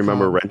 I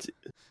remember renting.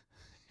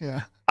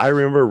 Yeah. I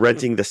remember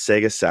renting the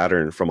Sega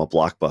Saturn from a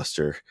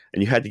Blockbuster,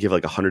 and you had to give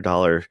like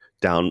 $100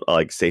 down,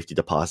 like safety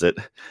deposit,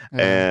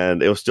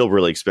 and it was still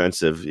really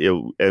expensive.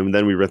 And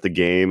then we rent the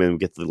game and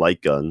get the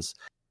light guns,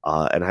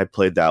 and I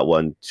played that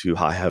one to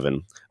high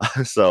heaven.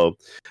 So,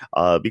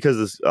 because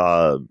this,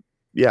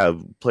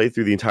 played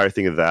through the entire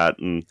thing of that,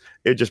 and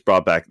it just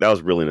brought back. That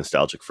was really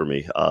nostalgic for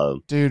me.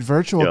 Dude,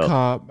 Virtual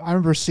Cop. I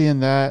remember seeing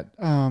that.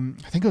 I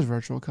think it was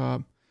Virtual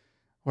Cop,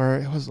 where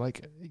it was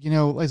like,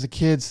 as a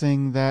kid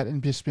seeing that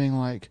and just being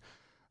like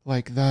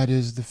that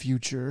is the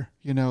future,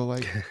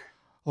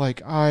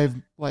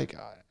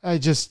 I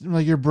just,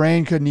 like, your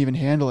brain couldn't even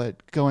handle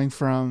it going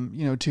from,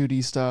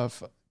 2D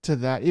stuff to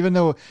that, even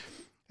though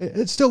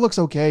it still looks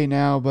okay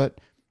now,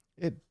 but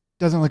it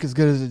doesn't look as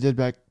good as it did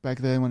back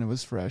then when it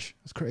was fresh.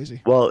 It's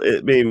crazy. Well,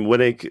 I mean, when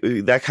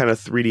that kind of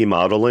 3D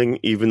modeling,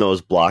 even though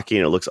it's blocky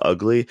and it looks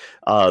ugly,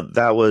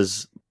 that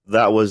was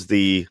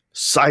the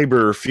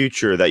cyber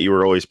future that you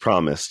were always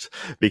promised,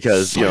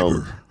 because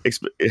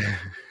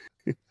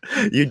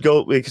you'd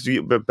go, because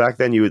but back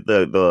then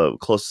the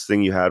closest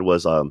thing you had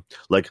was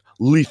like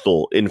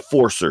Lethal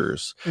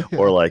Enforcers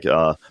or like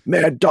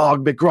Mad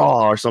Dog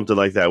McGraw or something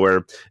like that,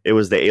 where it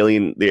was the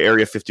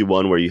Area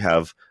 51, where you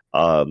have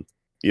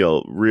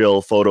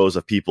real photos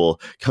of people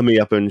coming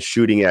up and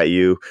shooting at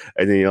you,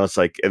 and then it's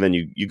like, and then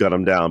you got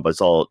them down, but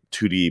it's all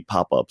 2D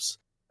pop-ups.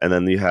 And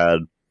then you had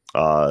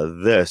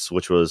this,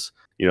 which was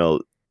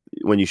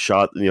when you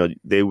shot,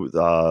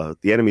 the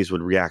enemies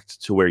would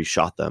react to where you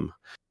shot them.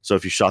 So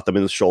if you shot them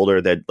in the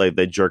shoulder,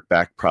 they'd jerk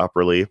back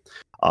properly.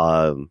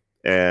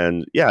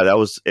 And yeah,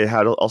 it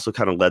had also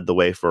kind of led the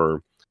way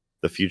for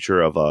the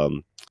future of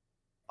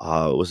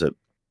was it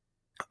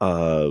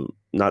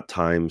not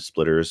Time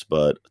Splitters,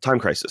 but Time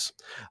Crisis.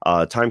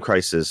 Time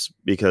Crisis,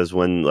 because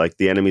when like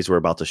the enemies were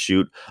about to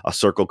shoot, a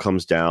circle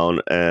comes down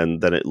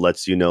and then it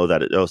lets you know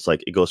that it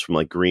goes from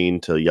like green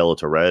to yellow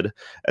to red,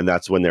 and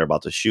that's when they're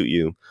about to shoot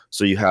you.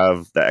 So you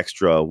have the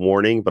extra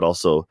warning, but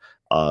also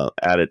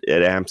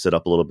it amps it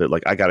up a little bit.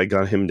 Like, I gotta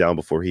gun him down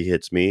before he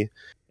hits me.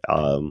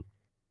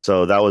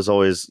 So that was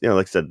always,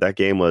 like I said, that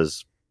game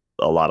was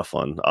a lot of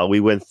fun. We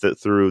went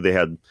through. They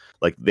have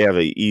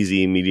a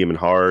easy, medium, and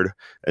hard,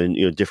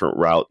 and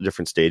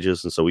different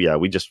stages. And so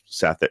we just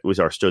sat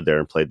there. Stood there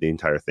and played the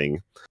entire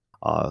thing.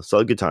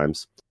 So good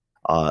times.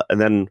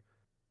 And then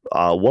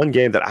one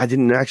game that I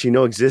didn't actually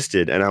know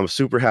existed, and I was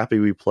super happy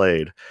we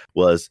played,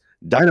 was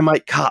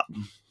Dynamite Cop.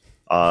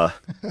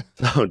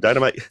 So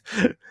Dynamite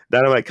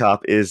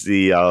Cop is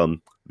the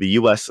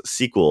U.S.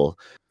 sequel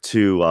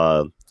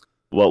to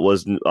what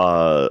was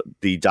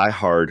the Die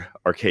Hard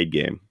arcade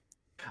game.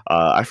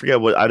 I forget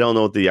I don't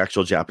know what the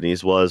actual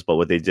Japanese was, but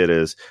what they did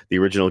is the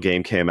original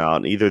game came out,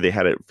 and either they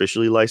had it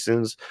officially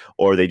licensed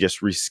or they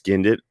just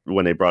reskinned it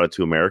when they brought it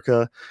to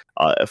America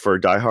for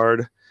Die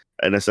Hard.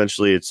 And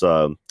essentially it's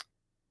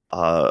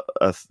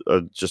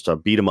just a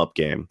beat 'em up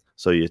game.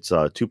 So it's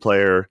a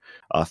 2-player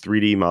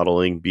 3D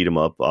modeling beat 'em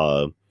up,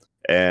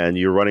 and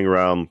you're running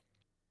around.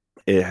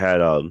 It had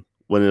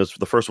when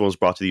the first one was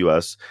brought to the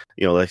U.S.,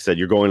 like I said,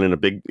 you're going in a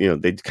big,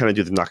 they kind of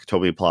do the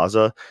Nakatomi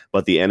Plaza,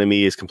 but the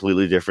enemy is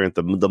completely different.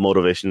 The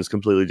motivation is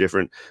completely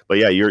different. But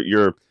yeah,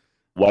 you're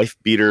wife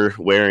beater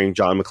wearing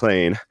John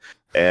McClane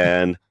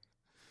and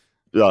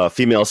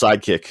female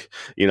sidekick,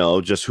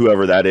 just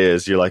whoever that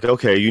is. You're like,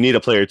 okay, you need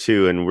a player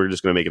too, and we're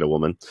just going to make it a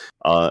woman.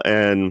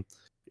 And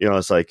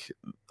it's like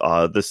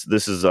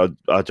this is a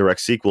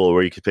direct sequel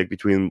where you could pick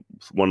between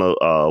one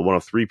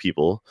of 3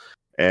 people,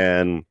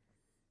 and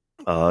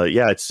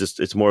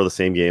it's more of the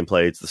same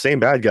gameplay. It's the same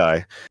bad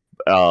guy.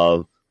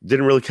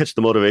 Didn't really catch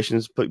the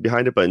motivations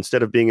behind it, but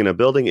instead of being in a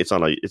building, it's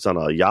on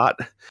a yacht,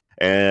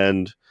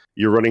 and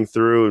you're running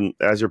through, and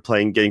as you're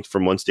playing, getting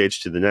from one stage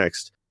to the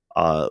next.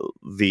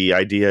 The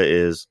idea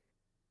is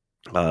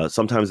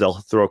sometimes they'll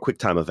throw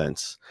QuickTime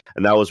events,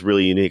 and that was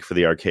really unique for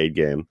the arcade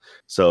game.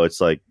 So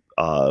it's like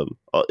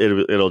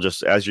it'll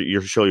just, as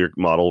you show your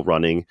model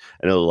running,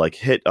 and it'll like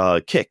hit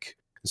kick.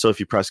 So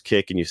if you press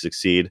kick and you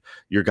succeed,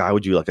 your guy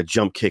would do like a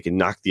jump kick and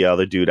knock the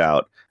other dude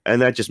out,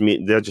 and that just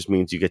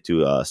means you get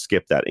to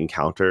skip that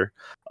encounter,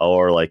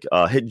 or like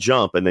hit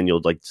jump and then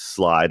you'll like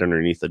slide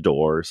underneath a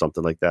door or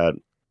something like that.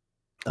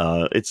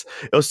 It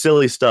was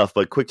silly stuff,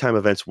 but QuickTime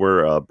events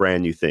were a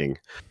brand new thing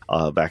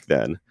back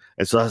then,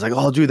 and so I was like,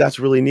 "Oh, dude, that's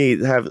really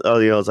neat."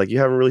 It's like you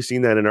haven't really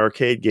seen that in an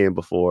arcade game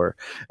before.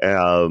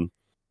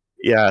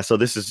 Yeah, so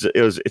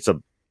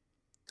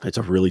it's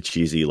a really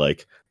cheesy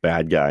like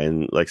bad guy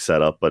and like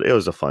setup, but it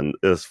was a fun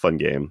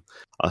game.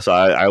 So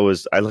I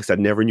like I said,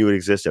 never knew it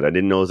existed. I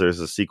didn't know there was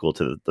a sequel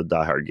to the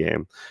Die Hard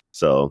game.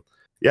 So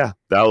yeah,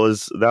 that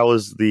was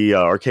the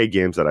arcade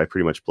games that I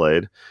pretty much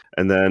played,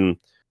 and then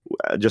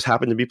I just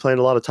happened to be playing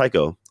a lot of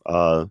Taiko.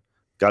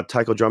 Got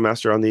Taiko Drum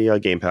Master on the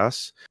Game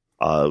Pass.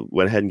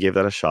 Went ahead and gave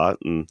that a shot,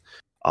 and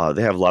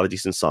they have a lot of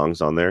decent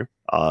songs on there.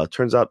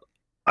 Turns out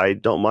I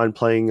don't mind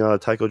playing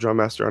Taiko Drum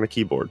Master on a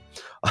keyboard.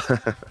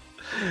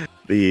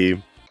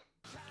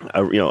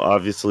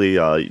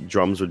 Obviously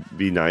drums would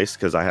be nice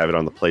because I have it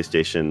on the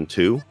PlayStation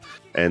 2,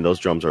 and those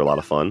drums are a lot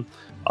of fun.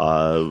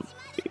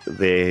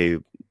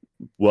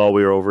 While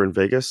we were over in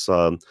Vegas,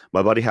 my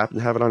buddy happened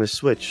to have it on his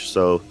Switch,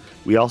 so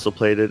we also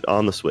played it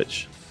on the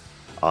Switch.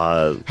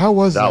 How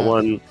was that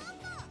one?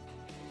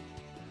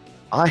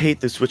 I hate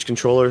the Switch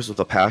controllers with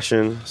a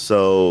passion,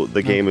 so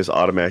the game is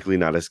automatically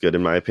not as good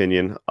in my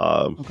opinion.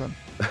 Okay.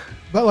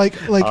 But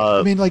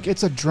I mean,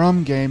 it's a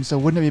drum game, so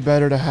wouldn't it be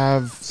better to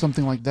have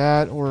something like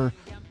that, or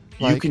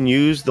you can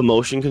use the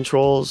motion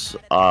controls.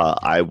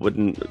 I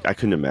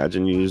couldn't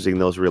imagine using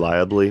those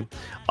reliably.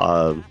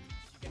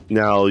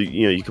 Now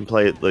you can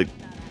play it. Like,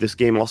 this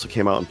game also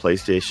came out on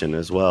PlayStation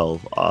as well,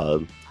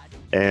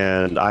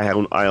 and I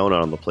own it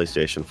on the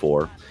PlayStation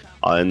 4.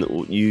 And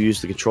you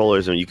use the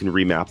controllers, and you can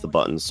remap the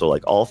buttons. So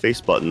like all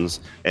face buttons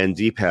and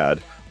D-pad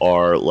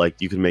are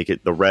like, you can make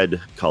it the red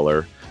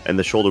color, and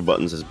the shoulder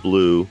buttons is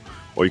blue,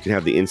 or you can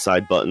have the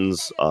inside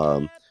buttons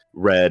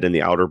red and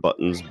the outer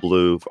buttons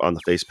blue on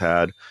the face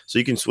pad. So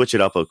you can switch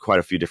it up quite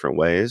a few different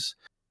ways,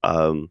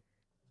 and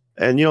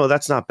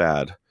that's not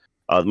bad.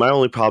 My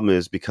only problem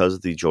is because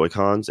of the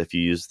Joy-Cons. If you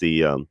use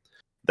the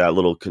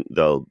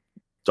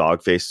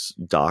dog face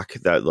dock,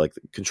 that like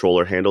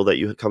controller handle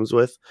that comes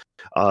with,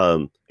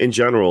 in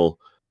general,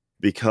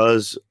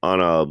 because on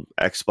a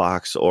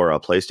Xbox or a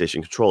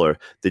PlayStation controller,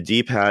 the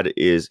D-pad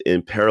is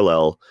in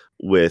parallel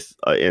with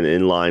and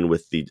in line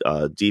with the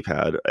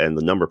D-pad and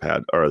the number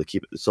pad or the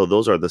key. So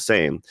those are the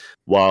same.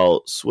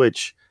 While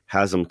Switch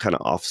has them kind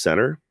of off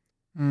center,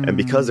 and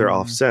because they're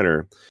off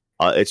center,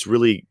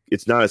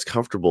 it's not as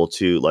comfortable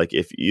to like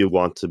if you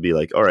want to be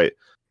like, all right,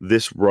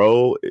 this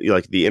row,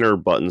 like the inner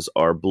buttons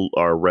are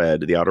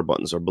red, the outer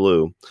buttons are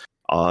blue,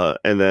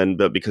 and then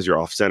but because you're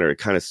off center,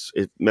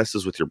 it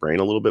messes with your brain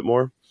a little bit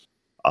more.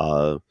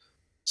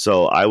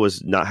 So I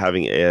was not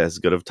having as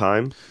good of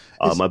time.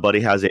 My buddy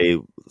has a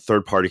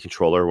third-party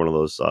controller, one of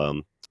those,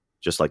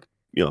 just like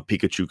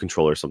Pikachu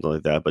controller or something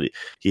like that. But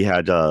he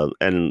had,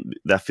 and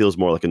that feels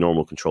more like a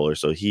normal controller.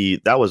 So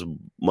that was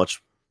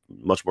much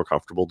more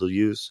comfortable to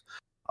use.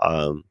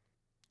 But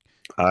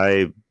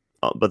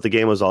the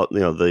game was all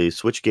the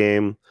Switch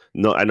game.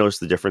 No, I noticed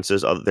the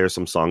differences. There's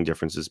some song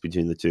differences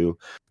between the two.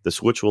 The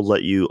Switch will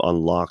let you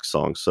unlock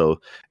songs. So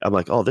I'm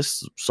like, oh,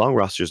 this song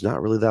roster is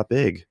not really that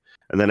big.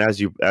 And then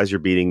as you're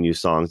beating new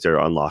songs, they're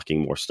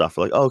unlocking more stuff.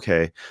 We're like,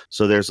 okay,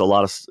 so there's a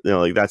lot of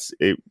like that's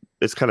it.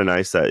 It's kind of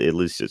nice that at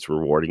least it's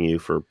rewarding you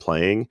for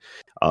playing.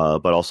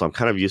 But also, I'm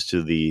kind of used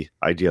to the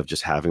idea of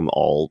just having them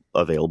all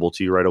available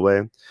to you right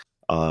away.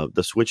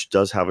 The Switch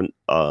does have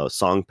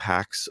song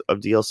packs of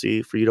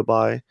DLC for you to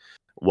buy,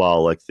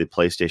 while like the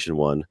PlayStation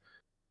one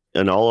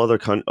and all other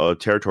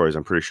territories,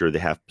 I'm pretty sure they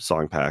have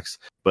song packs.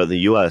 But in the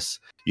US,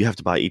 you have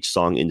to buy each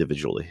song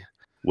individually,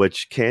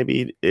 which can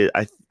be,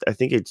 I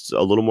think it's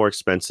a little more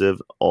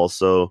expensive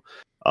also,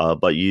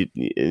 but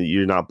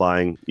you're not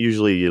buying,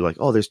 usually you're like,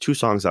 oh, there's 2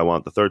 songs I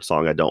want, the third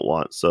song I don't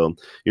want. So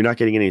you're not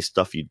getting any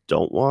stuff you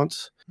don't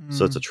want.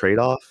 So it's a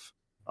trade-off.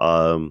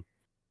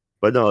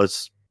 But no,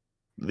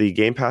 the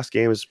Game Pass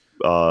games,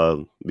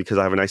 because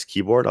I have a nice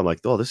keyboard, I'm like,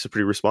 oh, this is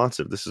pretty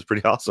responsive. This is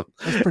pretty awesome.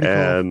 That's pretty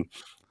cool.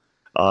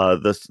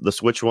 The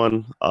Switch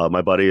one,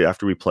 my buddy,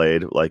 after we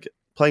played, like,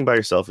 playing by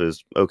yourself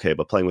is okay,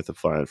 but playing with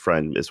a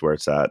friend is where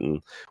it's at.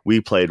 And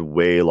we played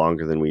way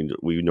longer than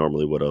we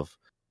normally would have.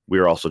 We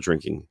were also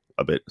drinking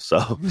a bit,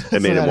 so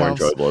it made it more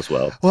enjoyable as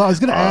well. Well, I was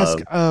going to ask,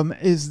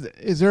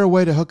 is there a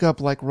way to hook up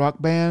like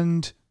Rock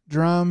Band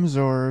drums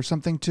or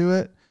something to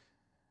it?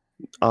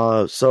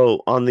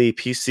 So on the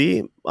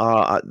PC,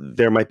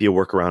 there might be a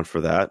workaround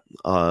for that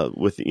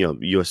with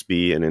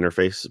USB and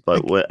interface.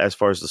 But as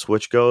far as the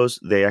Switch goes,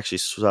 they actually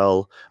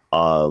sell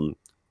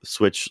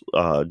Switch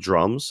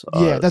drums.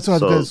 Yeah, that's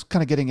what I was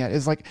kind of getting at.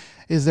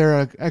 Is there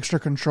an extra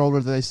controller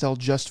that they sell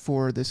just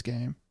for this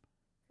game?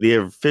 The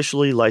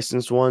officially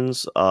licensed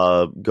ones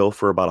go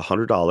for about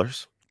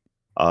 $100,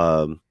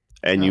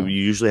 and you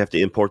usually have to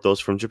import those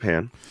from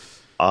Japan.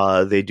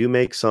 They do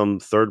make some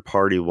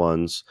third-party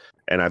ones,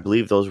 and I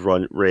believe those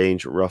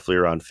range roughly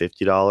around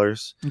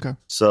 $50. Okay.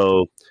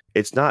 So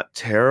it's not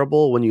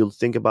terrible when you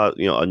think about,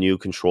 a new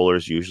controller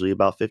is usually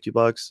about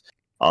 $50.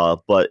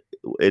 But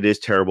it is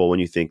terrible when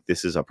you think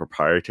this is a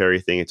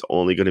proprietary thing. It's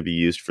only going to be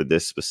used for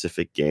this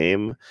specific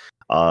game.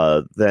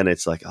 Then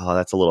it's like, oh,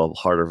 that's a little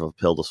harder of a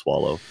pill to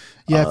swallow.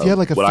 Yeah, if you had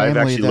like a family I've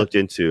actually looked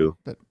into.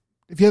 But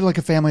if you had like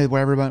a family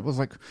where everyone was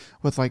like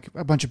with like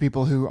a bunch of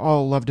people who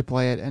all love to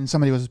play it, and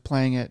somebody was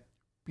playing it,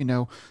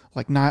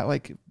 like not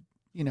like,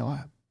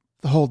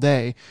 the whole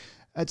day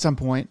at some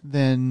point,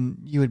 then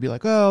you would be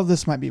like, oh,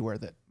 this might be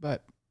worth it.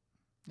 But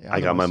yeah,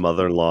 I got my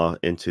mother-in-law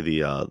into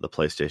the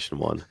PlayStation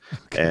 1,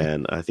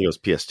 and I think it was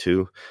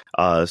PS2.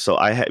 So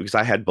because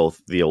I had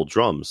both the old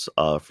drums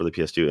for the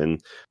PS2,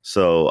 and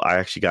so I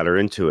actually got her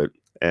into it.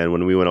 And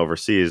when we went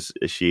overseas,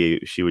 she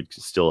would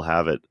still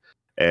have it,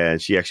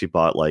 and she actually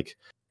bought like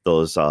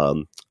those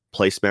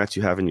placemats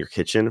you have in your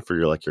kitchen for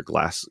your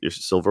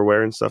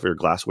silverware and stuff, or your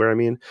glassware, I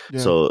mean. Yeah.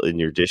 So in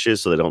your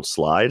dishes, so they don't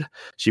slide.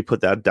 She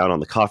put that down on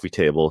the coffee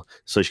table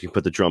so she can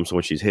put the drum, so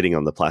when she's hitting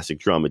on the plastic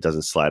drum, it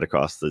doesn't slide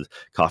across the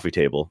coffee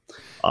table.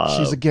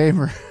 She's a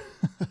gamer.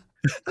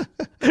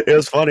 It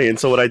was funny. And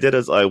so what I did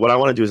is, what I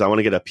want to do is I want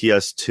to get a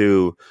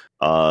PS2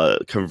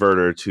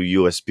 converter to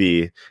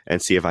USB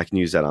and see if I can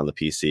use that on the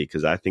PC,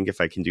 because I think if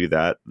I can do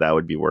that, that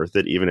would be worth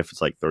it, even if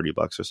it's like $30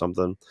 or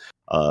something.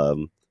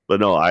 But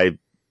no,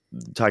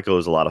 Taiko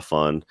was a lot of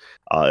fun.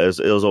 It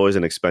was always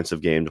an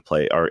expensive game to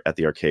play at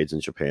the arcades in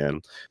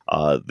Japan.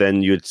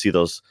 Then you'd see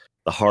the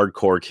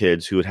hardcore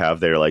kids who would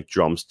have their like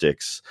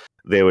drumsticks.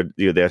 They'd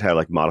have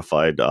like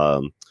modified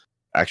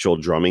actual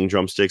drumming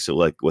drumsticks,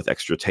 like with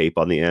extra tape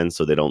on the end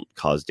so they don't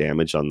cause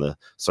damage on the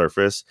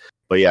surface.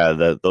 But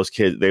yeah, those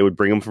kids, they would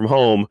bring them from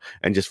home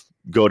and just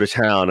go to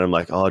town. And I'm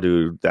like, oh,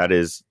 dude, that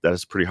is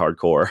pretty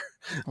hardcore.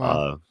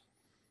 Wow.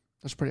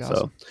 That's pretty awesome.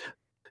 So,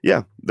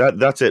 yeah,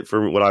 that's it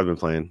for what I've been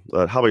playing.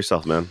 How about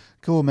yourself, man?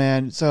 Cool,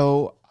 man.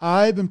 So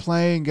I've been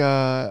playing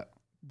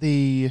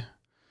the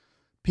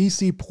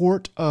PC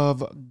port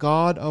of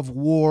God of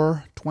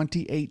War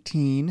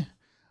 2018,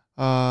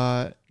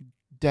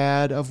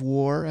 Dad of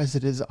War, as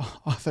it is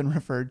often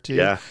referred to.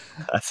 Yeah,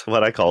 that's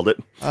what I called it.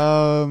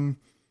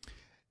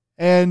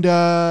 And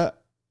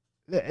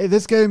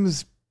this game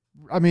is,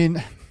 I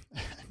mean,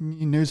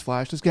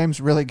 newsflash, this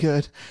game's really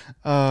good.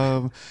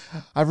 I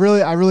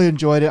really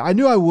enjoyed it. I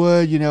knew I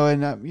would,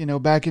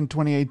 and back in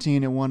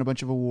 2018, it won a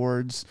bunch of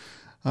awards,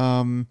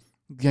 game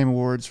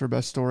awards for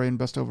best story and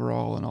best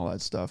overall and all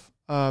that stuff.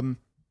 I'm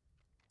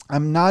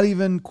not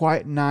even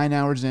quite 9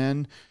 hours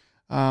in.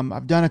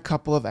 I've done a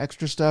couple of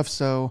extra stuff,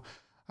 so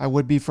I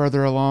would be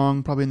further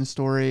along probably in the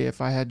story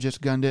if I had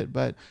just gunned it,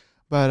 but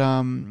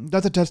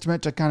that's a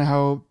testament to kind of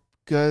how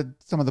good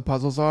some of the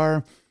puzzles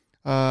are.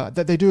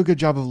 That they do a good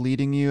job of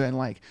leading you and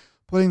like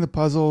putting the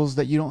puzzles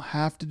that you don't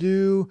have to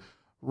do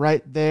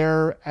right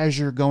there as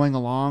you're going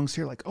along.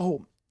 So you're like,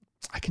 oh,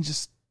 I can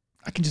just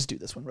do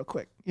this one real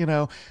quick,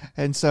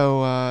 And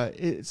so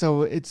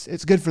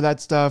it's good for that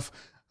stuff.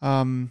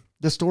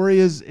 The story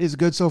is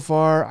good so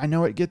far. I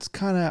know it gets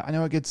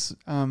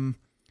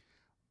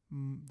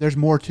there's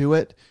more to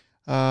it.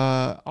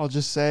 I'll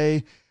just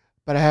say,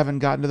 but I haven't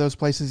gotten to those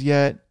places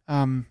yet.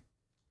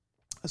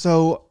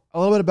 So a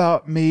little bit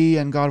about me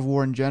and God of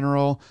War in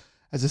general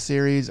as a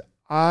series.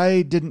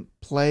 I didn't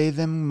play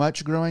them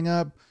much growing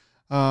up.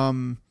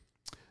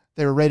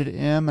 They were rated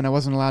M, and I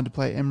wasn't allowed to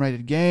play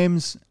M-rated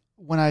games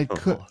when I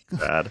could.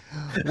 Bad.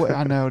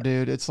 I know,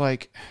 dude. It's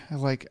like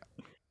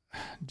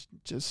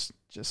just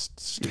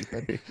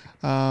stupid.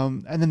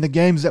 And then the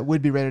games that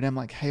would be rated M,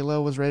 like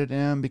Halo was rated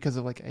M because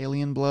of like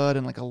alien blood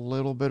and like a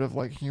little bit of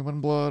like human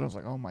blood. I was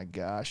like, oh my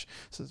gosh,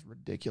 this is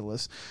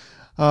ridiculous.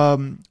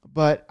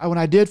 But when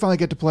I did finally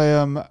get to play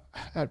them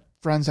at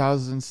friends'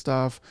 houses and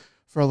stuff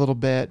for a little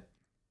bit,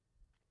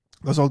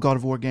 those old God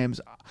of War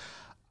games,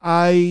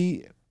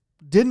 I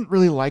didn't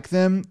really like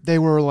them. They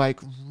were like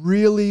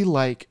really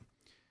like,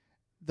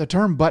 the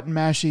term button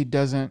mashy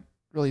doesn't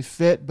really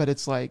fit, but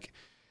it's like,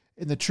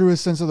 in the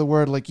truest sense of the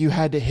word, like you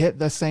had to hit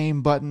the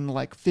same button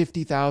like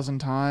 50,000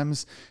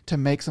 times to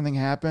make something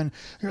happen.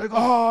 You're like,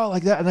 oh,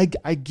 like that. And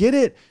I get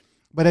it,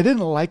 but I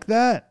didn't like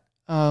that.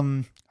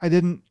 I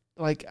didn't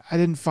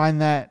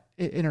find that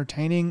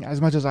entertaining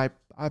as much as I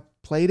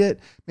played it.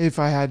 Maybe if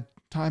I had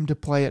time to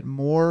play it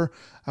more,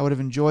 I would have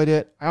enjoyed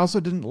it. I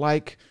also didn't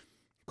like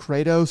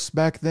Kratos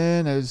back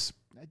then, as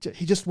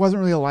he just wasn't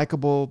really a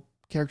likable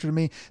character to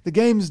me. The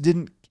games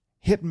didn't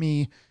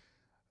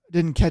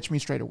catch me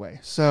straight away.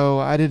 So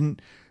I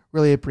didn't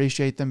really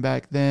appreciate them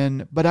back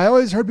then. But I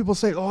always heard people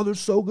say, oh, they're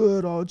so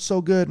good. Oh, it's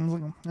so good. And I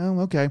was like, oh,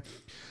 okay.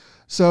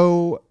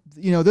 So,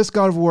 this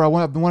God of War,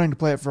 I've been wanting to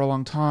play it for a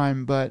long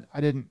time, but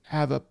I didn't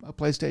have a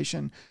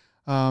PlayStation.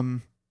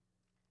 So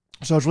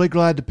I was really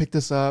glad to pick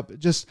this up.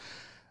 Just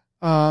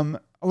a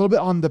little bit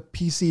on the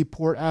PC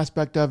port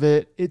aspect of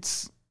it.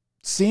 It's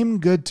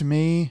seemed good to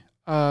me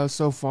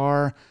so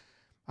far.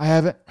 I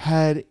haven't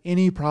had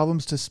any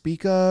problems to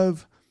speak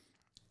of,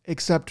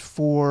 except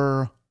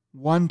for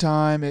one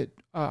time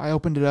I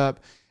opened it up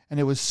and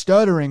it was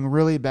stuttering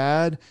really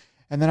bad.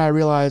 And then I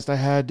realized I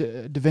had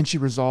DaVinci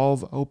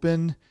Resolve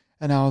open,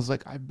 and I was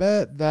like, I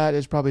bet that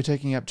is probably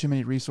taking up too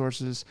many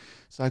resources.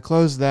 So I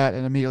closed that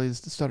and immediately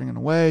the stuttering went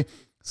away.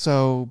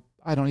 So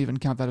I don't even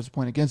count that as a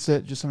point against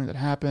it, just something that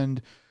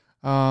happened.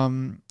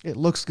 It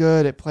looks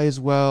good. It plays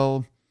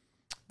well.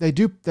 They've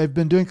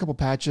been doing a couple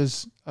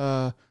patches.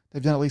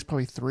 They've done at least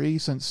probably 3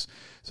 since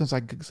I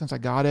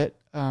got it.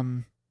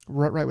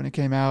 Right when it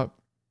came out,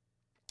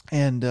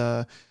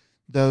 and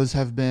those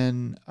have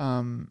been,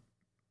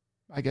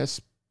 I guess,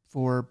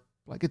 for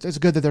like it's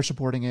good that they're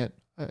supporting it.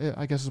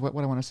 I guess is what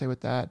I want to say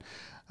with that.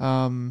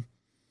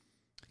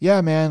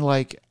 Yeah, man.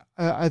 Like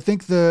I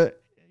think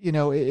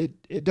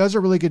it does a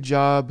really good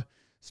job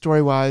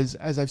story wise,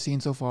 as I've seen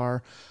so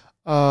far,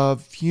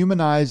 of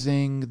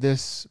humanizing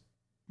this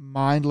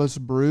mindless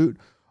brute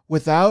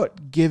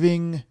without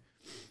giving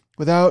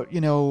up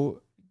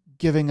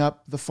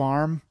the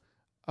farm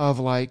of,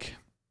 like,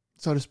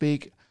 so to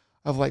speak,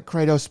 of like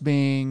Kratos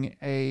being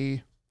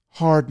a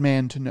hard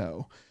man to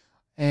know,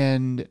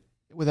 and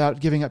without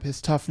giving up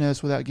his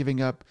toughness, without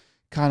giving up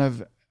kind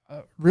of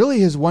really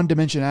his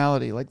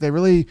one-dimensionality. Like, they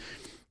really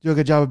do a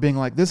good job of being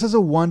like, this is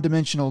a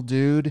one-dimensional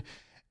dude,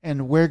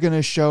 and we're going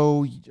to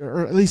show,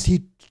 or at least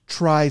he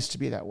tries to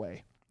be that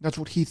way. That's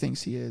what he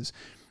thinks he is.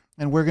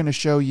 And we're going to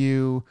show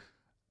you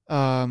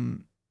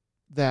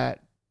that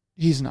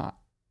he's not.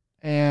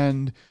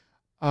 And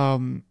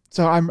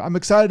so I'm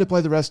excited to play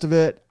the rest of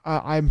it.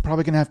 I'm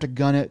probably going to have to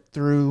gun it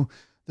through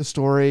the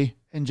story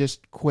and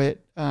just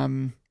quit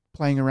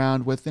playing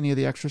around with any of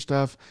the extra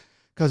stuff,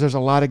 because there's a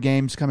lot of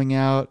games coming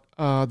out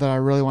that I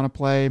really want to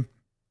play.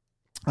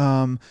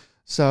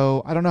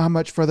 So I don't know how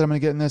much further I'm going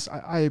to get in this.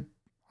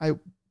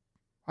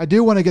 I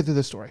do want to get through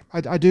the story.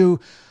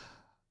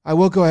 I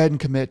will go ahead and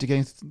commit to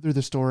getting through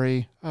the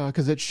story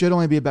because it should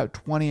only be about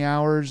 20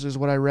 hours is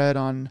what I read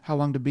on How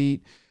Long to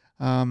Beat.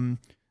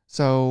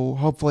 So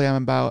hopefully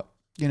I'm about,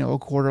 a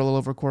little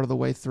over a quarter of the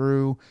way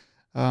through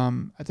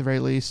at the very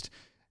least,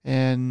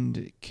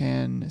 and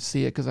can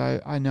see it because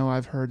I know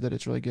I've heard that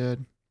it's really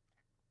good.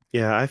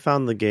 Yeah, I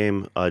found the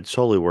game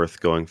totally worth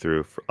going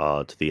through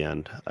to the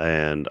end,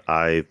 and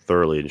I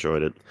thoroughly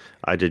enjoyed it.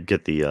 I did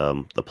get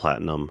the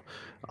platinum.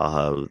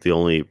 The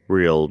only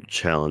real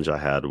challenge I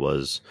had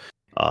was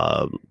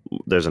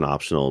there's an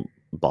optional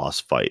boss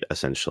fight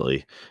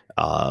essentially,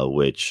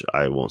 which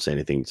I won't say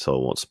anything so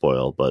it won't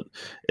spoil. But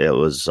it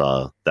was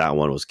that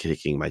one was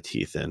kicking my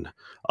teeth in.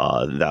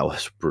 That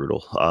was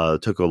brutal.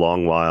 It took a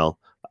long while.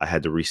 I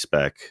had to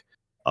respec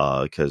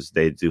because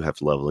they do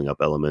have leveling up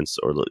elements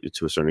or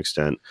to a certain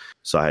extent.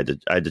 So I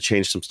had to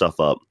change some stuff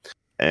up.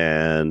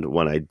 And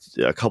when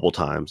a couple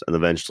times, and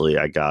eventually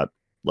I got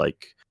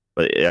like,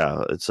 but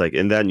yeah, it's like,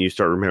 and then you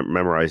start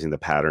memorizing the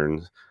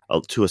patterns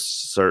to a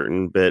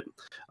certain bit.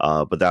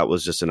 But that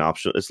was just an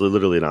option. It's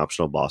literally an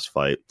optional boss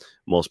fight.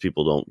 Most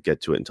people don't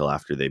get to it until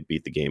after they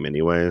beat the game,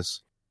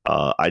 anyways.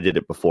 I did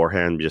it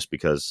beforehand just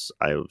because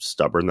I was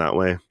stubborn that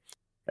way.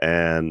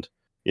 And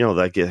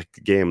that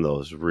game though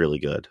is really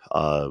good.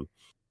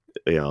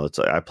 It's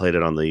I played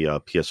it on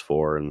the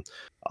PS4, and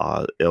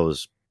it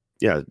was,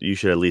 yeah, you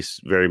should at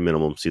least very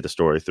minimum see the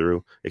story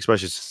through,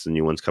 especially since the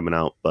new one's coming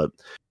out. But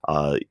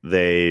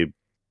they,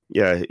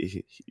 yeah,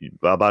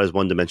 about his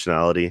one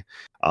dimensionality.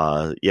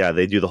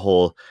 They do the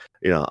whole,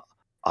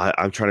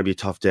 I'm trying to be a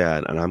tough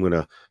dad, and I'm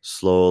gonna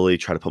slowly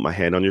try to put my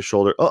hand on your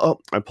shoulder. Oh,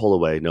 I pull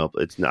away. Nope,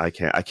 I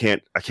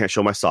can't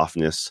show my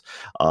softness.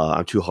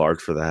 I'm too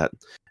hard for that.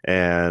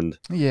 And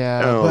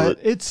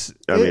but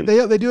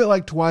they do it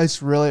like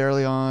twice really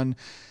early on,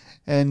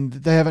 and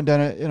they haven't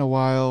done it in a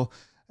while.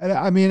 And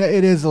I mean,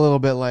 it is a little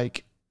bit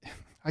like,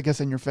 I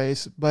guess, in your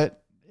face,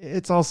 but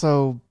it's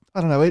also,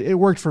 I don't know, it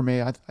worked for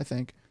me. I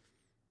think.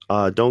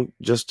 Don't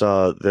just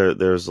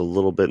there's a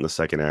little bit in the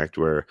second act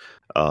where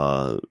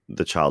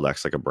the child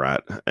acts like a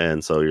brat,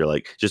 and so you're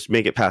like, just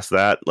make it past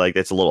that. Like,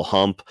 it's a little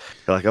hump.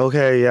 You're like,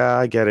 okay, yeah,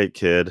 I get it,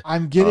 kid.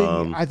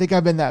 I think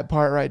I'm in that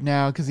part right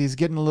now because he's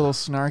getting a little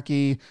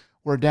snarky.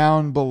 We're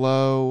down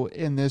below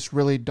in this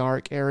really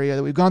dark area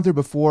that we've gone through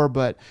before,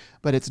 but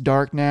it's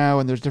dark now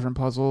and there's different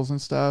puzzles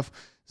and stuff.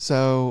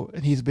 So,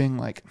 and he's being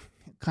like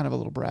kind of a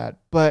little brat,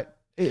 but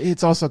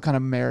it's also kind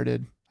of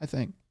merited, I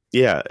think.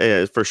 Yeah,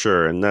 for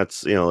sure. And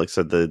that's, like I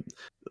said, the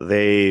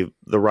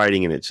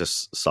writing in it's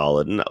just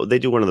solid. And they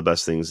do one of the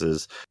best things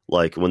is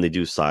like when they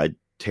do side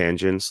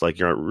tangents, like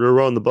you're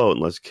rowing the boat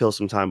and let's kill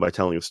some time by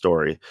telling a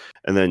story.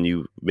 And then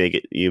you make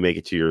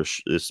it to your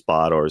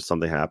spot or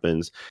something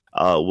happens.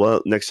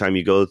 Next time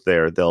you go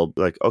there, they'll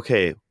be like,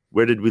 okay,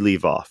 where did we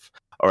leave off?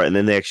 All right, and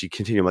then they actually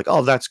continue. I'm like,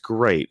 oh, that's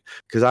great,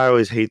 because I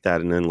always hate that.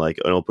 And then like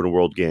an open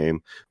world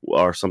game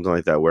or something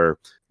like that where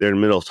they're in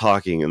the middle of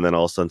talking and then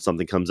all of a sudden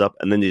something comes up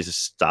and then they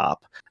just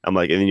stop. I'm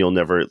like, and then you'll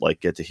never like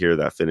get to hear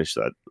that finish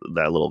that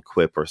little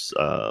quip or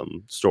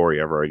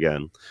story ever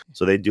again.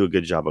 So they do a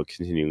good job of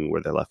continuing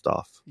where they left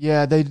off.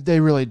 Yeah, they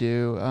really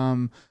do.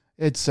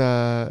 It's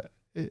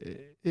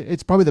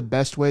probably the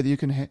best way that you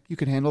can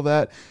handle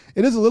that.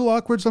 It is a little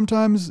awkward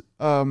sometimes,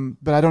 but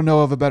I don't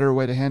know of a better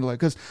way to handle it,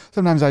 because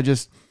sometimes I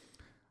just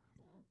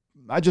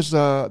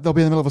they'll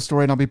be in the middle of a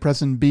story and I'll be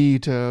pressing B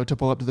to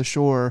pull up to the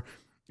shore,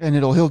 and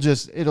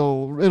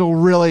it'll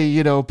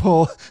really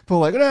pull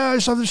like,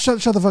 shut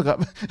the fuck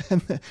up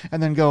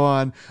and then go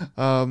on.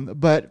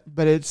 But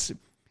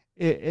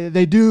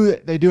they do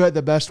it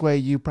the best way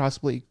you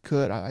possibly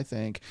could, I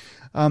think.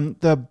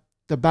 The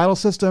battle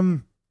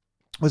system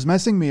was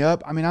messing me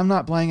up. I mean, I'm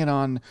not playing it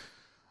on.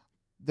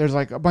 There's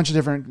like a bunch of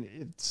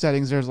different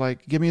settings. There's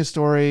like, give me a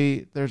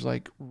story. There's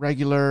like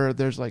regular.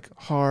 There's like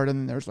hard,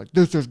 and there's like,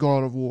 this is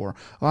God of War.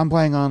 Well, I'm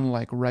playing on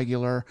like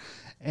regular,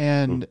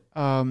 and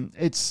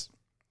it's,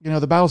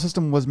 the battle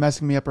system was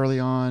messing me up early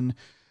on,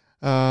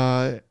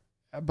 but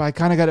I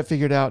kind of got it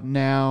figured out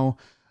now.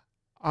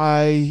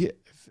 Now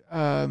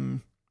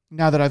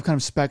that I've kind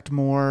of spec'd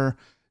more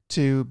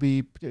to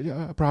be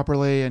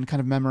properly and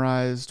kind of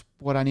memorized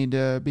what I need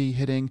to be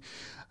hitting.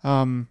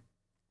 I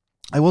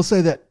will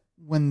say that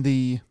when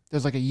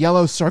there's like a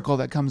yellow circle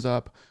that comes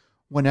up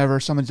whenever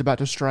someone's about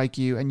to strike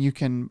you, and you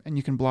can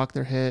block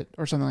their hit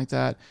or something like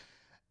that.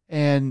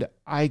 And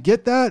I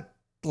get that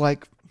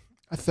like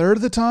a third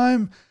of the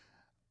time,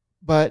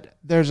 but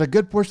there's a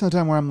good portion of the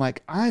time where I'm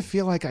like, I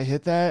feel like I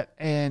hit that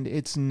and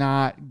it's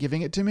not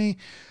giving it to me.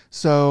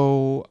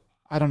 So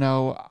I don't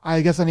know.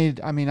 I guess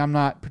I'm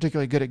not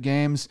particularly good at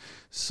games,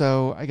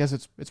 so I guess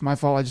it's my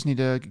fault. I just need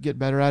to get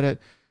better at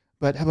it.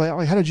 But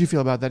how did you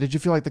feel about that? Did you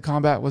feel like the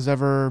combat was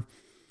ever,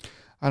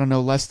 I don't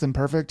know, less than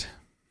perfect?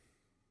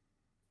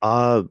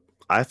 I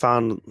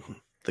found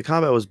the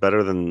combat was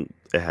better than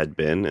it had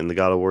been in the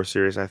God of War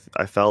series.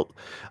 I felt.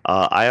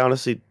 I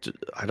honestly,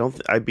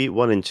 I beat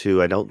 1 and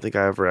 2. I don't think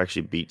I ever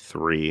actually beat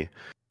 3.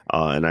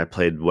 And I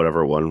played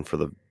whatever one for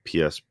the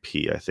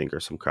PSP, I think, or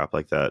some crap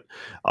like that.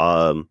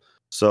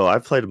 So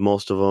I've played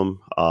most of them.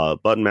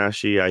 Button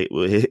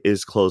mashy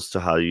is close to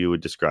how you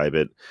would describe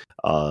it.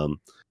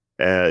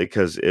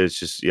 Because it's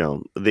just,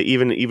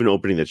 even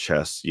opening the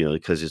chest,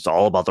 because it's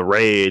all about the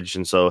rage,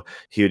 and so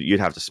you'd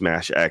have to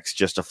smash X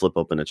just to flip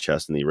open a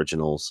chest in the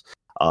originals.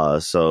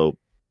 So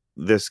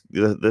this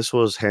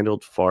was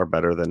handled far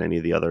better than any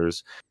of the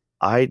others.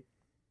 I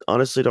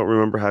honestly don't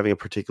remember having a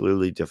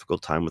particularly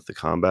difficult time with the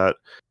combat.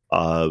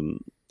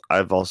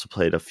 I've also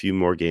played a few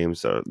more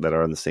games that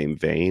are in the same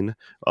vein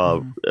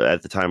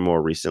at the time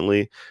more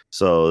recently,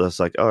 so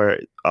that's like, all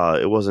right,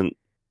 it wasn't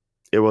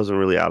it wasn't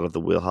really out of the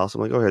wheelhouse.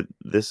 I'm like, okay,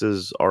 this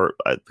is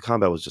the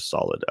combat was just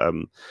solid.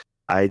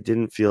 I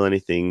didn't feel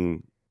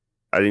anything.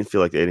 I didn't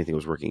feel like anything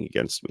was working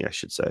against me, I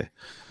should say.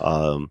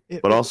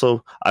 But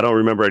also, I don't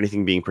remember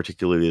anything being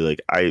particularly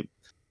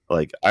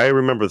I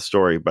remember the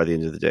story by the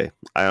end of the day.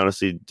 I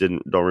honestly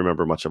don't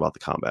remember much about the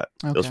combat.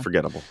 Okay. It was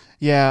forgettable.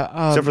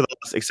 Yeah,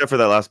 except for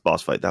that last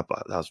boss fight. That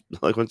was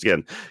like, once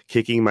again,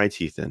 kicking my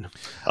teeth in.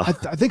 I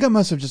think I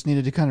must have just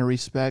needed to kind of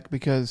respec,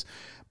 because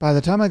by the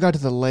time I got to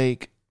the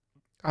lake,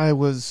 I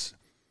was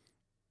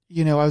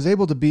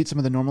able to beat some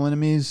of the normal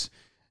enemies,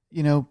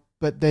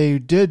 but they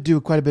did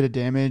do quite a bit of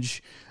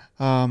damage.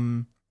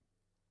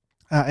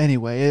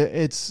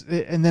 Anyway,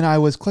 and then I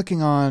was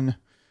clicking on,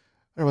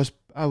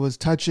 I was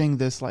touching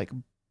this like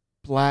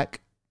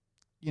black,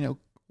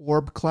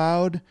 orb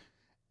cloud,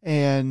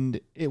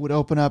 and it would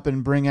open up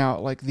and bring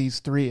out like these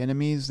 3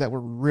 enemies that were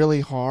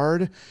really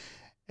hard.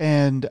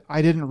 And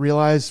I didn't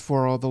realize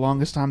for the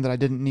longest time that I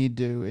didn't need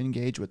to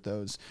engage with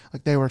those.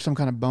 Like they were some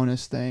kind of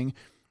bonus thing.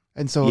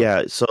 And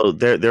so so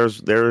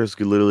there's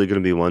literally going to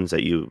be ones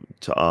that you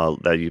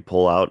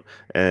pull out,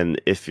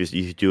 and if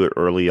you do it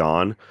early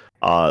on,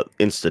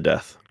 insta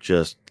death,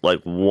 just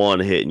like one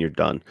hit and you're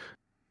done.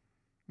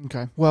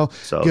 Okay, well,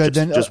 so good.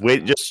 Just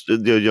wait. Just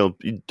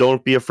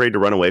don't be afraid to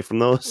run away from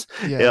those,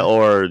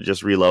 or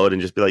just reload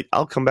and just be like,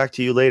 "I'll come back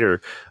to you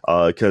later,"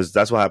 because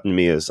that's what happened to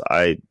me. Is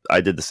I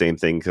did the same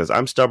thing, because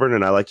I'm stubborn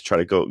and I like to try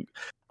to go.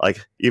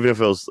 Like, even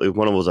if it was like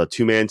one of them was a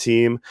 2-man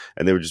team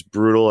and they were just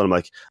brutal, and I'm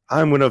like,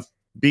 I'm gonna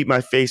beat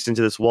my face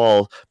into this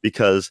wall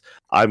because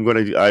I'm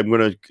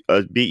gonna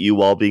beat you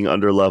while being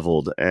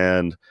underleveled,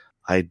 and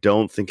I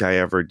don't think I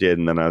ever did.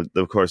 And then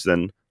of course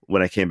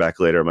when I came back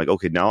later, I'm like,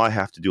 okay, now I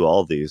have to do all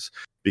of these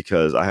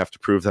because I have to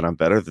prove that I'm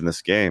better than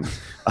this game.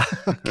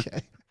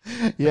 Okay.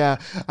 Yeah.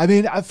 I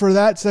mean, for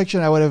that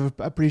section, I would have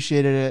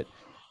appreciated it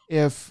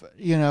if,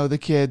 the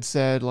kid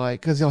said,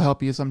 like, because he'll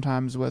help you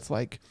sometimes with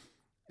like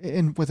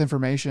with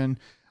information,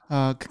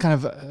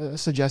 kind of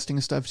suggesting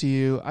stuff to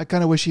you. I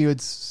kind of wish he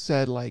had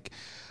said like,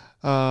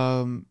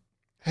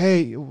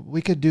 hey,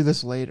 we could do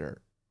this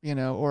later,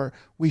 or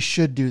we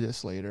should do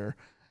this later.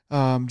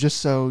 Just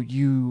so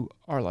you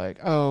are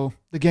like, oh,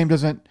 the game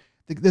doesn't,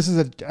 this is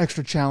an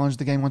extra challenge.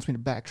 The game wants me to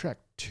backtrack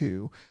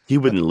too. He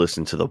wouldn't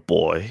listen to the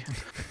boy.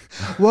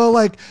 Well,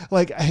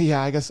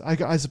 yeah, I guess,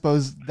 I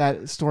suppose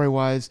that story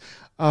wise,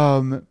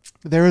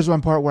 there is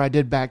one part where I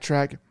did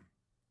backtrack,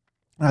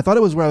 and I thought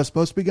it was where I was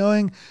supposed to be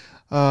going.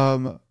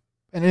 And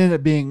it ended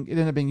up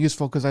being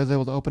useful because I was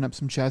able to open up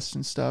some chests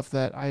and stuff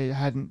that I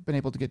hadn't been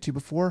able to get to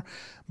before.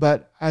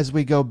 But as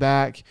we go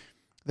back,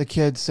 the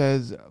kid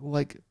says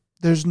like,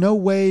 there's no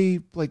way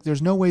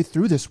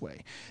through this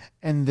way.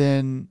 And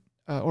then,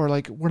 or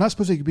like, we're not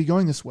supposed to be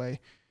going this way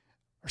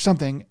or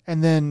something.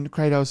 And then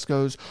Kratos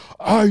goes,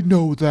 I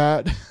know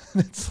that.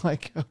 It's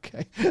like,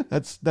 okay,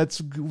 that's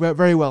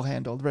very well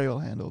handled. Very well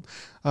handled.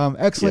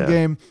 Excellent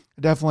game.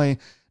 Definitely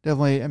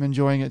am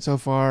enjoying it so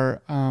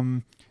far.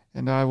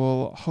 And I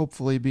will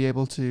hopefully be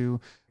able to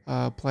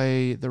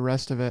play the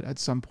rest of it at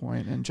some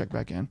point and check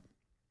back in.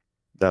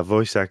 That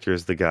voice actor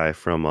is the guy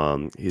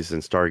from, he's in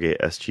Stargate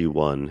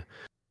SG-1.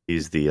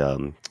 He's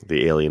the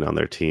alien on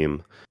their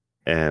team,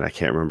 and I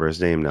can't remember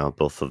his name now.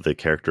 Both of the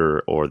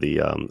character or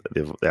the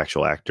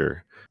actual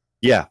actor.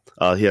 Yeah,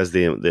 he has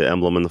the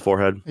emblem in the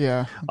forehead.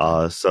 Yeah.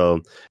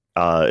 So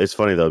it's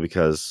funny though,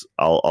 because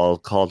I'll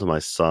call to my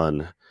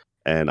son,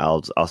 and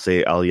I'll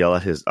yell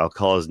at I'll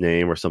call his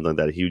name or something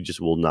that he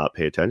just will not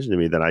pay attention to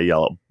me. Then I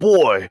yell out,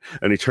 "Boy!"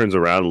 and he turns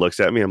around and looks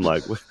at me. I'm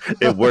like,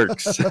 it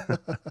works.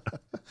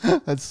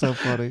 That's so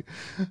funny.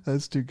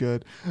 That's too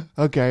good.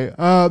 Okay.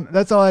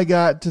 That's all I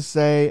got to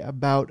say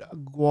about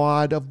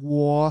God of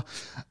War.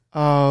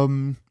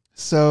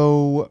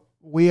 So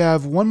we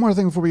have one more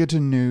thing before we get to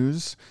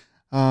news.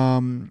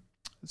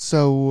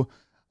 So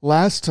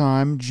last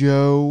time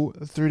Joe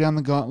threw down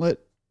the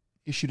gauntlet,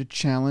 issued a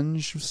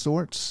challenge of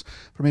sorts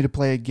for me to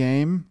play a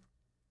game.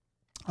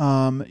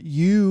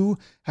 You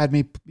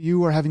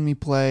were having me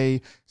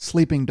play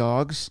Sleeping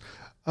Dogs.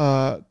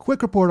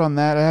 Quick report on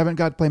that. I haven't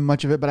got to play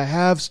much of it, but I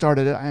have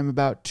started it. I'm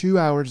about 2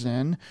 hours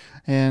in,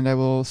 and I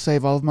will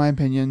save all of my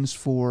opinions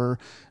for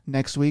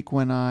next week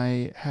when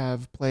I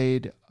have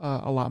played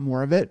a lot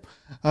more of it.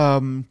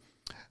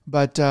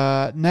 But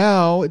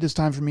now it is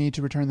time for me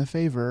to return the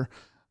favor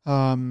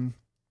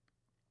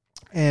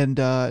and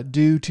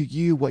do to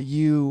you what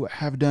you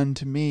have done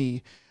to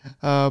me.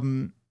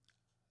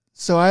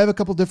 So I have a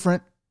couple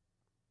different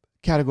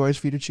categories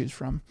for you to choose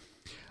from.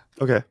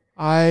 Okay.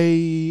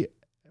 And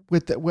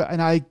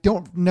I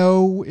don't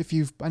know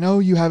I know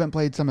you haven't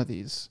played some of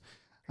these,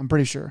 I'm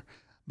pretty sure,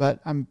 but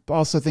I'm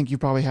also think you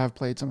probably have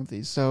played some of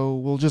these. So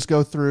we'll just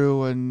go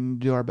through and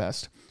do our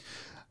best.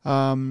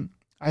 I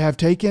have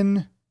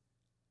taken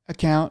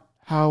account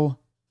how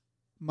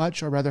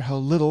much, or rather how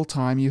little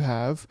time you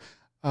have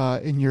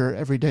in your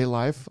everyday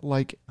life,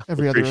 like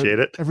every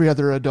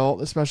other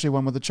adult, especially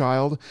one with a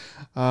child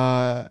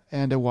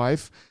and a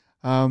wife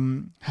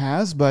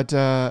has. But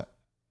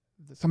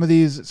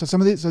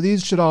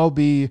these should all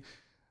be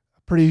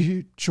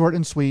pretty short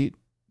and sweet.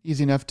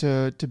 easy enough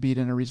to beat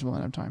in a reasonable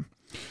amount of time.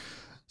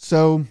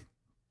 So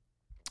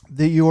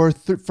your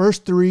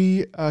first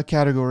three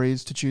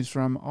categories to choose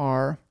from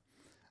are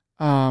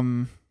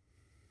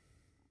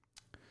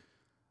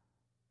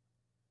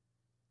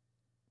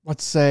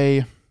let's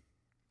say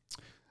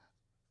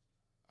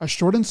a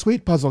short and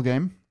sweet puzzle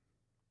game,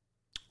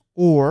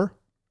 or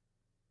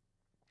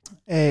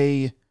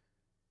a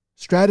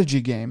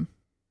strategy game,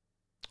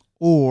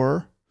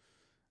 or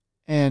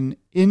an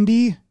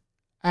indie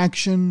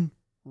action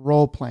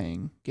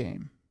role-playing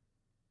game.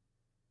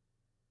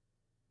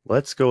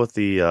 Let's go with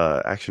the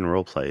action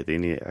roleplay, the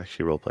indie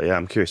action roleplay. Yeah,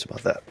 I'm curious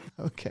about that.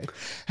 Okay.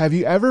 Have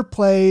you ever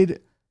played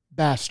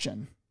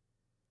Bastion?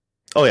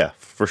 Oh yeah,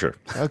 for sure.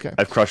 Okay.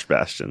 I've crushed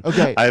Bastion.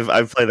 Okay.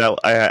 I've played that.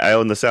 I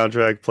own the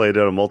soundtrack, played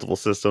it on multiple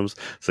systems.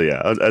 So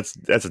yeah,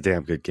 that's a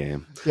damn good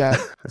game. Yeah.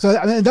 So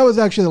I mean, that was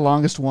actually the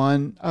longest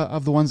one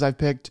of the ones I've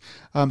picked.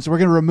 So we're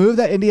going to remove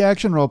that indie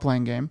action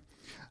role-playing game.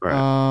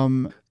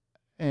 Right.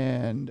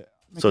 And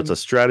so it's a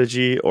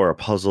strategy or a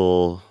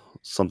puzzle,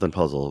 something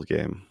puzzle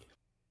game.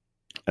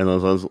 And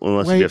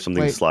unless you have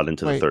something slot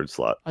into the third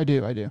slot. I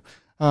do.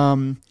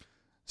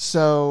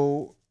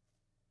 So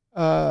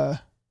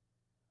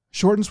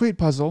short and sweet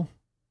puzzle,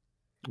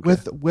 okay,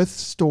 with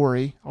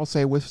story. I'll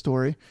say with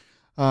story.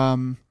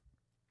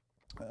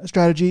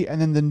 Strategy,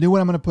 and then the new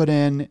one I'm going to put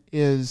in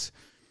is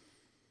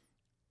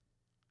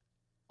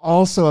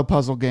also a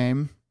puzzle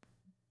game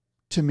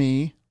to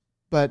me,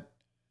 but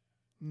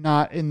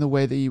not in the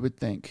way that you would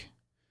think.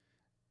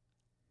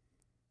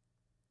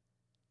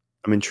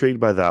 I'm intrigued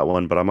by that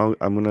one, but I'm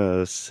going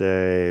to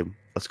say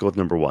let's go with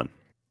number 1.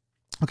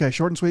 Okay,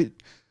 short and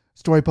sweet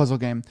story puzzle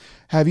game.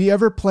 Have you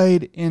ever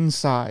played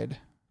Inside?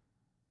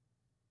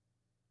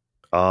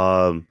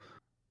 That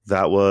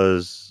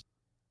was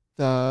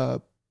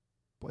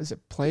was it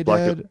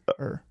Playdead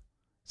or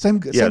same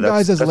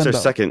guys as Limbo?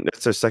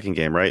 That's their second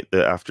game, right?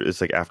 It's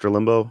like after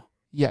Limbo.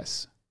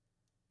 Yes.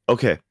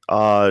 Okay.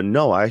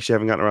 No, I actually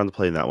haven't gotten around to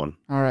playing that one.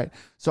 All right.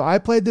 So I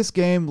played this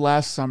game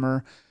last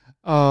summer.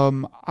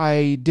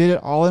 I did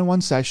it all in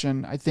one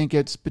session. I think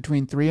it's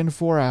between 3 and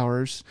 4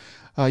 hours.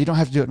 You don't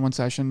have to do it in one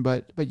session,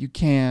 but you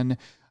can.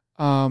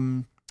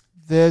 I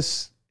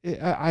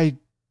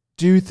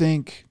do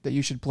think that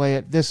you should play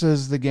it. This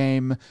is the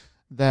game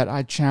that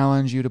I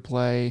challenge you to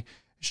play.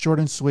 Short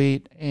and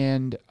sweet,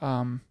 and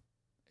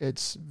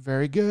it's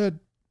very good.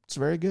 It's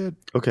very good.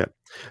 Okay.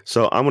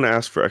 So I'm going to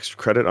ask for extra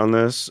credit on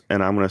this,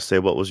 and I'm going to say,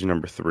 what was your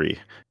number 3?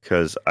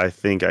 Because I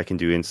think I can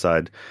do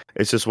Inside.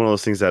 It's just one of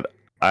those things that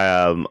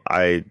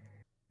I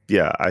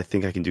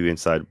think I can do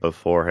Inside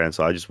beforehand.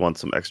 So I just want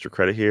some extra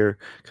credit here,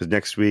 because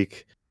next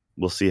week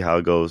we'll see how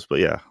it goes. But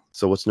yeah.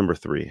 So what's number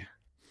 3?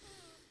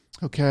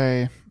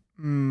 Okay.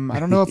 I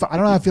don't know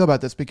how I feel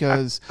about this,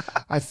 because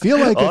I feel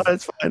like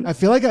that's fine. I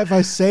feel like if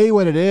I say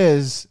what it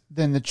is,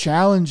 then the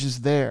challenge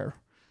is there.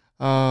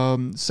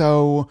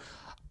 So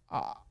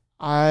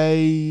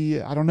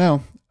I don't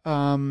know.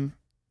 I'm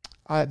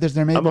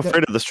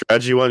afraid of the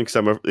strategy one,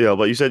 because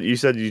but you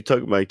said you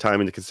took my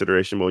time into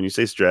consideration. But when you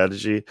say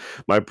strategy,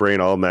 my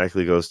brain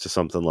automatically goes to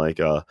something like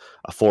a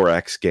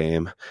 4X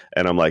game,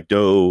 and I'm like,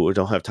 no, I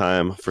don't have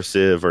time for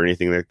Civ or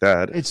anything like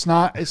that. It's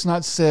not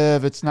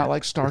Civ. It's not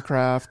like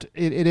StarCraft.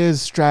 It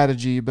is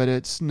strategy, but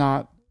it's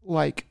not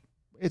like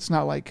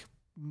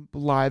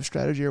live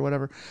strategy or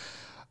whatever.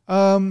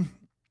 I'm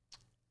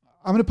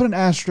gonna put an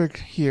asterisk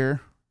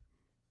here.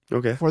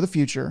 Okay. For the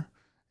future,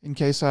 in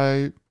case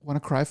I want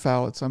to cry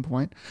foul at some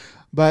point.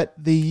 But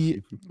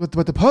the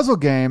puzzle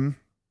game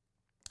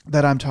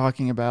that I'm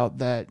talking about,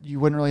 that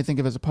you wouldn't really think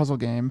of as a puzzle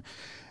game,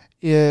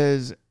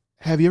 is,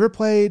 have you ever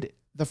played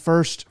the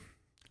first,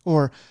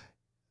 or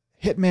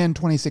Hitman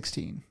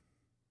 2016?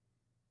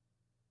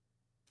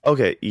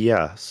 Okay,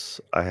 yes,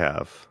 I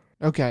have.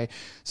 Okay.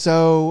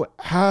 So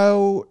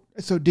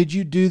did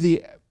you do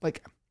the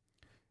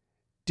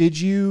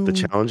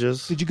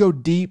challenges? Did you go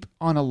deep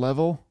on a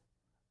level?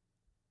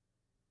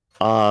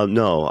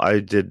 No, I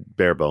did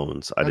bare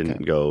bones. I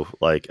didn't go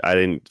I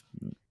didn't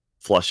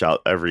flush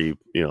out every,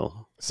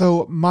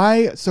 So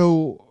my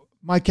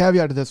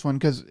caveat to this one,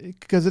 because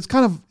it's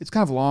kind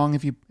of long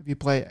if you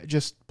play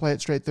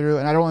it straight through,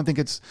 and I don't think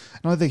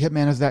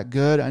Hitman is that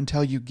good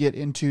until you get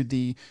into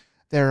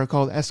they're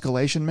called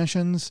escalation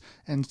missions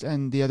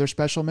and the other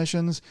special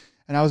missions.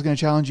 And I was going to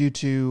challenge you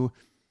to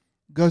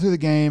go through the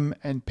game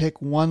and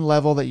pick one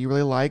level that you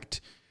really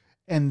liked,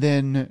 and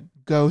then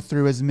go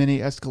through as many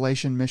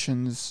escalation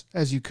missions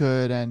as you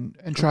could, and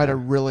try to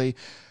really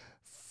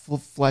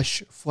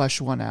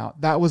flesh one out.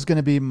 That was going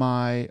to be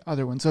my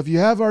other one. So if you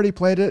have already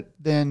played it,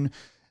 then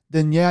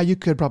yeah, you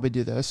could probably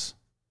do this.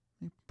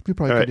 You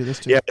probably could do this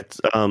too. Yeah, it's,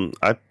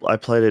 I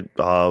played it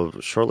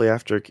shortly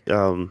after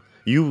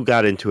you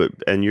got into it,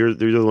 and you're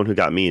the one who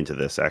got me into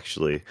this,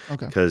 actually,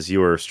 because you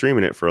were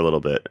streaming it for a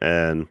little bit,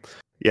 and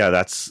yeah,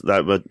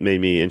 that what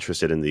made me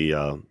interested in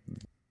the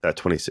that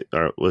 26,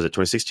 or was it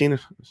 2016?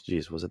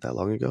 Jeez, was it that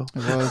long ago?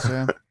 It was,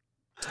 yeah.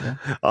 Yeah.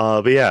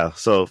 But yeah,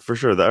 so for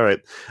sure, all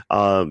right,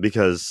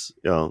 because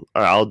all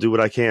right, I'll do what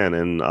I can,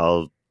 and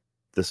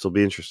this will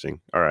be interesting.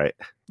 All right.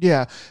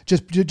 Yeah,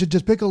 just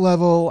pick a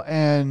level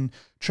and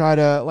try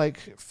to like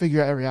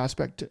figure out every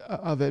aspect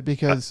of it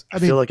because I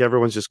feel like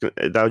everyone's just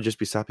gonna, that would just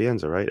be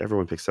Sapienza, right?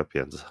 Everyone picks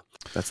Sapienza.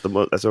 That's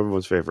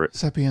everyone's favorite.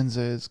 Sapienza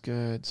is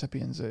good.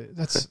 Sapienza,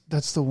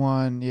 that's the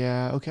one.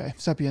 Yeah, okay.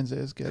 Sapienza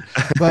is good,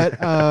 but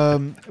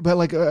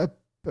like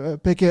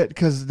pick it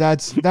because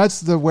that's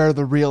the where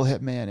the real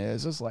Hitman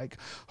is. It's like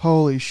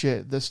holy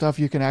shit, the stuff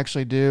you can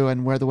actually do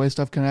and where the way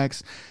stuff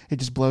connects, it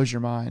just blows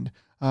your mind.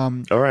 All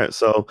right,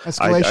 so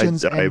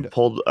Escalations I and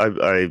pulled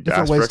I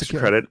asked for extra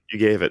credit. You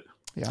gave it.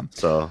 Yeah.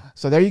 So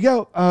there you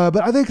go.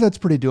 But I think that's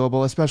pretty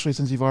doable, especially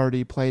since you've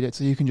already played it.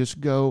 So you can just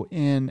go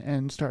in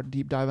and start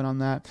deep diving on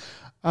that.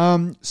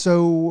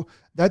 So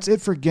that's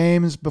it for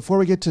games. Before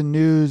we get to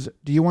news,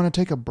 do you want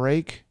to take a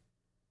break?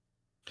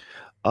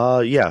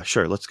 Yeah,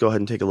 sure. Let's go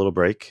ahead and take a little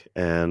break,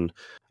 and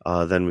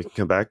then we can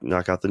come back,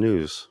 knock out the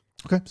news.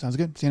 Okay, sounds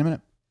good. See you in a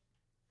minute.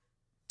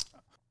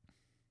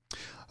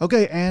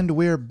 Okay, and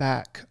we're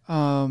back.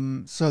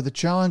 So the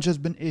challenge has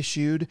been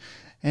issued,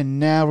 and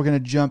now we're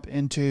going to jump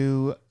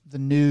into the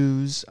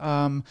news.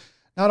 Not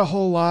a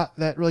whole lot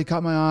that really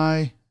caught my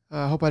eye.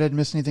 I hope I didn't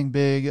miss anything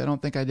big. I don't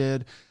think I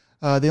did.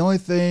 The only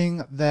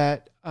thing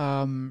that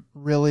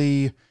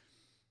really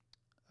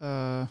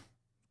caught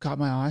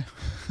my eye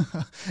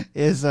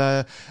is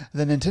the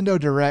Nintendo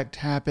Direct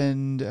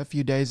happened a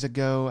few days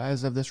ago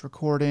as of this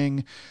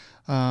recording.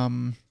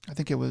 I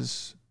think it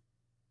was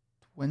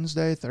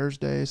Wednesday,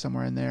 Thursday,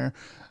 somewhere in there.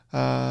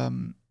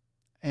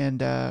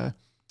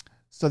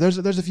 So there's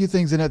a few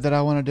things in it that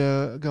I wanted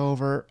to go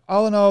over.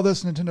 All in all,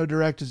 this Nintendo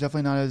Direct is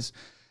definitely not as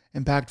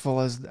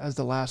impactful as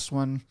the last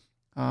one.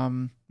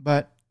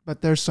 But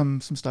there's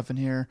some stuff in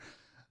here.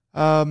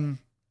 I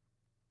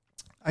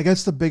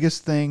guess the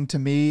biggest thing to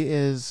me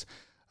is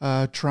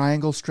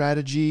Triangle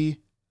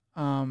Strategy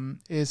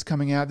is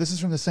coming out. This is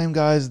from the same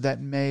guys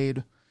that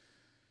made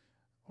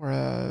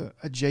or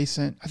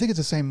adjacent. I think it's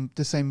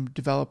the same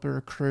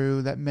developer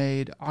crew that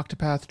made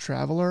Octopath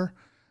Traveler.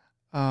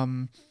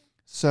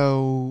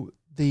 So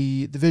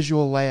the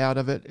visual layout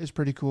of it is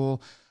pretty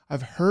cool.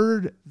 I've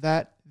heard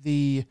that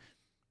the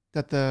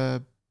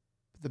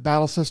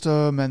battle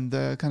system and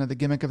the kind of the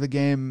gimmick of the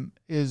game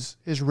is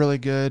really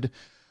good.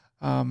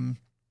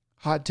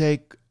 Hot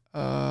take,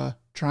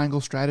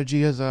 Triangle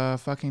Strategy is a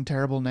fucking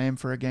terrible name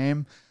for a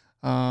game.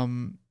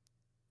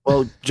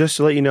 Well, just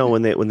to let you know,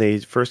 when they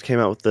first came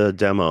out with the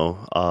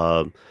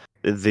demo,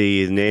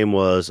 the name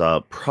was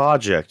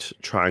Project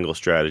Triangle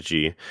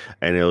Strategy,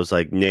 and it was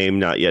like name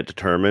not yet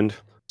determined.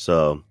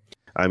 So,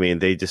 I mean,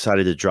 they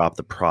decided to drop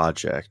the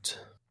project.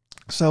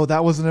 So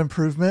that was an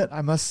improvement,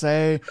 I must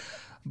say.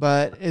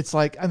 But it's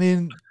like, I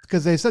mean,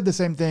 because they said the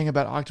same thing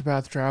about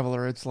Octopath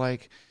Traveler. It's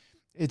like,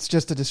 it's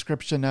just a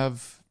description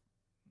of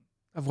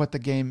what the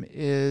game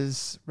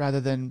is rather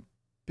than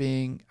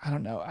being, I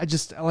don't know. I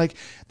just like,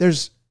 they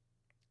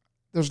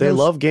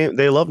love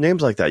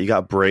names like that. You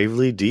got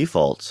Bravely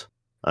Default.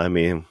 I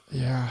mean,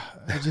 yeah,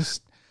 I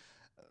just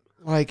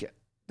like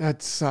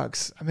that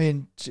sucks. I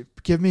mean,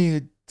 give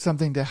me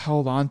something to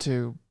hold on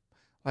to,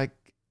 like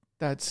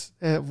that's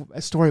a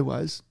story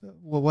was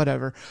well,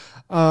 whatever.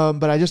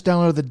 But I just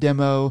downloaded the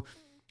demo,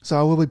 so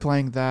I will be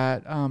playing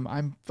that.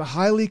 I'm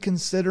highly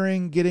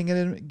considering getting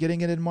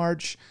it in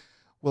March.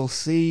 We'll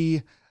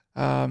see.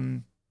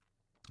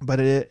 But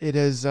it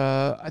is.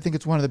 I think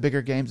it's one of the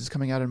bigger games that's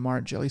coming out in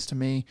March, at least to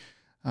me.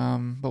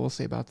 But we'll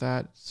see about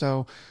that.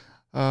 So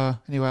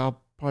anyway, I'll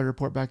probably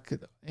report back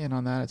in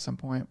on that at some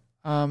point.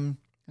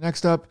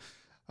 Next up,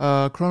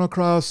 Chrono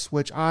Cross,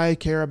 which I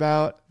care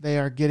about. They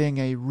are getting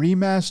a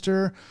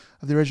remaster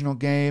of the original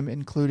game,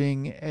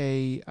 including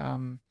a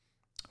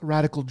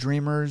Radical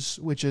Dreamers,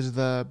 which is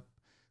the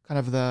kind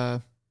of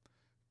the.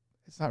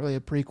 It's not really a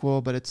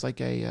prequel, but it's like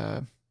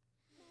a.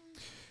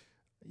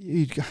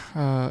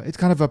 It's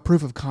kind of a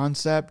proof of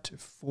concept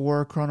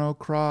for Chrono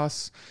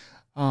Cross.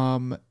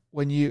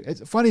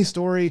 It's a funny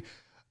story.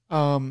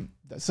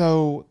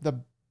 So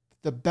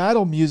the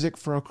battle music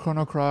for a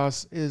Chrono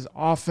Cross is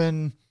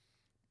often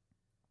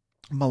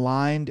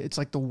maligned. It's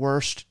like the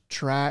worst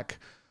track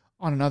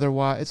on an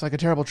otherwise. It's like a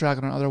terrible track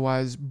on an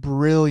otherwise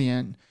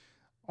brilliant,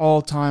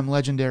 all-time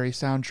legendary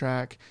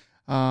soundtrack.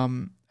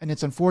 And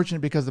it's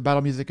unfortunate because the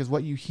battle music is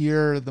what you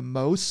hear the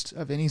most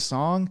of any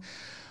song.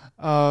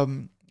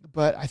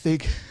 But I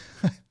think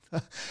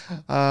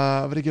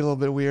I'm going to get a little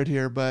bit weird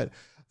here, but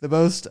the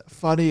most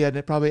funny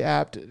and probably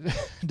apt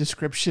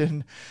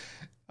description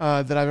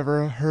that I've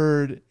ever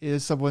heard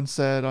is someone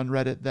said on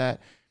Reddit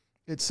that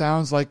it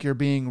sounds like you're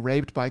being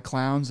raped by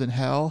clowns in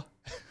hell.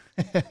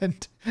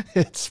 And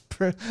that's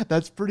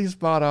pretty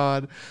spot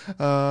on.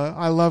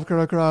 I love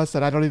Chrono Cross,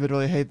 and I don't even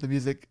really hate the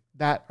music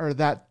that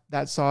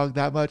song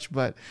that much,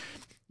 but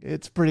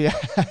it's pretty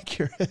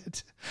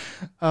accurate.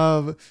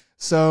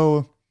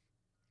 So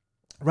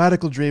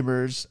Radical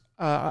Dreamers,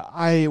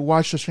 I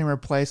watched a streamer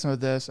play some of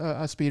this,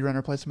 a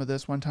speedrunner play some of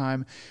this one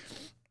time,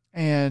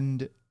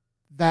 and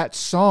that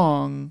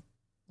song,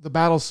 the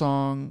battle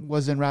song,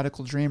 was in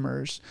Radical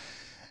Dreamers,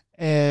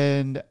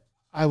 and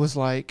I was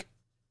like,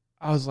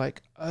 I was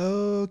like,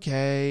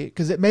 okay,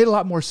 because it made a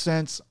lot more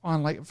sense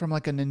on like from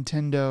like a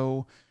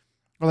Nintendo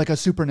or like a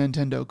Super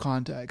Nintendo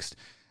context.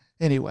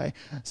 Anyway,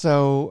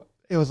 so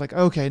it was like,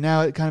 okay,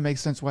 now it kind of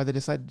makes sense why they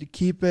decided to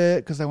keep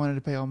it because they wanted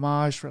to pay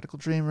homage to Radical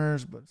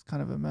Dreamers, but it's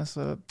kind of a mess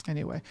up.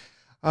 Anyway,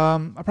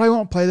 I probably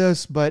won't play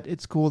this, but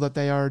it's cool that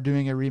they are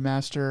doing a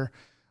remaster.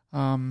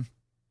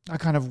 I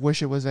kind of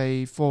wish it was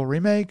a full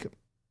remake,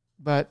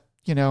 but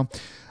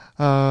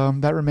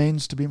that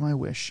remains to be my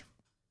wish.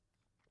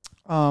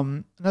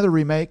 Another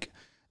remake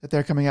that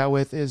they're coming out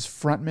with is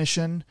Front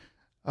Mission.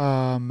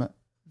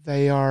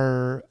 They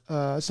are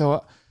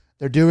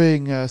they're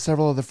doing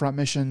several of the Front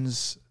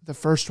Missions. The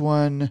first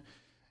one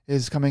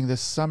is coming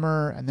this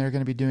summer, and they're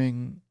going to be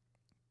doing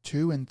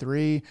 2 and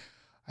 3.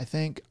 I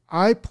think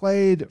I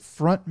played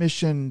Front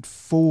Mission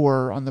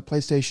 4 on the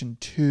PlayStation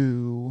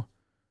 2.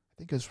 I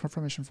think it was Front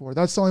Mission 4.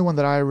 That's the only one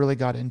that I really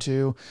got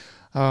into.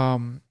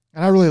 And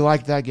I really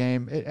liked that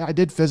game. I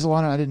did fizzle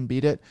on it. I didn't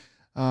beat it.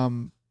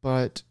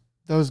 But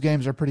those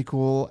games are pretty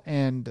cool.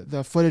 And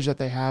the footage that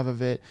they have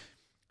of it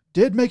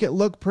did make it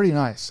look pretty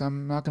nice.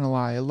 I'm not going to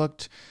lie.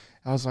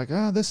 I was like,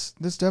 this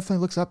definitely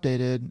looks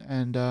updated.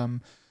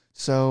 And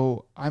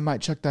so I might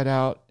check that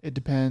out. It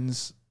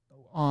depends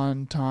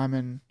on time,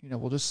 and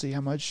we'll just see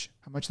how much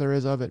there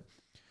is of it.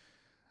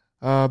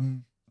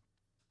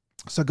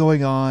 So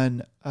going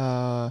on,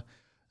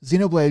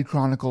 Xenoblade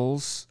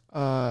Chronicles.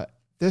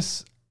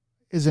 This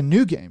is a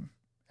new game,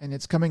 and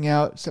it's coming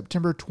out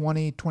September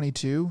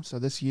 2022. So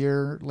this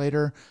year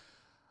later.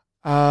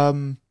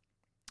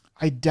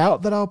 I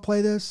doubt that I'll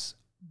play this,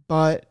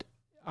 but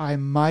I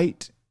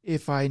might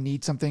if I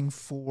need something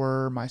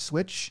for my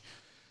Switch.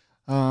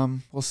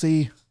 We'll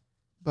see,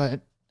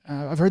 but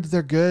I've heard that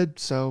they're good,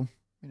 so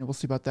we'll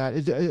see about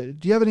that. Do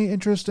you have any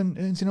interest in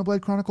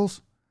Xenoblade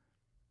Chronicles?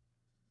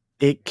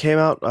 It came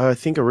out, I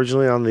think,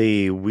 originally on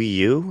the Wii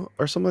U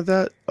or something like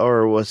that,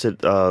 or was it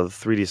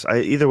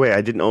 3DS? Either way,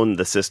 I didn't own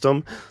the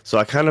system, so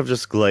I kind of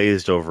just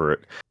glazed over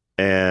it.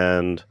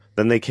 And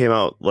then they came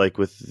out like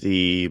with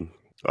a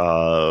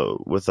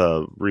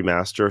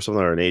remaster or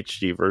something, or an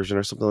HD version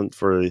or something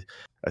for,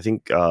 I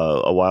think,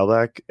 a while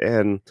back.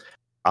 And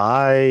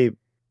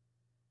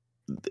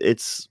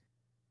it's,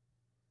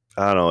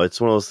 I don't know,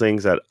 it's one of those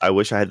things that I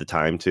wish I had the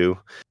time to.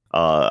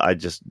 I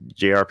just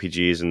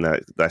JRPGs and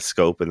that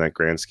scope and that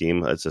grand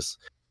scheme, it's just,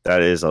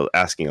 that is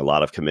asking a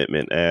lot of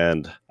commitment,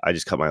 and I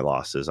just cut my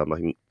losses.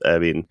 The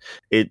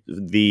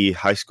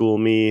high school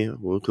me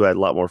who had a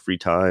lot more free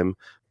time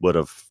would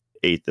have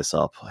ate this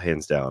up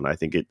hands down. I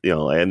think I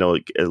know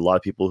a lot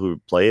of people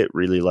who play it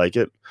really like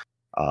it.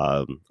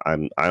 I'm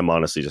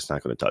honestly just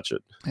not going to touch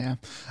it. Yeah,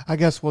 I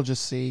guess we'll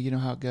just see,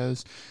 how it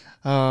goes.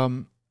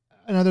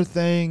 Another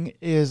thing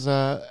is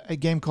a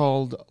game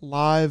called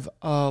Live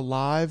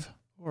Alive,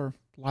 or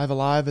Live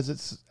Alive as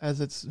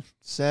it's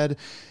said.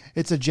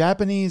 It's a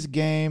Japanese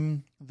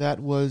game that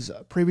was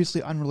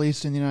previously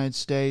unreleased in the United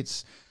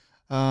States.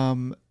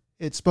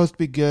 It's supposed to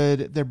be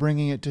good. They're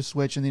bringing it to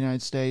Switch in the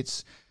United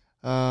States.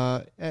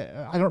 I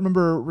don't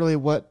remember really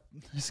what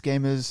this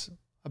game is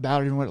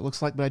about or even what it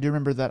looks like, but I do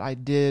remember that I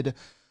did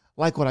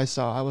like what I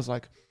saw. I was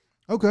like,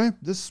 okay,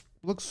 this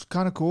looks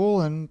kind of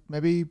cool, and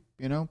maybe,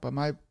 I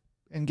might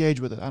engage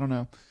with it. I don't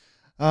know.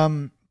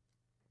 And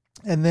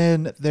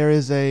then there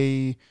is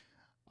I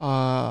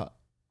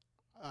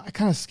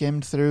kind of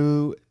skimmed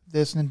through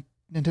this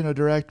Nintendo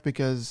Direct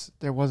because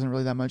there wasn't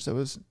really that much that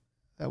was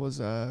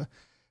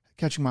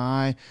catching my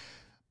eye.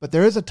 But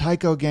there is a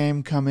Taiko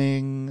game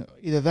coming,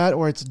 either that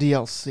or it's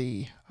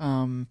DLC.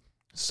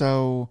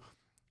 So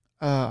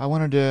I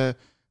wanted to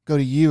go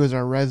to you as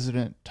our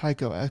resident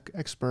Taiko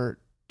expert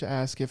to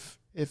ask if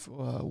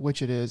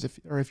which it is, if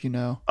you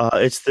know.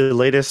 It's the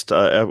latest,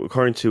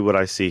 according to what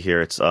I see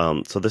here. It's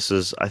so this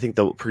is, I think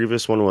the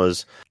previous one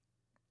was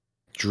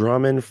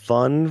Drum and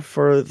Fun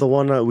for the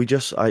one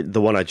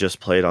the one I just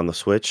played on the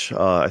Switch.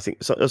 I think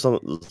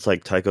it's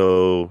like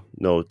Taiko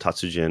no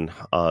Tatsujin,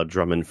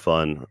 Drum and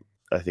Fun,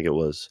 I think it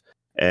was.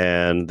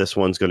 And this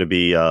one's going to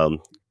be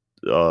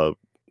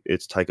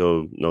it's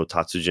Taiko no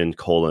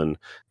Tatsujin :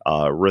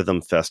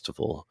 Rhythm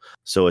Festival.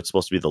 So it's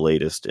supposed to be the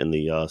latest in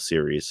the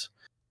series.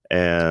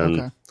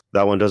 And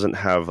That one doesn't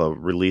have a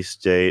release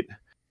date.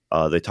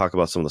 They talk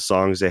about some of the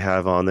songs they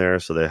have on there.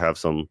 So they have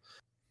some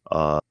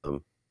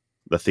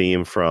the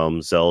theme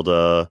from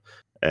Zelda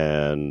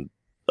and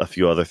a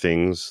few other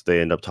things.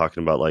 They end up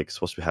talking about like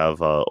supposed to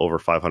have over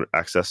 500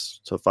 access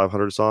to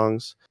 500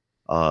 songs.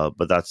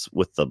 But that's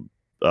with the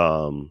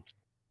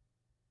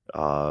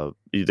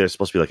there's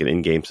supposed to be like an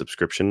in-game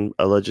subscription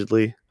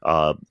allegedly.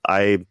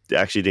 I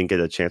actually didn't get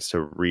a chance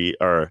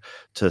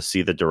to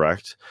see the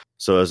direct,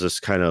 so it was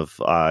just kind of,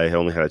 I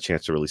only had a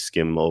chance to really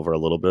skim over a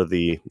little bit of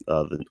the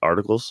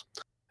articles,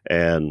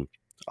 and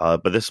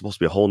but this is supposed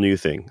to be a whole new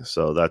thing,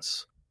 so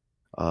that's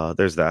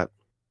there's that,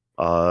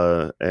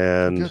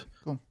 and okay,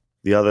 cool.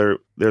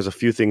 There's a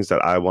few things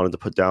that I wanted to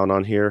put down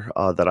on here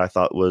that I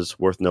thought was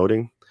worth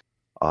noting.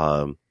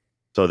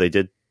 So they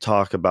did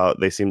talk about.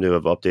 They seem to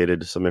have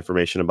updated some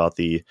information about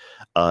the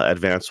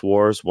Advance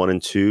Wars 1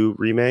 and 2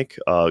 remake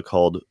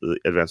called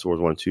Advance Wars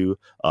 1 and 2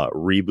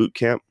 Reboot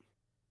Camp,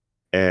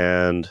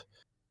 and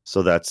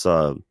so that's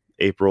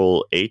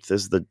April 8th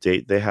is the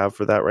date they have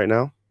for that right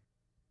now.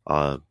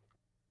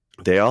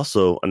 They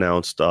also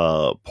announced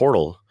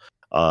Portal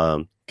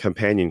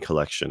Companion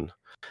Collection,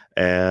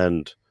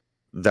 and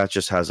that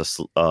just has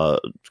a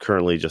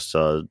currently just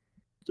a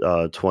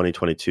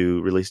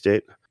 2022 release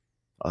date.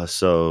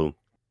 So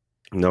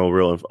no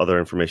real other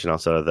information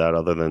outside of that,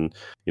 other than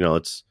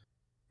it's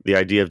the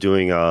idea of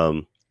doing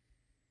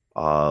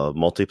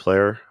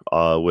multiplayer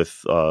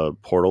with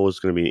Portal is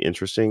going to be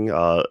interesting,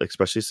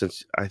 especially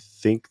since I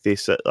think they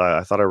said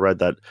I thought I read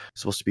that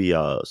it's supposed to be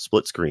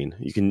split screen.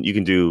 You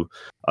can do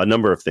a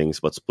number of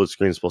things, but split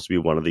screen is supposed to be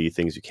one of the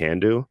things you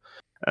can do.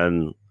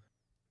 And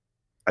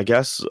I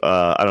guess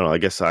I don't know. I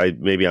guess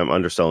maybe I'm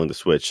underselling the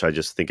Switch. I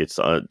just think it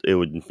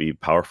wouldn't be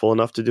powerful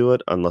enough to do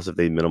it unless if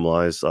they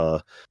minimize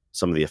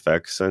some of the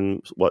effects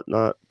and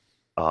whatnot.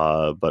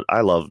 But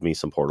I love me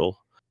some Portal,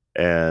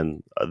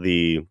 and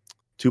the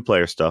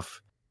 2-player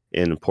stuff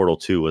in Portal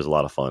 2 was a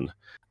lot of fun.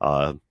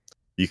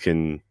 You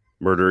can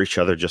murder each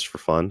other just for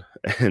fun,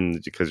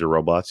 and because you're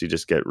robots, you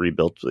just get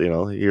rebuilt.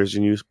 Here's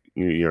your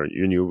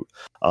new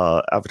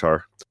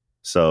avatar.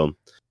 So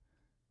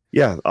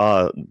yeah,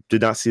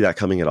 did not see that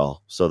coming at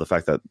all. So the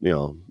fact that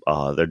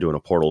they're doing a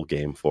Portal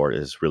game for it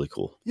is really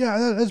cool.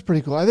 Yeah, that's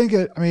pretty cool. I think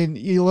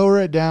you lower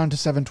it down to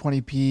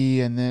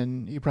 720p, and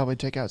then you probably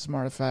take out some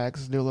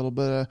artifacts, do a little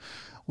bit of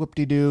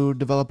whoop-de-doo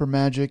developer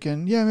magic,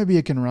 and yeah, maybe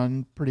it can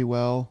run pretty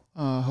well.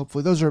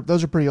 Hopefully, those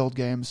are pretty old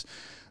games,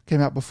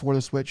 came out before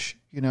the Switch,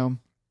 so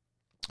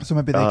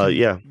maybe they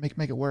can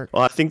make it work.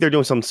 Well, I think they're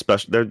doing something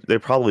special. They'll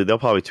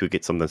probably tweak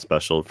it something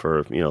special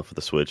for for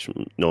the Switch,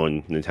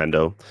 knowing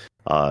Nintendo.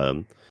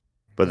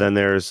 But then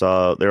there's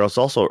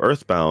also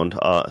Earthbound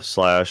 /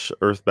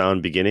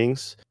 Earthbound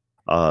Beginnings,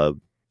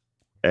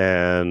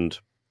 and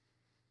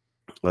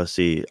let's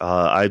see.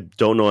 I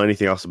don't know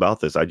anything else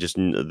about this.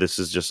 This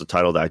is just a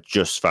title that I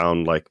just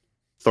found like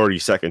 30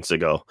 seconds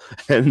ago,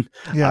 and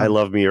I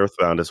love me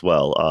Earthbound as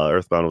well.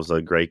 Earthbound was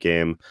a great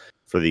game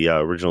for the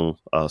original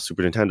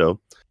Super Nintendo,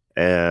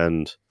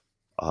 and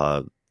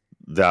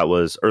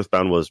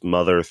Earthbound was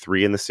Mother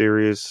 3 in the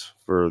series.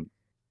 For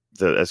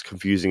as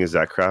confusing as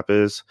that crap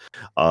is,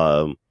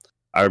 I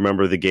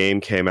remember the game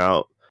came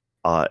out.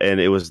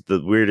 And it was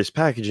the weirdest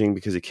packaging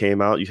because it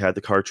came out. You had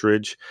the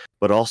cartridge,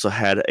 but also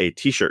had a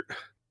T-shirt.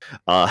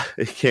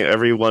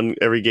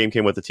 Every game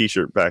came with a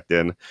T-shirt back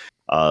then,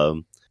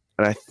 and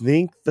I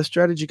think the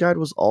strategy guide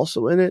was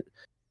also in it.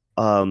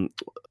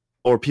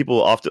 Or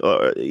people often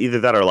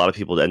either that or a lot of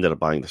people ended up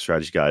buying the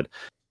strategy guide.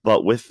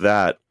 But with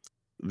that,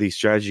 the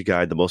strategy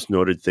guide, the most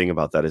noted thing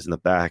about that is in the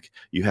back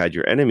you had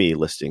your enemy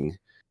listing,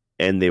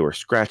 and they were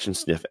scratch and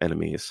sniff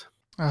enemies.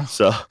 Oh.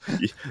 So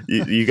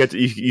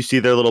you see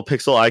their little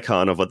pixel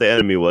icon of what the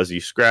enemy was. You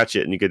scratch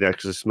it, and you can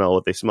actually smell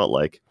what they smelled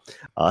like.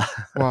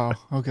 Wow.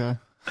 Okay.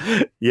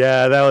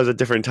 Yeah, that was a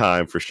different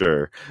time for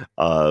sure.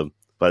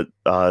 But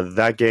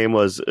that game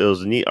was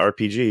a neat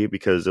RPG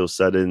because it was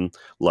set in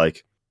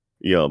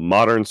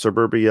modern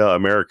suburbia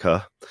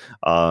America,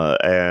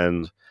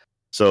 and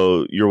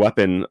so your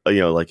weapon,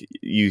 like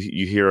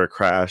you hear a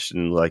crash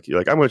and you're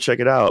like I'm going to check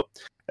it out.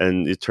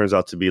 And it turns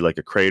out to be like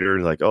a crater,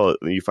 and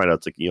you find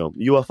out it's like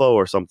UFO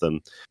or something,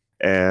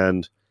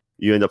 and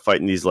you end up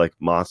fighting these like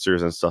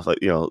monsters and stuff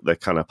that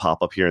kind of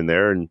pop up here and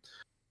there, and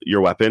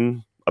your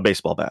weapon, a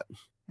baseball bat,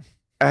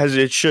 as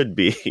it should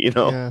be,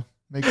 Yeah,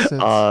 makes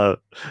sense.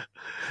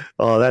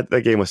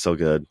 That game was so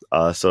good.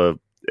 So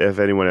if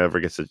anyone ever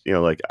gets it,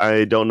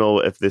 I don't know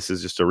if this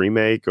is just a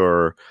remake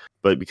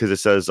but because it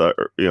says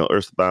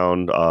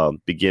Earthbound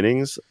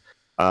Beginnings,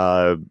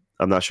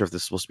 I'm not sure if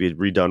this is supposed to be a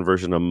redone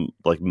version of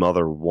like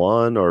Mother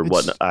 1 or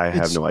what. I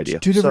have no idea.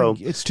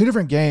 It's two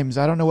different games.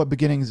 I don't know what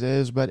Beginnings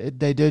is, but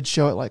they did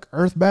show it like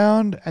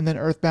Earthbound and then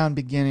Earthbound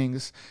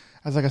Beginnings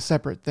as like a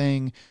separate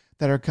thing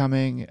that are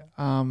coming.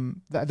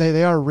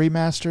 They are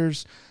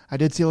remasters. I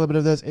did see a little bit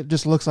of this. It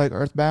just looks like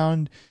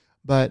Earthbound,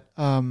 but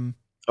all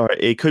right,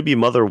 it could be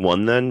Mother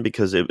 1 then,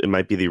 because it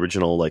might be the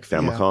original like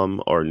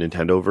Famicom or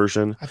Nintendo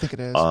version. I think it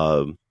is.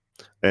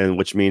 And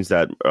which means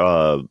that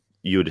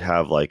you would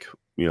have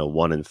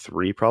 1 and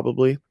 3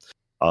 probably,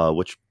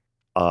 which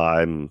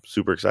I'm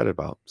super excited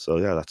about. So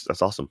yeah,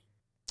 that's awesome.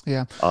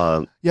 Yeah.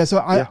 So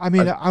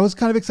I was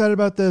kind of excited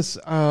about this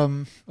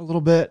a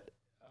little bit.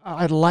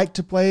 I'd like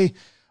to play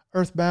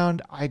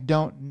Earthbound. I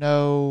don't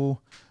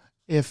know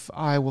if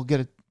I will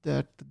get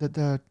the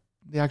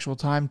actual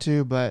time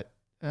to, but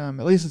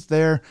at least it's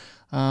there.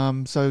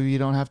 So you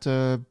don't have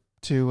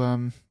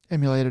to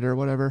emulate it or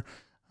whatever.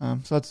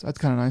 So that's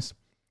kind of nice.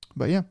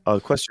 But yeah. A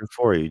question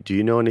for you: do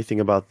you know anything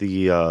about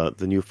the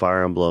new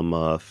Fire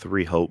Emblem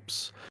 3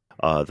 Hopes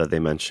that they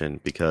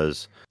mentioned?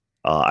 Because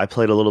I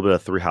played a little bit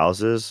of Three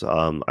Houses.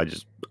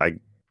 I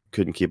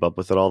couldn't keep up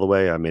with it all the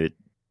way. I made it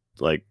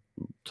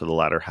to the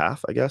latter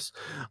half, I guess.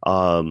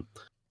 And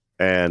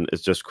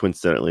it's just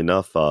coincidentally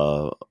enough,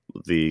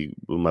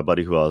 my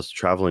buddy who I was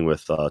traveling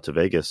with to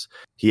Vegas,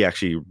 he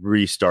actually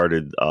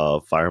restarted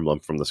Fire Emblem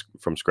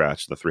from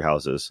scratch, the Three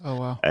Houses. Oh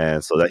wow!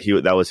 And so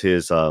that was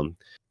his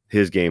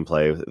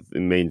gameplay, the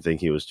main thing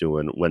he was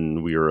doing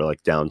when we were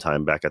like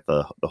downtime back at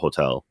the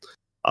hotel.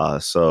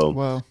 So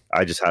Wow.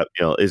 I just have,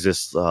 is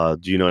this, do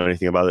you know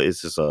anything about it?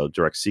 Is this a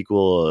direct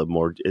sequel?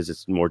 Is it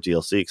more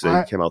DLC? Because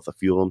they came out with a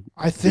few of them.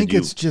 I think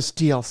it's just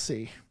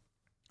DLC.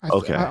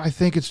 Okay. I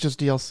think it's just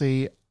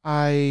DLC.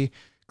 I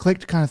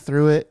clicked kind of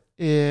through it.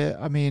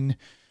 I mean,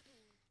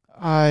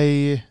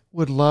 I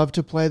would love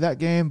to play that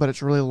game, but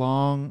it's really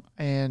long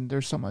and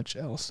there's so much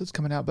else that's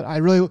coming out. But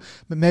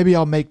maybe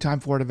I'll make time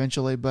for it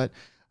eventually. But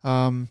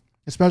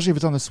especially if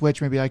it's on the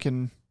Switch, maybe I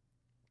can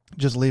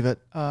just leave it.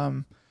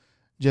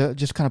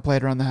 Just kind of play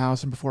it around the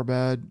house and before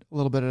bed a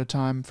little bit at a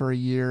time for a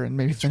year and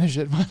maybe finish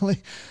it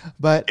finally.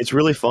 But it's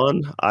really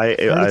fun.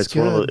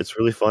 It's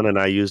really fun. And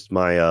I used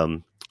my,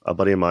 a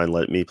buddy of mine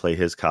let me play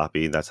his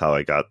copy. That's how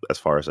I got as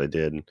far as I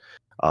did.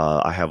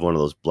 I have one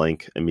of those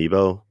blank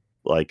amiibo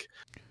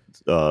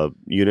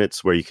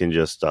units where you can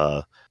just,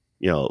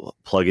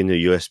 plug into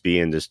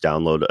USB and just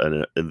download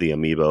the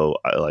amiibo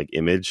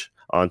image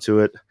onto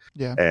it.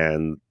 Yeah.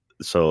 And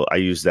so I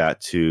use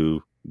that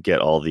to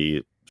get all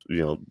the,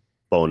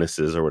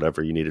 bonuses or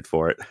whatever you needed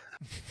for it.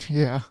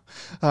 Yeah.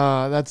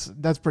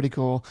 That's pretty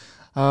cool.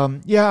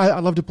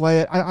 I'd love to play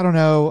it. I don't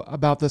know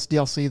about this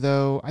DLC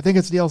though. I think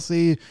it's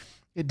DLC.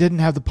 It didn't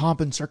have the pomp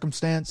and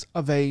circumstance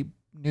of a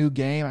new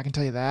game. I can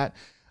tell you that.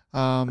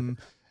 And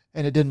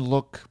it didn't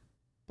look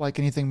like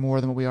anything more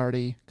than what we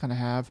already kind of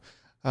have.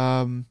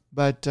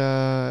 But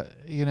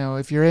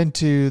if you're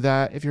into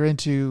that, if you're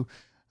into,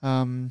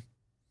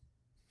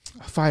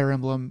 Fire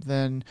Emblem,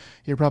 then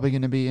you're probably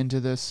going to be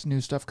into this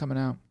new stuff coming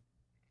out.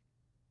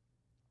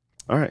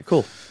 All right,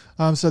 cool.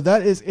 So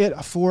that is it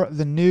for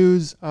the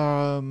news.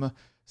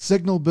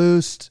 Signal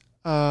Boost.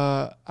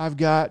 I've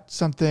got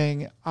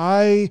something.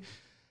 I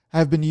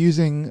have been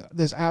using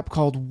this app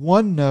called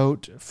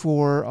OneNote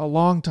for a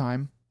long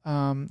time.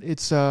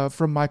 It's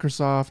from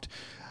Microsoft.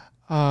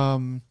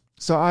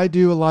 So I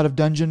do a lot of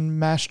dungeon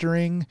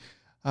mastering.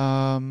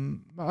 I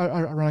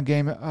run a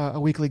game, a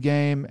weekly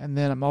game, and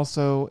then I'm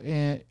also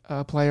a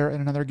player in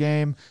another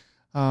game.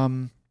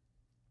 And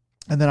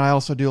then I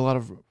also do a lot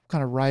of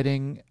kind of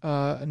writing,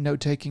 note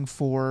taking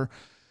for,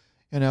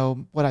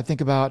 what I think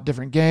about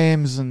different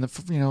games and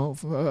for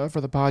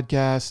the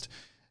podcast,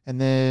 and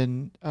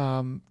then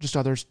just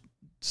other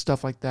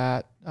stuff like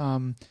that,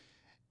 and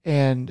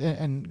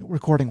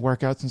recording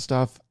workouts and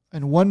stuff.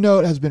 And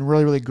OneNote has been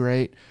really, really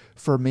great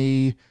for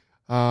me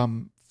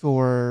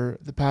for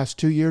the past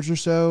 2 years or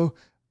so.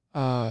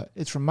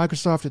 It's from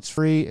Microsoft. It's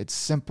free. It's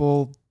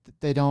simple.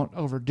 They don't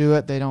overdo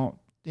it. They don't,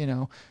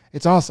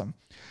 it's awesome.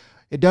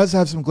 It does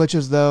have some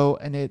glitches though,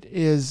 and it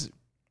is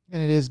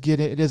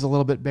a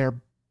little bit bare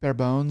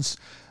bones,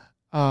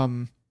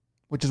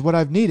 which is what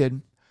I've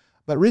needed.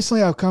 But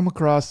recently I've come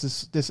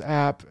across this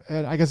app,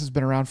 and I guess it's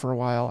been around for a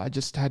while. I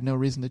just had no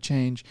reason to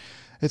change.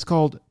 It's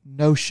called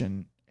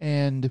Notion,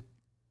 and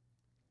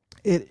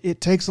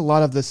it takes a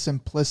lot of the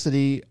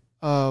simplicity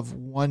of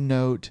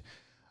OneNote,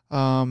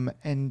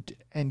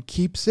 and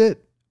keeps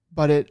it,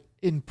 but it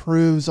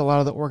improves a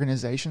lot of the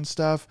organization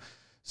stuff.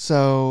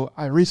 So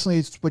I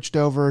recently switched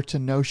over to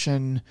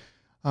Notion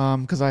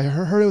because I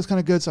heard it was kind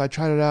of good, so I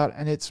tried it out,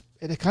 and it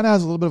kind of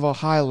has a little bit of a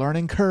high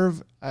learning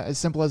curve, as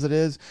simple as it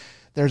is.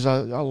 There's a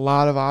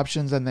lot of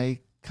options, and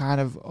they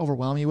kind of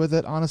overwhelm you with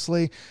it,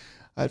 honestly,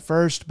 at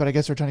first, but I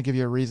guess they're trying to give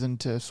you a reason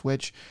to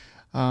switch.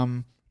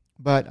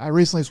 But I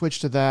recently switched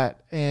to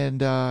that,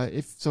 and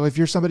if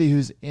you're somebody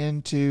who's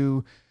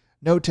into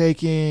note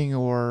taking,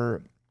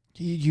 or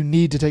you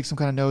need to take some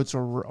kind of notes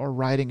or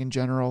writing in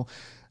general,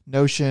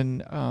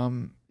 Notion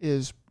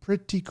is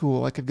pretty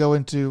cool. I could go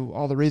into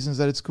all the reasons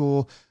that it's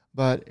cool,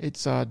 but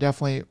it's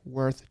definitely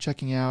worth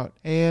checking out,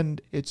 and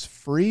it's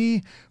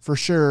free for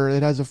sure.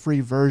 It has a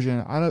free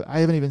version. I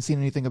haven't even seen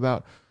anything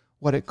about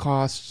what it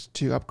costs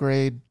to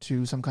upgrade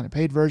to some kind of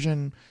paid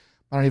version.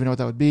 I don't even know what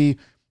that would be.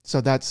 So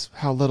that's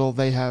how little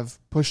they have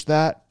pushed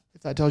that,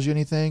 if that tells you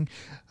anything,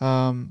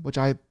 which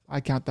I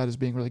count that as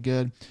being really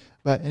good.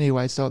 But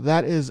anyway, so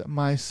that is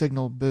my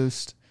Signal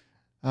Boost.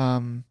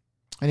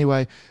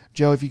 Anyway,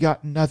 Joe, if you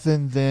got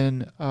nothing,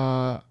 then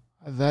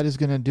that is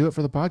going to do it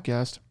for the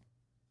podcast.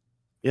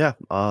 Yeah,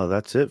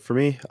 that's it for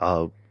me.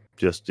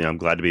 I'm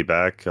glad to be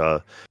back.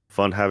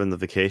 Fun having the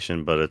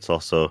vacation, but it's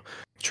also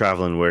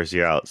traveling wears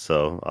you out.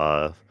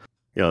 So,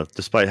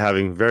 despite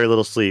having very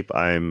little sleep,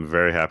 I'm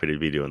very happy to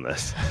be doing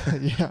this.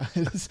 Yeah,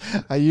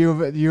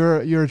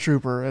 you're a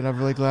trooper, and I'm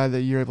really glad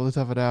that you're able to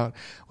tough it out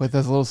with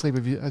as little sleep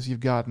as you've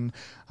gotten.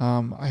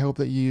 I hope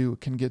that you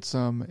can get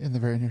some in the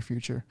very near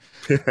future.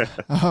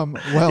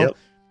 Yep.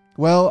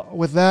 Well,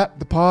 with that,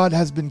 the pod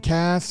has been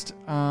cast,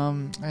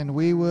 and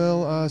we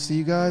will see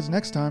you guys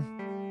next time.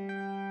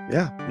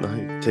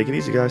 Yeah, take it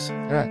easy, guys. All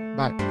right,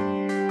 bye.